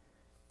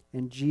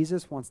 And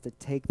Jesus wants to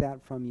take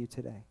that from you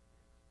today.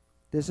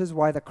 This is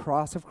why the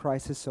cross of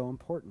Christ is so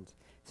important.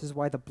 This is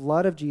why the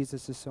blood of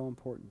Jesus is so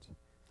important.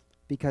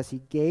 Because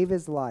He gave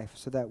His life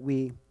so that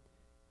we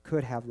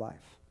could have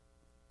life.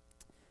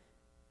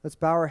 Let's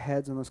bow our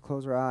heads and let's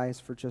close our eyes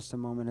for just a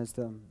moment as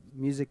the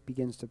music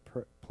begins to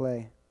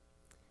play.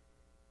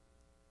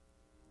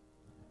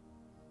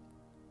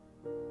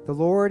 The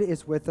Lord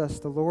is with us.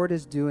 The Lord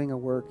is doing a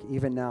work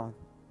even now.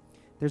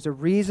 There's a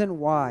reason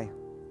why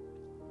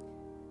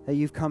that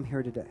you've come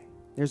here today.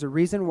 There's a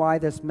reason why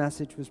this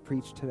message was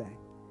preached today.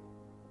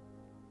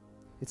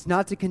 It's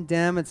not to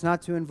condemn, it's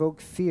not to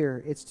invoke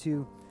fear, it's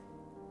to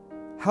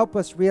help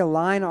us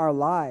realign our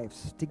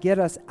lives, to get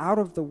us out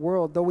of the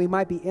world. Though we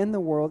might be in the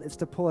world, it's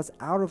to pull us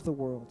out of the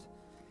world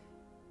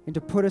and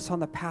to put us on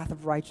the path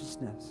of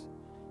righteousness,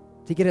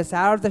 to get us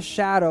out of the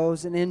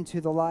shadows and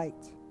into the light.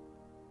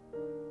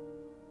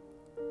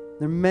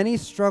 There are many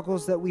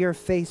struggles that we are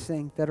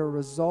facing that are a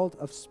result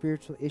of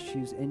spiritual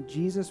issues, and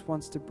Jesus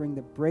wants to bring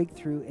the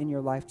breakthrough in your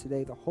life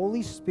today. The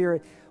Holy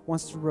Spirit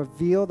wants to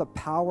reveal the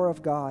power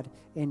of God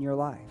in your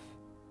life.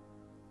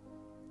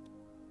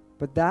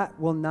 But that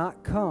will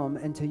not come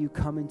until you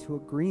come into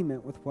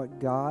agreement with what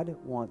God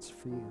wants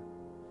for you.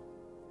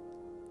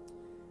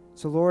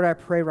 So, Lord, I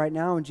pray right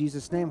now in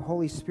Jesus' name,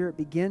 Holy Spirit,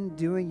 begin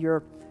doing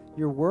your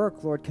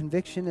work, Lord.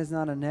 Conviction is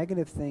not a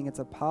negative thing, it's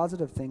a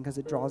positive thing because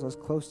it draws us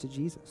close to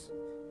Jesus.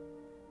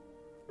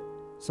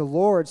 So,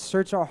 Lord,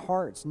 search our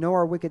hearts, know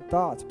our wicked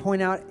thoughts,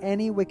 point out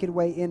any wicked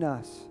way in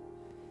us,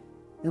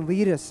 and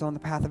lead us on the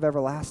path of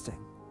everlasting.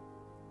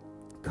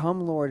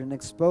 Come, Lord, and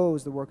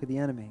expose the work of the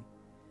enemy.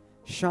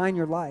 Shine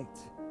your light.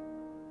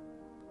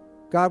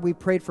 God, we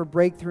prayed for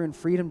breakthrough and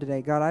freedom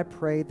today. God, I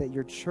pray that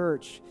your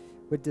church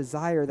would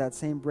desire that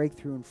same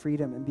breakthrough and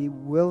freedom and be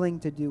willing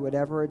to do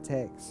whatever it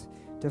takes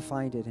to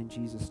find it in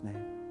Jesus'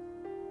 name.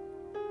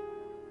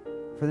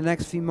 For the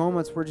next few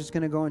moments, we're just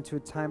going to go into a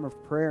time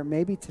of prayer.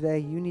 Maybe today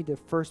you need to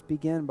first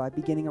begin by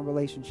beginning a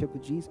relationship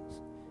with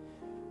Jesus.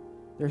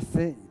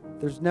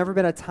 There's never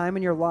been a time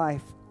in your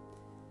life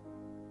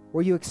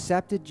where you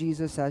accepted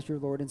Jesus as your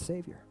Lord and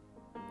Savior.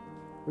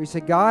 Where you say,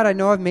 God, I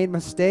know I've made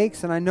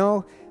mistakes, and I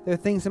know there are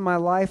things in my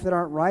life that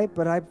aren't right,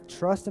 but I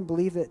trust and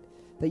believe that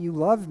you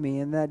love me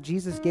and that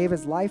Jesus gave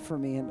His life for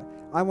me, and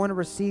I want to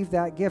receive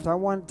that gift. I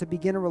want to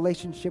begin a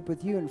relationship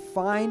with you and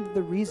find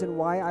the reason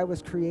why I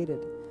was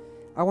created.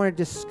 I want to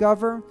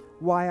discover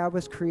why I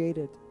was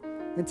created.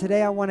 And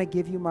today I want to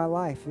give you my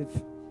life. If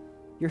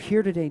you're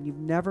here today and you've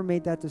never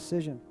made that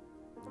decision,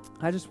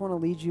 I just want to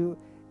lead you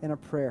in a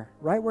prayer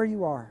right where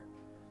you are.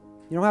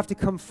 You don't have to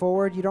come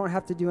forward. You don't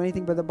have to do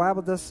anything, but the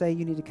Bible does say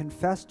you need to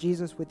confess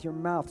Jesus with your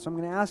mouth. So I'm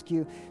going to ask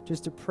you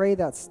just to pray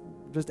that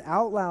just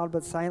out loud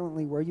but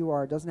silently where you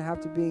are. It doesn't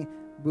have to be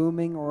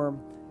booming or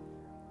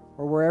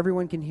where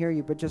everyone can hear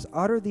you, but just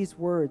utter these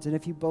words. And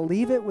if you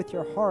believe it with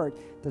your heart,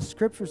 the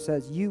Scripture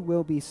says you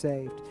will be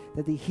saved,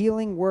 that the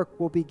healing work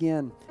will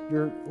begin.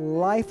 Your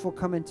life will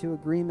come into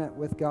agreement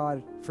with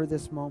God for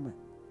this moment.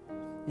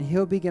 And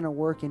He'll begin a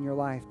work in your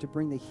life to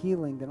bring the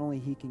healing that only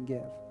He can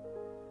give.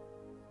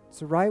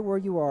 So right where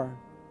you are,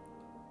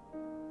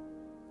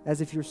 as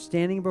if you're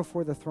standing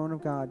before the throne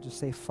of God, just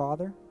say,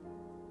 Father,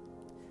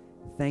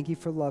 thank you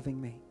for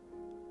loving me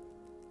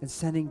and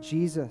sending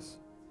Jesus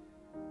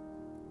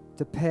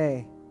to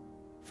pay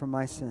for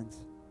my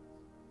sins.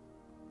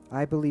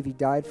 I believe he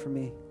died for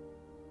me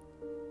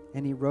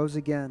and he rose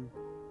again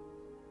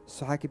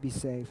so I could be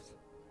saved.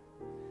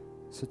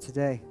 So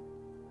today,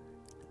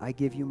 I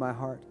give you my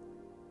heart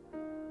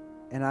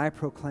and I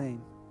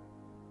proclaim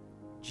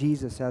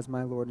Jesus as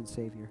my Lord and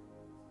Savior.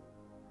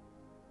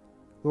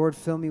 Lord,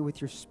 fill me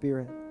with your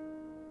Spirit.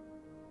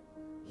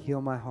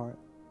 Heal my heart.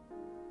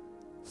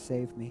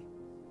 Save me.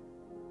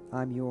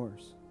 I'm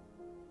yours,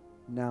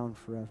 now and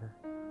forever.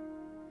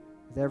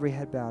 With every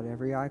head bowed,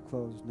 every eye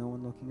closed, no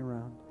one looking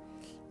around.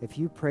 If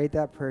you prayed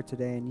that prayer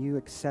today and you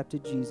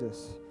accepted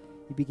Jesus,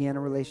 you began a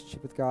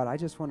relationship with God, I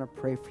just want to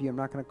pray for you. I'm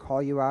not going to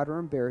call you out or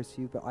embarrass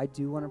you, but I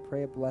do want to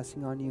pray a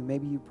blessing on you.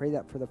 Maybe you prayed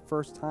that for the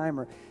first time,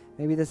 or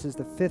maybe this is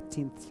the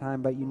 15th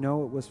time, but you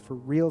know it was for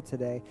real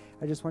today.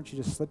 I just want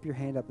you to slip your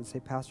hand up and say,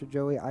 Pastor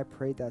Joey, I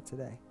prayed that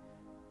today.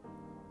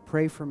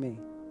 Pray for me.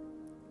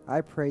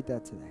 I prayed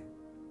that today.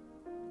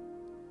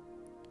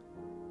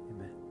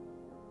 Amen.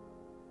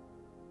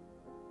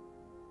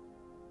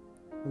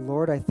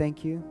 Lord, I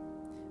thank you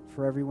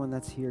for everyone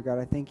that's here. God,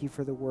 I thank you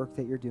for the work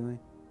that you're doing.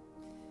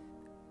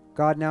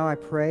 God, now I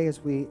pray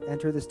as we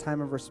enter this time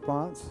of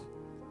response,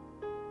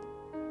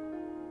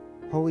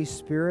 Holy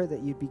Spirit,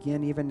 that you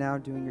begin even now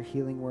doing your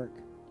healing work.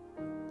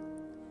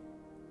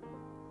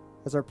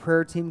 As our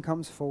prayer team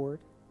comes forward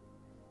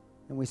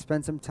and we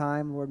spend some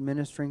time, Lord,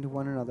 ministering to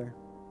one another,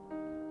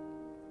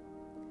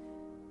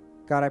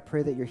 God, I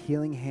pray that your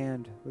healing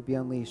hand would be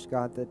unleashed,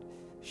 God, that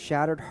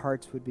shattered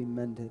hearts would be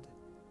mended,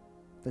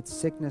 that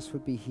sickness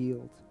would be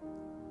healed.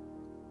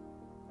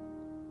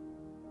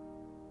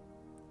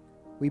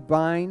 We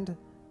bind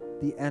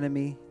the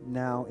enemy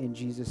now in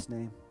Jesus'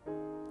 name.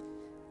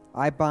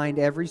 I bind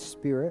every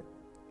spirit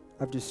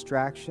of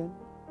distraction,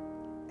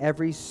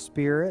 every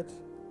spirit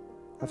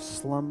of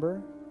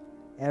slumber,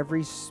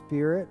 every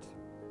spirit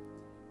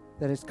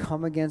that has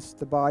come against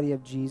the body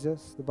of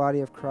Jesus, the body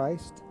of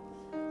Christ.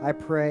 I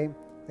pray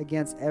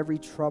against every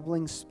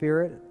troubling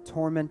spirit,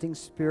 tormenting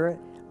spirit,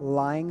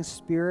 lying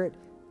spirit,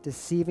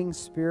 deceiving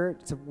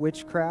spirits of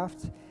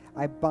witchcraft.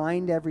 I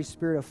bind every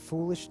spirit of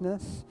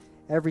foolishness,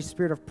 every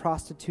spirit of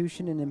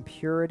prostitution and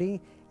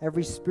impurity,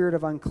 every spirit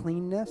of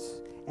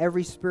uncleanness,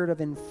 every spirit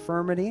of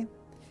infirmity,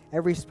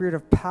 every spirit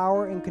of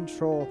power and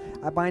control.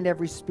 I bind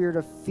every spirit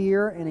of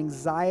fear and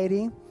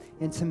anxiety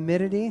and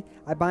timidity.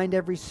 I bind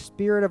every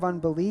spirit of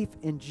unbelief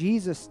in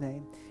Jesus'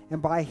 name.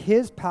 And by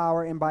his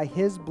power and by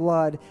his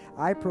blood,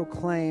 I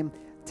proclaim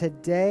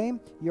today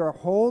your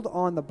hold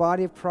on the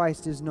body of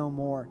Christ is no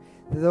more.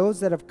 Those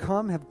that have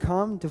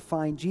come to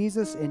find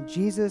Jesus, and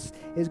Jesus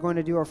is going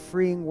to do a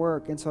freeing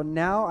work. And so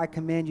now I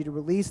command you to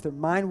release their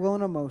mind, will,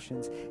 and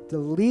emotions, to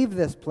leave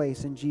this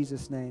place in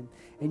Jesus' name.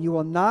 And you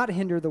will not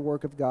hinder the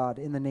work of God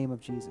in the name of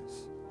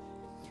Jesus.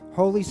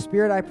 Holy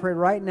Spirit, I pray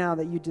right now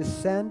that you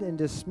descend and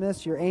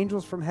dismiss your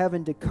angels from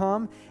heaven to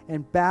come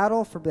and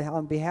battle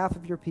on behalf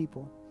of your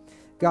people.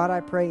 God,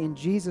 I pray in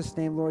Jesus'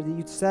 name, Lord, that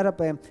you'd set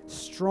up a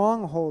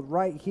stronghold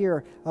right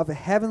here of a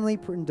heavenly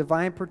and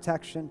divine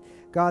protection.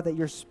 God, that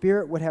your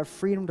Spirit would have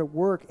freedom to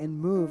work and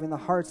move in the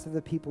hearts of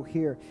the people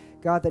here.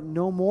 God, that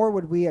no more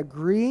would we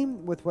agree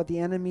with what the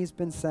enemy's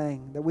been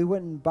saying, that we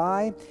wouldn't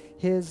buy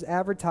his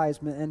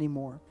advertisement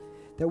anymore,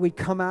 that we'd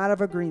come out of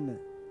agreement,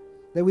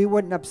 that we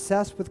wouldn't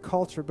obsess with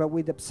culture, but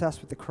we'd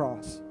obsess with the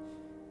cross,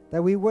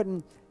 that we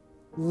wouldn't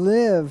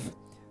live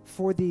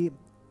for the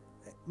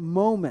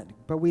moment,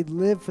 but we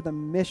live for the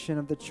mission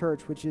of the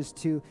church, which is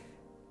to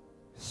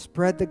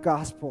spread the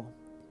gospel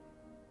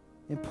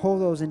and pull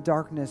those in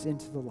darkness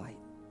into the light.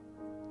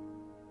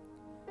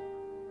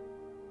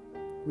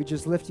 We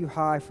just lift you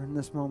high from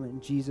this moment in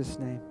Jesus'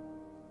 name.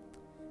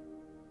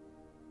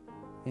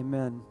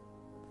 Amen.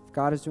 If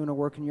God is doing a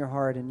work in your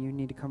heart and you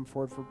need to come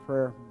forward for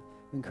prayer,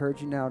 we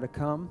encourage you now to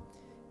come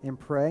and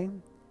pray.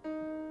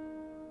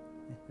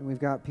 And we've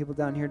got people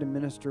down here to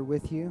minister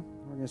with you.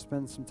 We're going to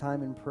spend some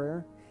time in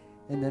prayer.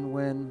 And then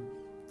when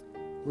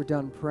we're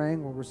done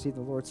praying, we'll receive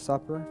the Lord's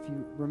Supper. If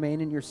you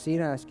remain in your seat,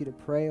 I ask you to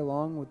pray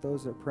along with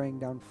those that are praying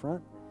down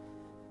front.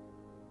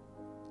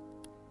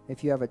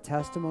 If you have a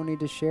testimony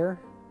to share,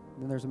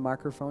 then there's a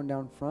microphone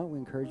down front. We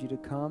encourage you to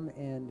come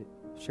and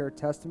share a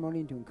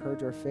testimony to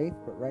encourage our faith.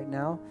 But right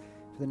now,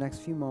 for the next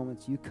few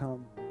moments, you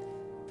come.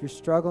 If you're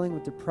struggling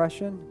with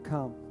depression,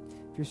 come.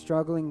 If you're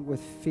struggling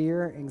with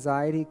fear,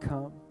 anxiety,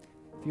 come.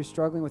 If you're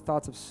struggling with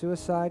thoughts of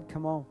suicide,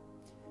 come on.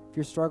 If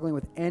you're struggling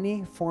with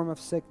any form of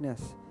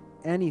sickness,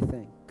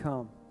 anything,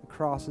 come. The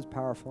cross is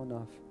powerful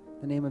enough.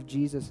 The name of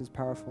Jesus is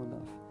powerful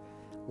enough.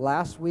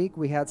 Last week,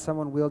 we had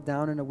someone wheeled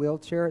down in a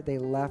wheelchair. They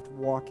left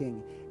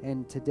walking.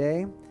 And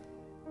today,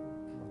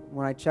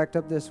 when I checked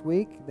up this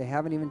week, they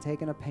haven't even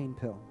taken a pain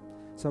pill.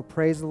 So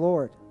praise the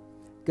Lord.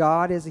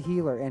 God is a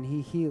healer, and he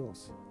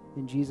heals.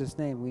 In Jesus'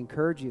 name, we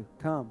encourage you,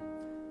 come.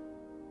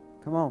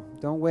 Come on,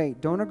 don't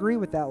wait. Don't agree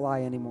with that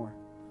lie anymore.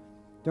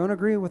 Don't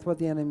agree with what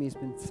the enemy's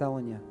been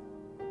selling you.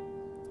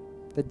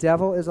 The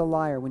devil is a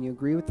liar. When you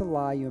agree with the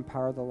lie, you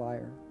empower the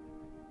liar.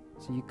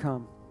 So you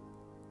come.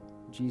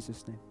 In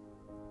Jesus' name.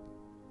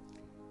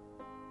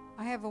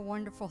 I have a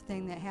wonderful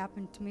thing that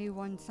happened to me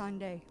one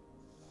Sunday.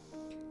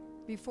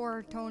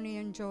 Before Tony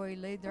and Joey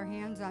laid their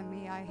hands on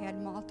me, I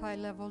had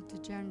multi-level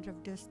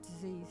degenerative disc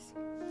disease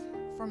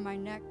from my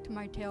neck to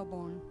my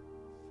tailbone.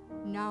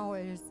 Now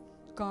it is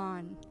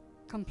gone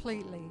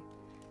completely.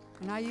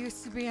 And I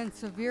used to be in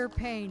severe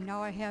pain.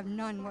 Now I have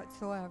none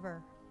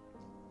whatsoever.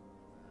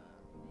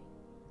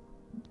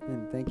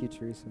 And thank you,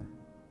 Teresa.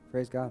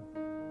 Praise God.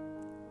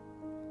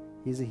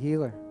 He's a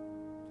healer.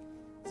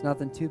 It's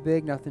nothing too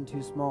big, nothing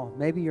too small.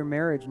 Maybe your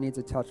marriage needs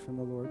a touch from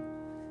the Lord.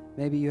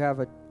 Maybe you have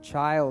a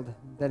child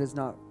that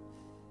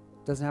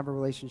doesn't have a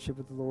relationship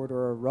with the Lord,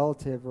 or a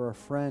relative or a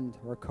friend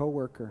or a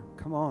coworker.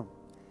 Come on.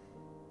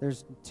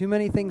 There's too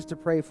many things to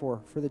pray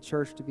for the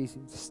church to be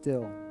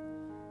still.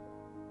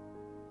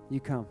 You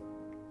come.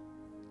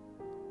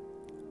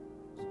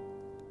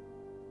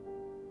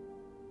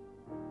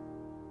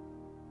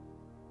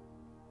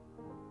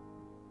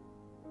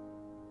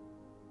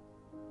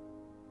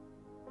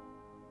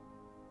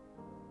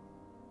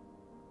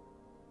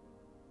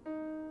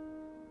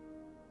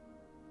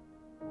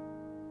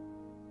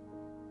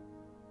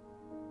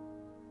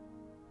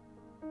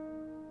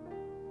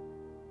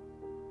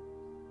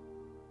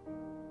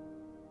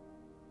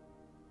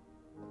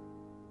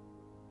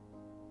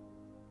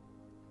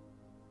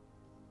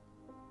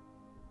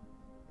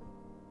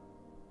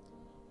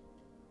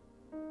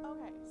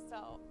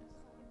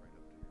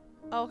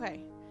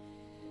 Okay,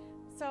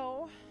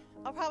 so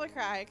I'll probably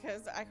cry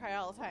because I cry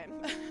all the time.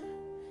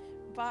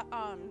 But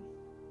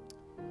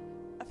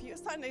a few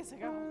Sundays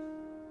ago,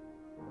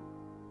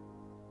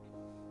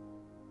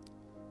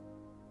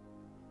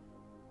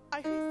 I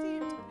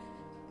received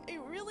a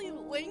really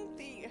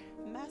lengthy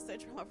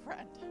message from a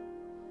friend,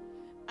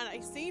 and I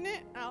seen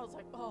it and I was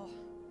like, oh,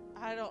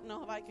 I don't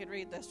know if I could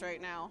read this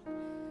right now,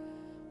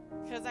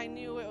 because I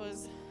knew it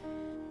was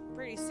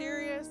pretty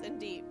serious and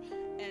deep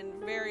and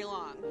very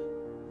long.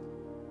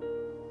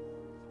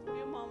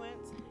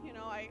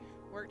 I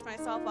worked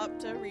myself up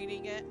to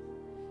reading it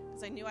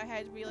because I knew I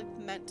had to be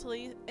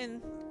mentally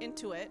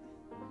into it.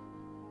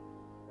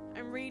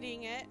 I'm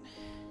reading it.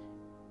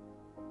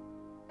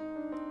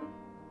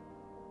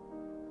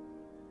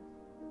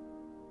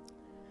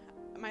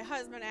 My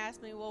husband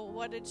asked me, well,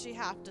 what did she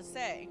have to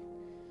say?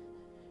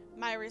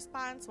 My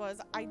response was,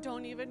 I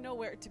don't even know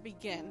where to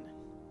begin.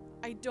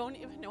 I don't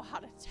even know how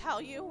to tell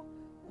you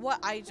what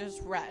I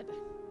just read.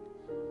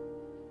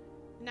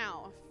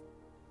 Now,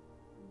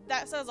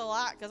 that says a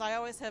lot because I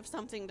always have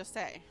something to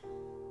say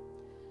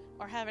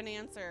or have an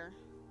answer,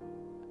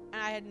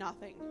 and I had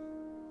nothing.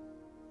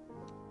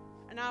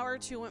 An hour or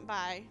two went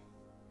by.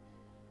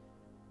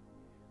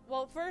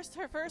 Well,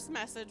 her first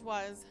message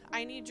was,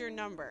 I need your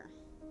number.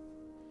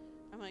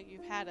 I'm like,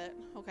 you've had it,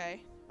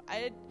 okay. But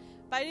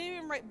I didn't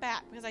even write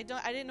back because I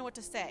didn't know what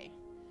to say.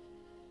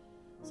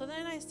 So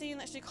then I seen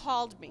that she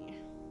called me.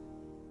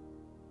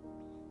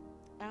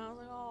 And I was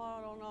like, oh,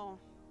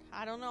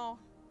 I don't know.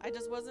 I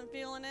just wasn't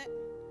feeling it.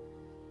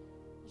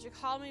 She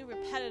called me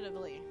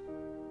repetitively.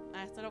 And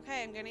I said,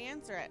 okay, I'm going to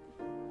answer it.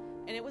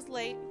 And it was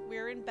late. We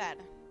were in bed.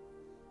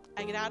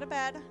 I get out of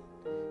bed,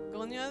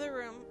 go in the other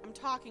room. I'm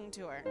talking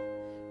to her.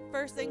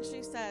 First thing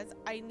she says,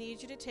 I need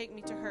you to take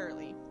me to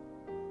Hurley.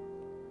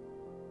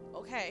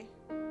 Okay,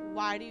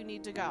 why do you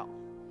need to go?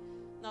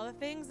 Now, the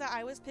things that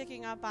I was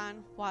picking up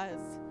on was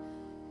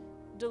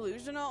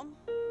delusional,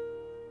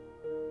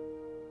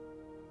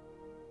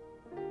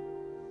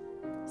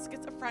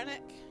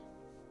 schizophrenic,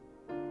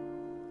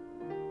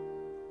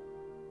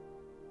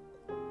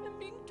 and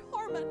being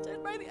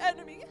tormented by the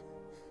enemy.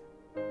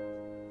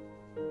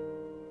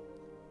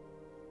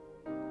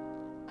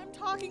 I'm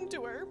talking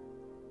to her.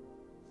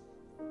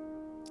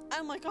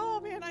 I'm like, oh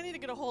man, I need to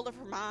get a hold of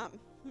her mom.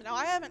 Now,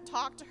 I haven't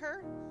talked to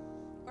her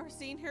or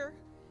seen her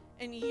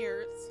in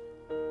years.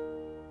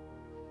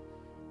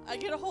 I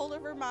get a hold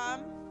of her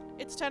mom.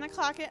 It's 10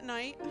 o'clock at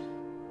night.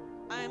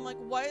 I'm like,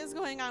 what is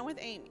going on with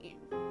Amy?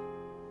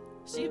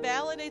 She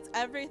validates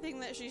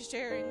everything that she's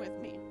sharing with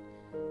me.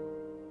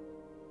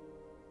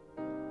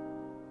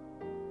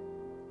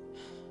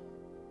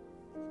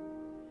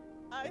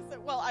 I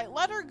said, well, I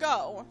let her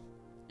go.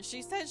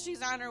 She said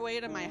she's on her way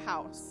to my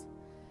house.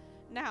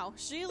 Now,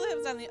 she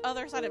lives on the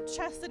other side of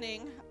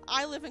Chesaning.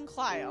 I live in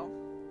Clio.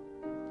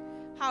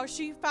 How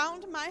she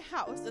found my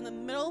house in the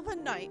middle of the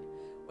night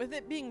with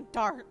it being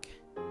dark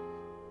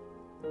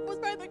was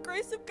by the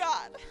grace of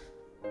God.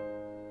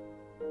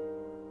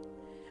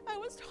 I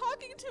was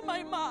talking to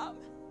my mom.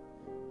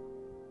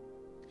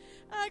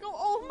 And I go,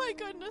 oh my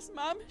goodness,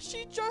 Mom,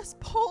 she just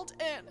pulled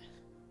in.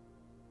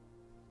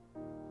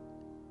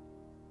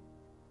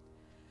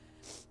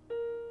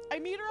 I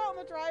meet her out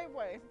in the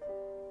driveway.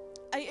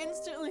 I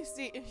instantly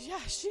see, yeah,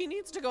 she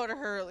needs to go to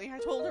Hurley. I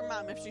told her,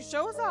 Mom, if she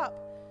shows up,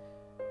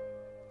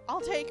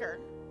 I'll take her.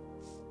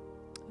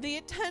 The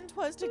intent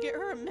was to get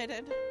her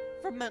admitted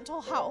for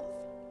mental health.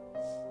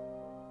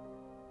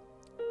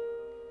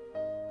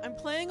 I'm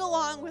playing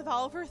along with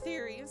all of her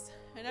theories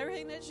and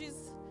everything that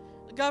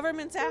the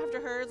government's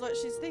after her is what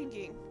she's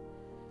thinking.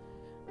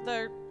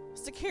 The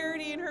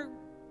security in her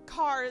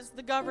car is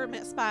the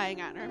government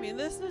spying on her. I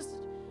mean,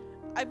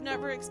 I've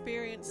never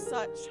experienced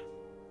such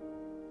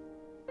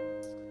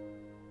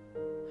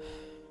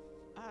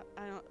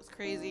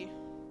crazy.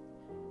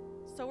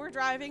 So we're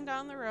driving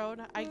down the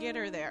road. I get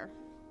her there.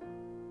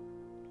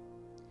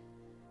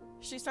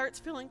 She starts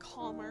feeling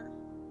calmer.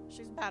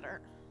 She's better.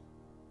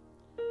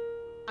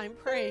 I'm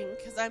praying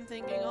because I'm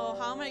thinking, oh,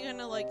 how am I going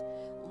to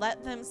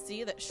let them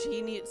see that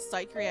she needs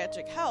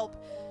psychiatric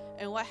help?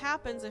 And what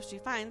happens if she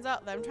finds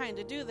out that I'm trying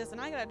to do this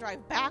and I got to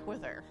drive back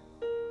with her?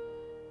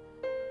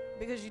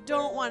 Because you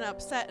don't want to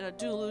upset a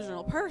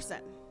delusional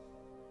person.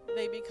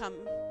 They become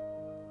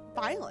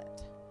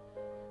violent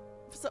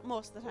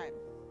most of the time.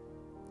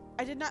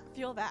 I did not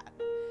feel that.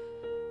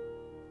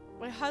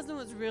 My husband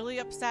was really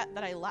upset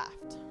that I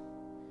left.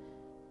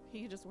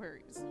 He just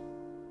worries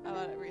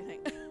about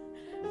everything,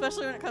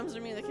 especially when it comes to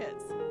me and the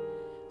kids.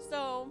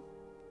 So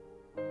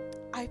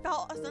I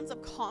felt a sense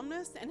of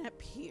calmness and at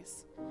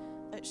peace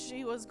that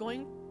she was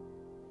going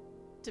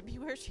to be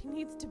where she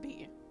needs to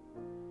be.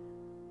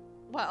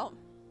 Well,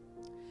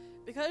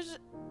 because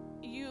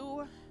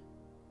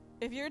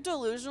if you're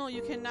delusional,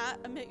 you cannot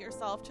admit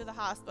yourself to the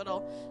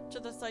hospital,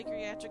 to the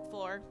psychiatric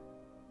floor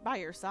by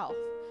yourself.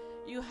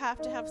 You have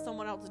to have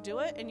someone else do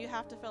it, and you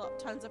have to fill out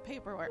tons of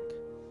paperwork.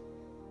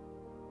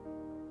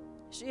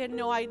 She had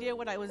no idea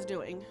what I was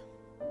doing.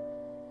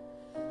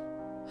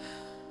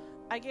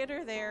 I get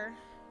her there.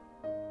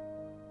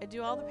 I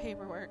do all the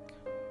paperwork,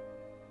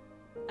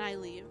 and I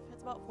leave.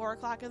 It's about 4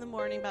 o'clock in the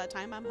morning by the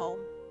time I'm home.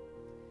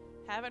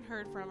 Haven't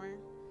heard from her.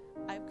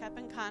 I've kept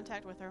in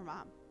contact with her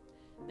mom.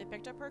 They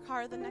picked up her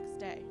car the next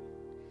day,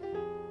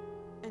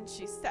 and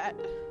she said,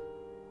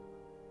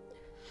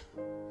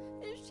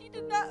 if she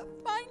did not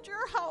find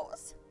your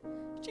house,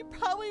 she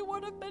probably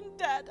would have been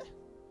dead.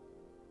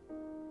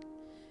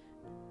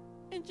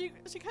 And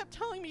she kept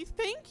telling me,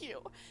 thank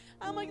you.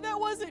 I'm like, that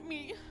wasn't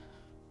me.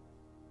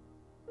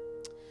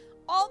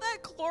 All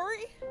that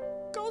glory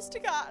goes to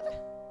God.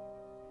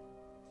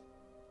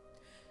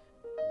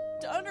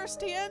 To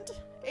understand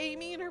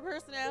Amy and her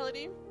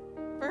personality,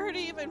 for her to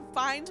even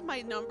find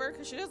my number,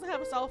 because she doesn't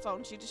have a cell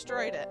phone, she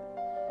destroyed it,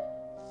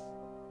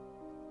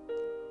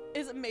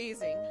 is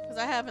amazing, because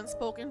I haven't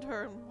spoken to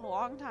her in a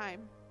long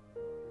time.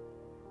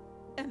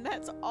 And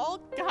that's all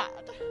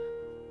God.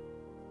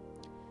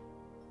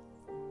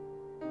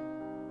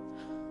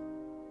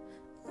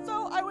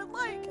 So I would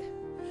like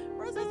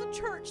for us as a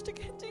church to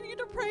continue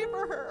to pray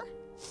for her.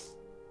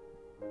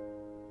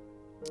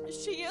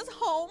 She is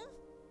home.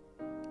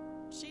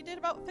 She did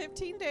about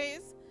 15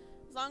 days,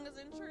 as long as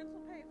insurance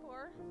will pay for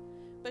her.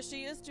 But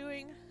she is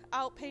doing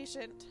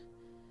outpatient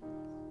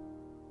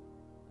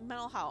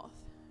mental health.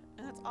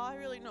 And that's all I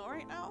really know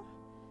right now.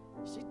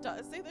 She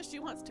does say that she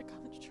wants to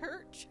come to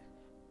church.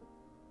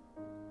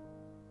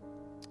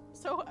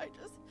 So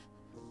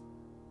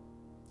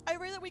I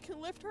pray that we can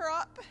lift her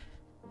up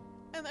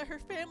and that her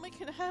family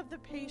can have the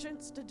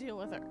patience to deal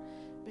with her,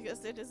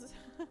 because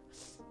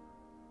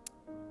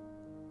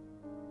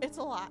it's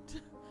a lot.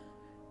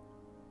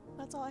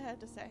 That's all I had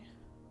to say.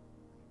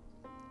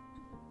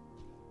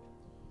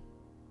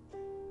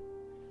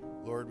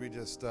 Lord, we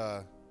just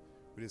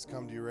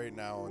come to you right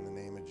now in the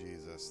name of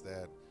Jesus,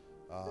 that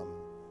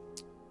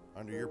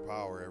under your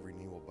power every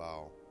knee will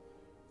bow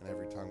and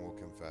every tongue will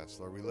confess.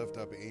 Lord, we lift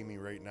up Amy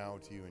right now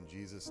to you in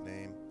Jesus'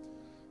 name,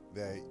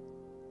 that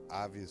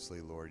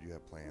obviously, Lord, you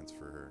have plans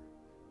for her.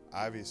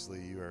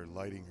 Obviously, you are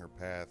lighting her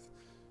path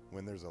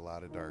when there's a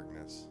lot of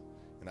darkness.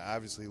 And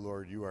obviously,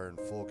 Lord, you are in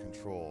full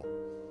control.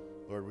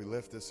 Lord, we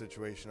lift this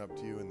situation up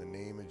to you in the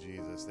name of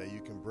Jesus, that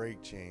you can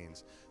break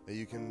chains, that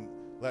you can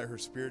let her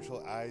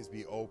spiritual eyes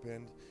be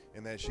opened,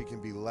 and that she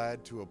can be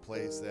led to a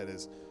place that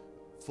is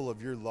full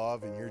of your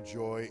love and your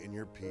joy and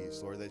your peace,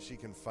 Lord, that she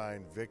can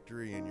find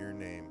victory in your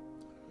name.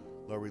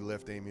 Lord, we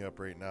lift Amy up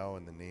right now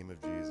in the name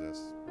of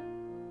Jesus.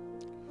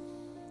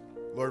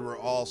 Lord, we're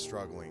all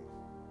struggling.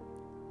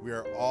 We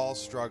are all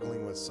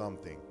struggling with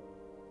something.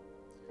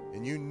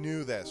 And you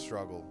knew that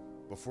struggle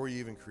before you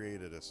even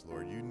created us,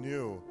 Lord. You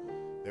knew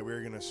that we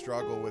were going to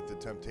struggle with the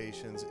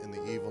temptations and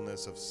the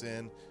evilness of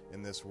sin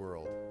in this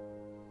world.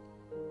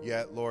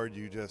 Yet, Lord,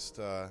 you just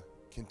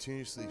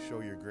continuously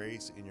show your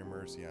grace and your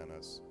mercy on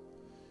us.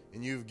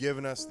 And you've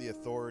given us the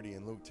authority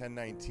in Luke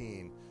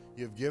 10:19.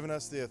 You've given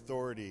us the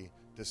authority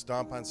to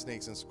stomp on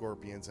snakes and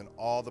scorpions and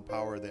all the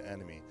power of the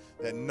enemy,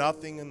 that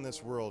nothing in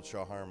this world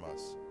shall harm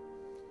us.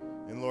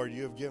 And Lord,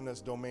 you have given us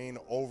domain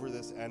over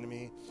this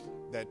enemy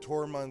that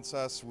torments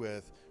us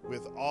with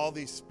all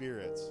these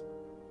spirits.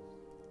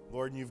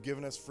 Lord, and you've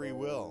given us free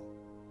will,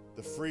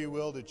 the free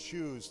will to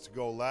choose to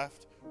go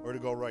left or to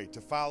go right, to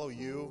follow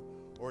you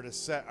or to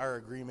set our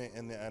agreement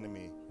in the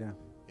enemy. Yeah.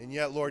 And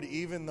yet, Lord,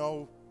 even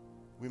though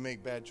we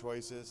make bad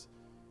choices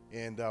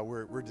and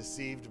we're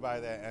deceived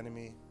by that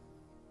enemy,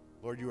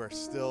 Lord, you are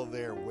still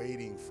there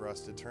waiting for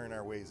us to turn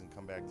our ways and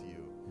come back to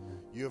you.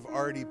 You have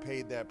already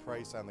paid that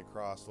price on the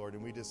cross, Lord,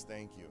 and we just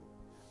thank you.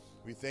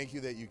 We thank you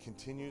that you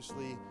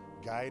continuously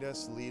guide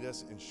us, lead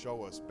us, and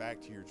show us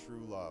back to your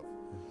true love.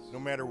 No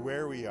matter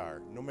where we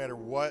are, no matter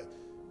what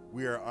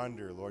we are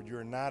under, Lord. You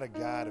are not a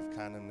God of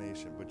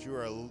condemnation, but you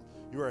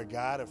are a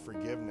God of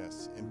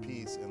forgiveness and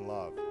peace and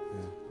love.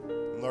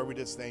 And Lord, we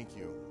just thank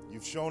you.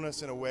 You've shown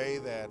us in a way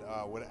that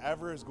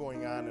whatever is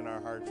going on in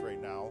our hearts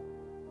right now,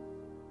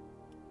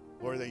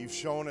 Lord, that you've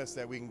shown us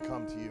that we can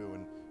come to you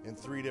in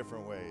three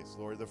different ways.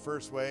 Lord, the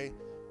first way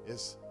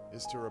is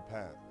to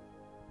repent.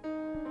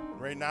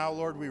 Right now,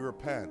 Lord, we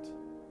repent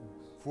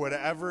for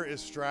whatever is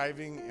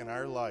striving in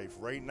our life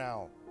right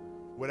now,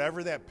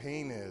 whatever that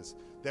pain is,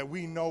 that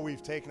we know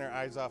we've taken our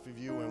eyes off of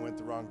you and went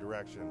the wrong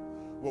direction,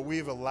 what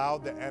we've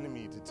allowed the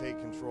enemy to take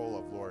control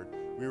of, Lord.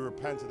 We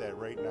repent of that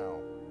right now.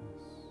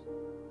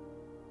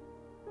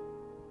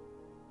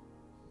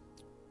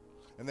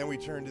 And then we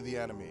turn to the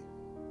enemy.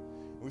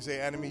 We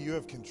say, enemy, you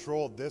have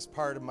controlled this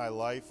part of my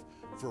life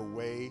for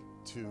way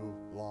too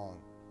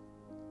long.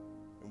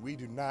 And we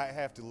do not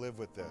have to live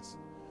with this.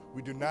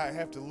 We do not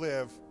have to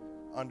live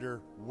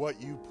under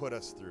what you put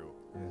us through.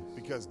 Yes.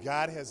 Because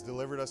God has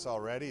delivered us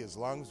already as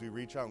long as we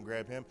reach out and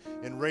grab him.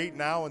 And right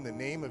now, in the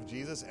name of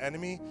Jesus,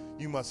 enemy,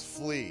 you must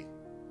flee.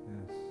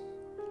 Yes.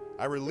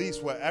 I release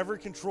whatever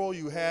control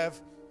you have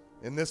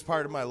in this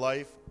part of my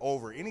life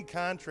over. Any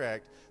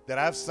contract that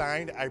I've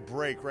signed, I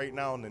break right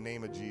now in the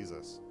name of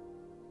Jesus.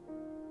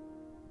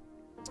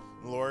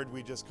 Lord,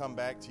 we just come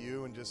back to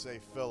you and just say,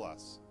 fill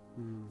us.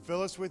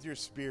 Fill us with your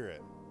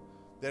spirit.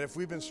 That if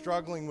we've been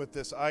struggling with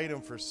this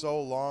item for so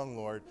long,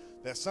 Lord,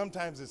 that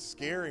sometimes it's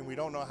scary and we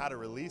don't know how to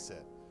release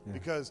it. Yeah.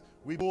 Because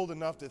we're old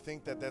enough to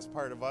think that that's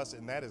part of us,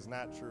 and that is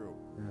not true.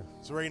 Yeah.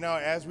 So right now,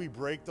 as we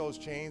break those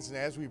chains and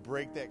as we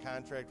break that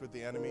contract with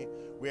the enemy,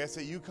 we ask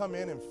that you come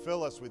in and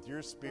fill us with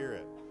your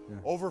spirit,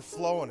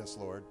 overflowing us,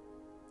 Lord,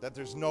 that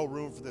there's no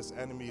room for this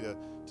enemy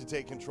to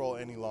take control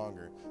any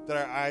longer, that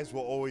our eyes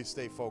will always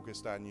stay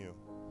focused on you.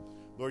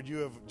 Lord, you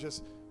have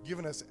just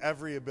given us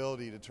every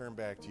ability to turn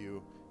back to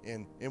you,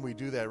 and we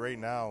do that right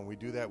now, and we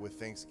do that with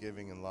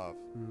thanksgiving and love.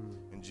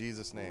 In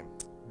Jesus' name.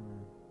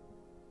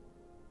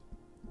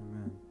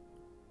 Amen.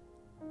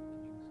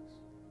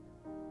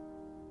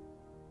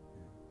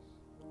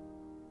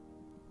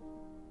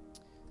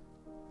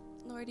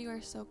 Lord, you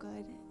are so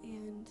good,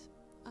 and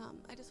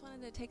I just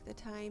wanted to take the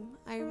time.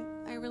 I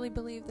really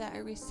believe that I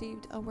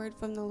received a word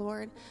from the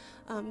Lord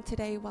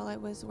today while I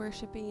was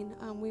worshiping.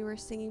 We were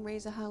singing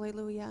Raise a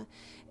Hallelujah,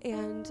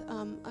 and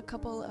a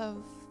couple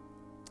of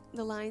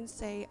the lines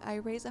say, I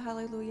raise a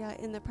hallelujah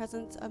in the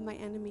presence of my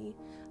enemy.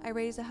 I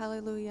raise a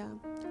hallelujah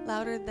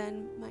louder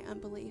than my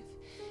unbelief.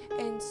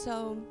 And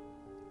so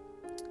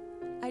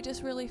I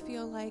just really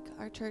feel like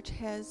our church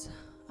has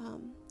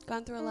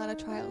gone through a lot of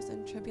trials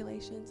and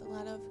tribulations, a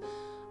lot of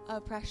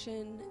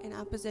oppression and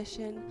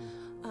opposition,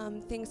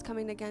 things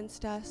coming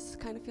against us.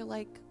 Kind of feel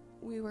like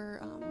we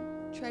were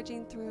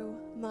trudging through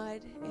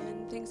mud,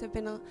 and things have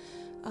been a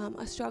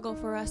struggle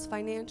for us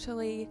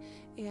financially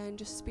and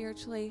just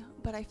spiritually.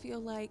 But I feel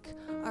like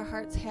our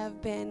hearts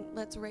have been,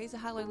 let's raise a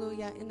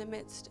hallelujah in the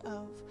midst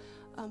of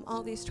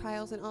all these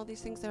trials and all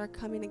these things that are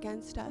coming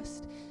against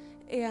us.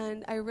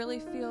 And I really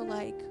feel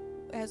like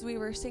as we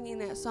were singing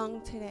that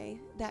song today,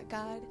 that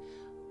God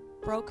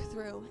broke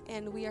through,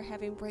 and we are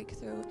having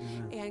breakthrough.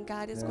 And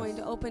God is going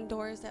to open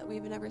doors that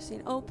we've never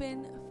seen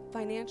open,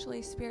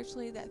 financially,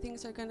 spiritually, that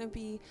things are going to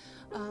be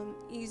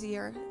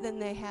easier than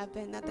they have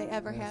been, that they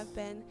ever have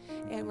been.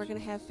 And we're going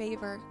to have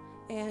favor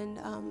and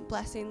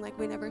blessing like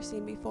we never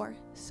seen before.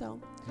 So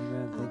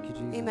amen. Thank you,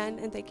 Jesus. Amen,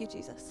 and thank you,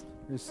 Jesus.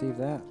 Receive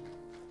that.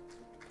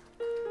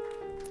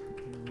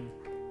 Amen.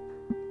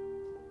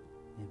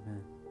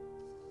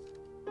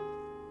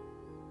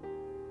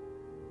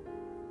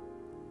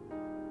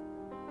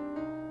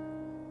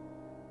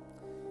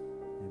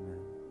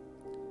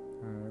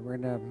 We're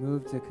going to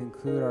move to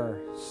conclude our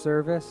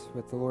service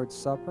with the Lord's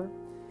Supper.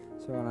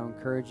 So I want to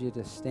encourage you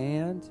to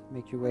stand,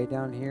 make your way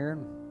down here,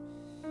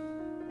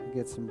 and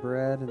get some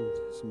bread and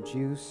some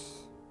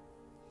juice.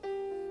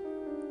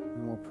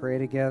 And we'll pray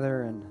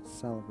together and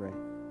celebrate.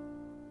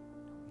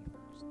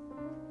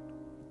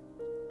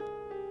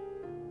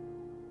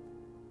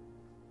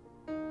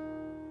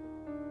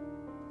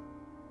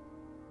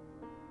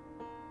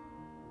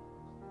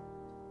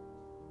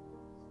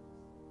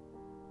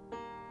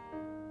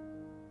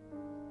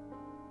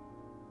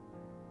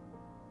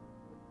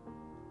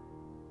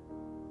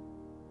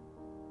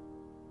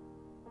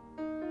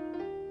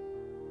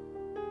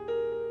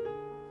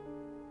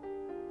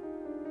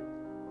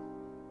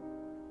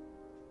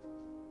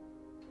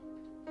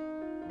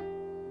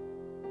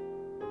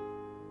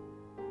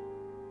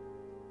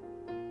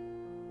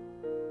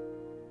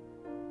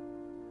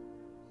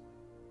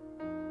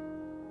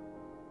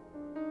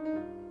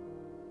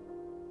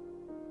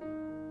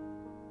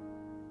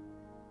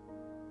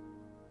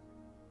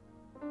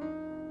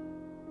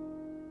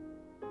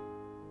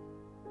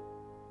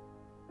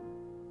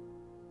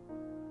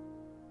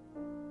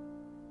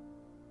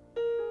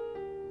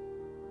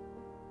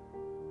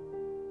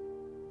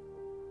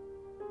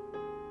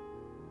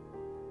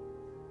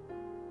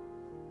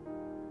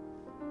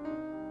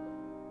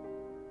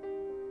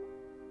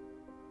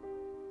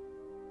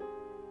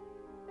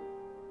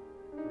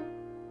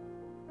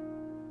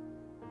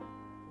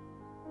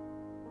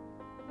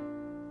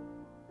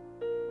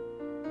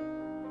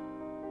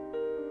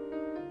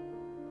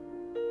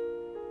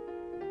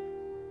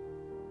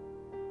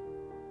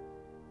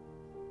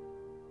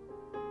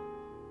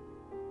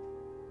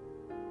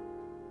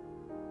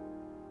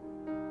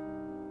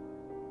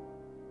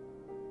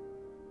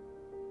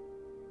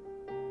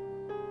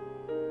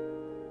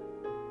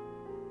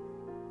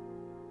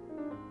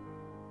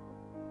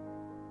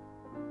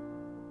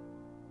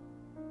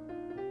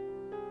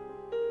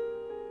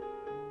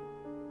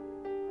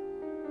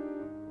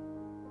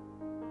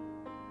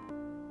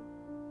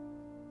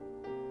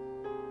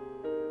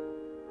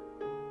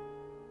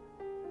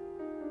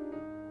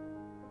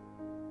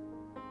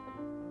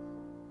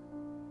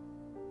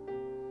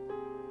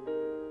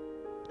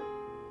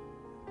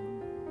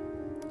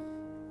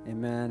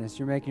 Amen. As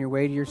you're making your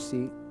way to your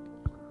seat,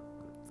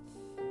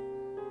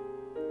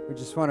 we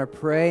just want to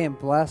pray and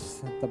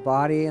bless the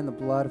body and the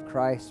blood of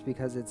Christ,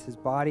 because it's his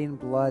body and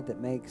blood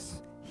that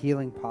makes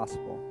healing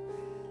possible.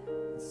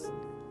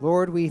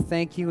 Lord, we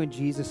thank you in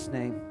Jesus'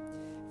 name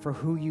for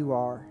who you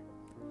are.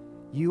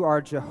 You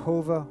are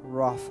Jehovah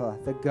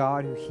Rapha, the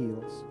God who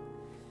heals.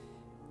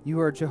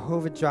 You are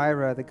Jehovah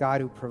Jireh, the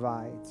God who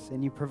provides.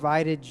 And you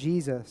provided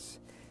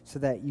Jesus so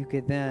that you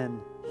could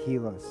then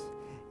heal us.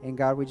 And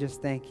God, we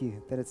just thank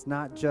you that it's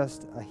not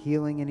just a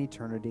healing in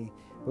eternity,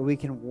 but we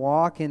can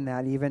walk in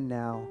that even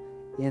now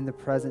in the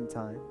present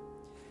time.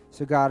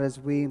 So God, as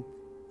we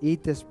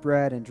eat this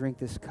bread and drink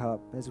this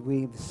cup, as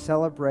we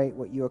celebrate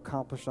what you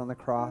accomplished on the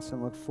cross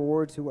and look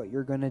forward to what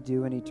you're going to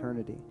do in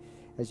eternity,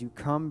 as you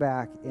come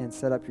back and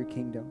set up your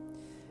kingdom,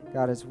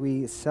 God, as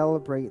we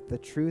celebrate the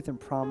truth and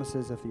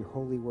promises of your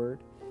holy word,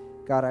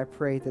 God, I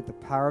pray that the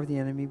power of the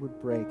enemy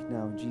would break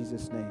now in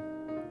Jesus' name,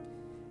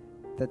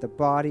 that the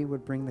body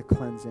would bring the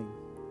cleansing,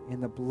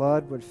 and the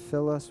blood would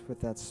fill us with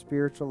that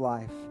spiritual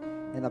life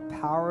and the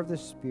power of the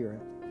Spirit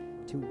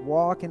to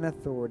walk in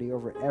authority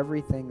over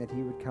everything that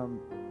he would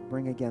come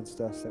bring against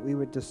us, that we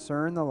would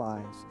discern the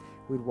lies,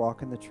 we'd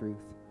walk in the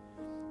truth.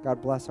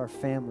 God, bless our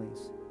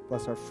families,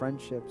 bless our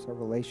friendships, our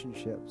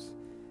relationships.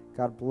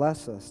 God,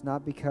 bless us,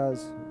 not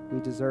because we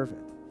deserve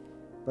it,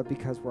 but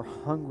because we're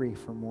hungry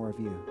for more of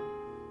you.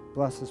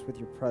 Bless us with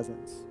your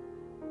presence,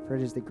 for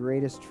it is the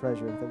greatest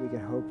treasure that we can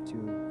hope to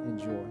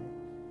enjoy.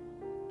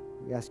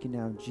 We ask you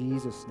now in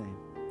Jesus' name,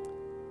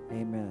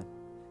 amen.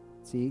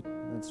 Let's eat,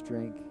 let's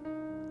drink.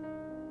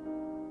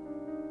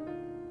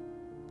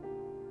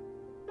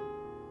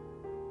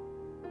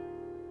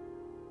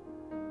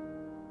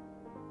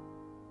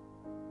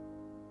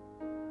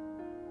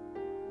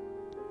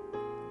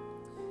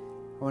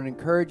 I want to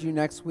encourage you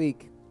next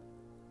week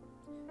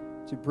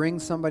to bring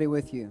somebody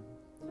with you,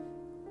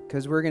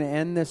 because we're going to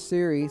end this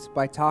series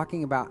by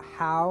talking about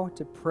how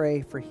to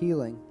pray for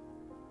healing,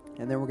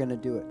 and then we're going to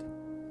do it.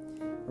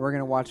 And we're going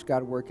to watch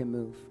God work and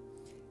move.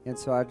 And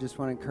so I just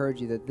want to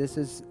encourage you that this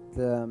is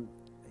the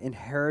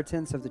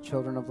inheritance of the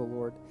children of the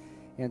Lord.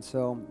 And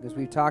so as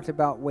we've talked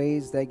about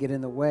ways that get in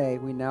the way,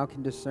 we now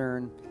can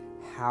discern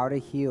how to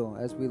heal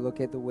as we look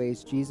at the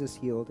ways Jesus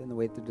healed and the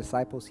way the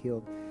disciples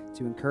healed,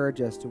 to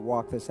encourage us to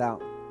walk this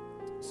out.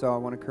 So I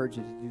want to encourage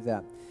you to do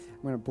that.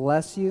 I'm going to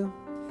bless you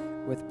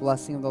with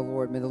blessing of the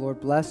Lord. May the Lord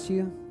bless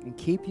you and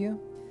keep you.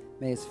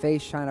 May his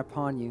face shine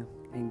upon you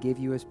and give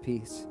you his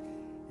peace.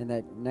 And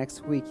that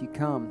next week you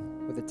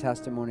come with a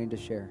testimony to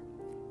share.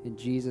 In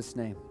Jesus'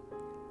 name,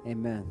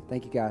 amen.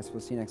 Thank you, guys.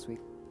 We'll see you next week.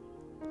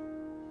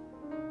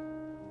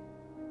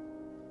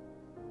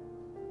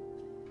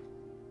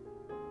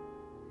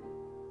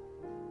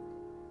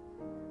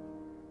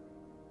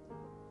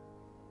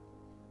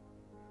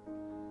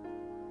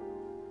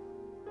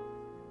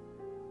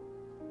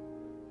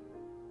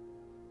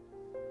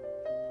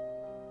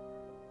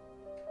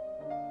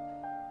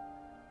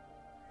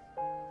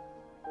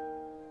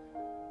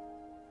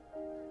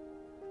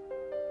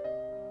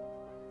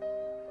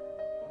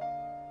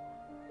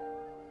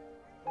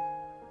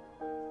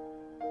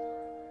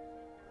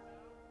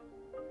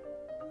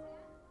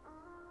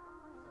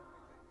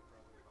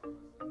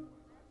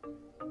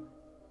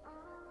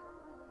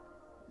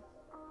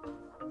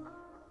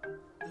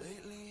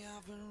 Lately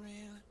I've been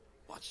reeling,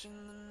 watching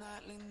the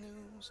nightly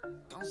news.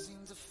 Don't seem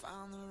to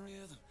find the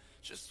rhythm,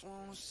 just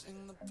wanna sing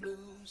the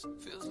blues.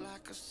 Feels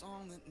like a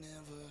song that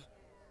never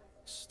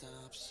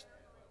stops,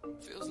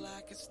 feels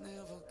like it's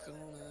never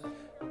gonna.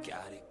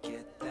 Gotta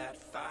get that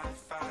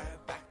fire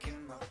back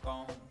in my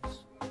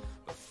bones,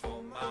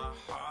 before my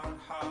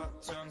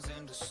heart turns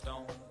into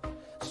stone.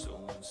 So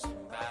when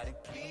somebody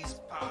please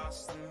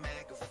pass the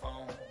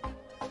megaphone,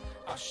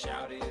 I'll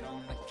shout it on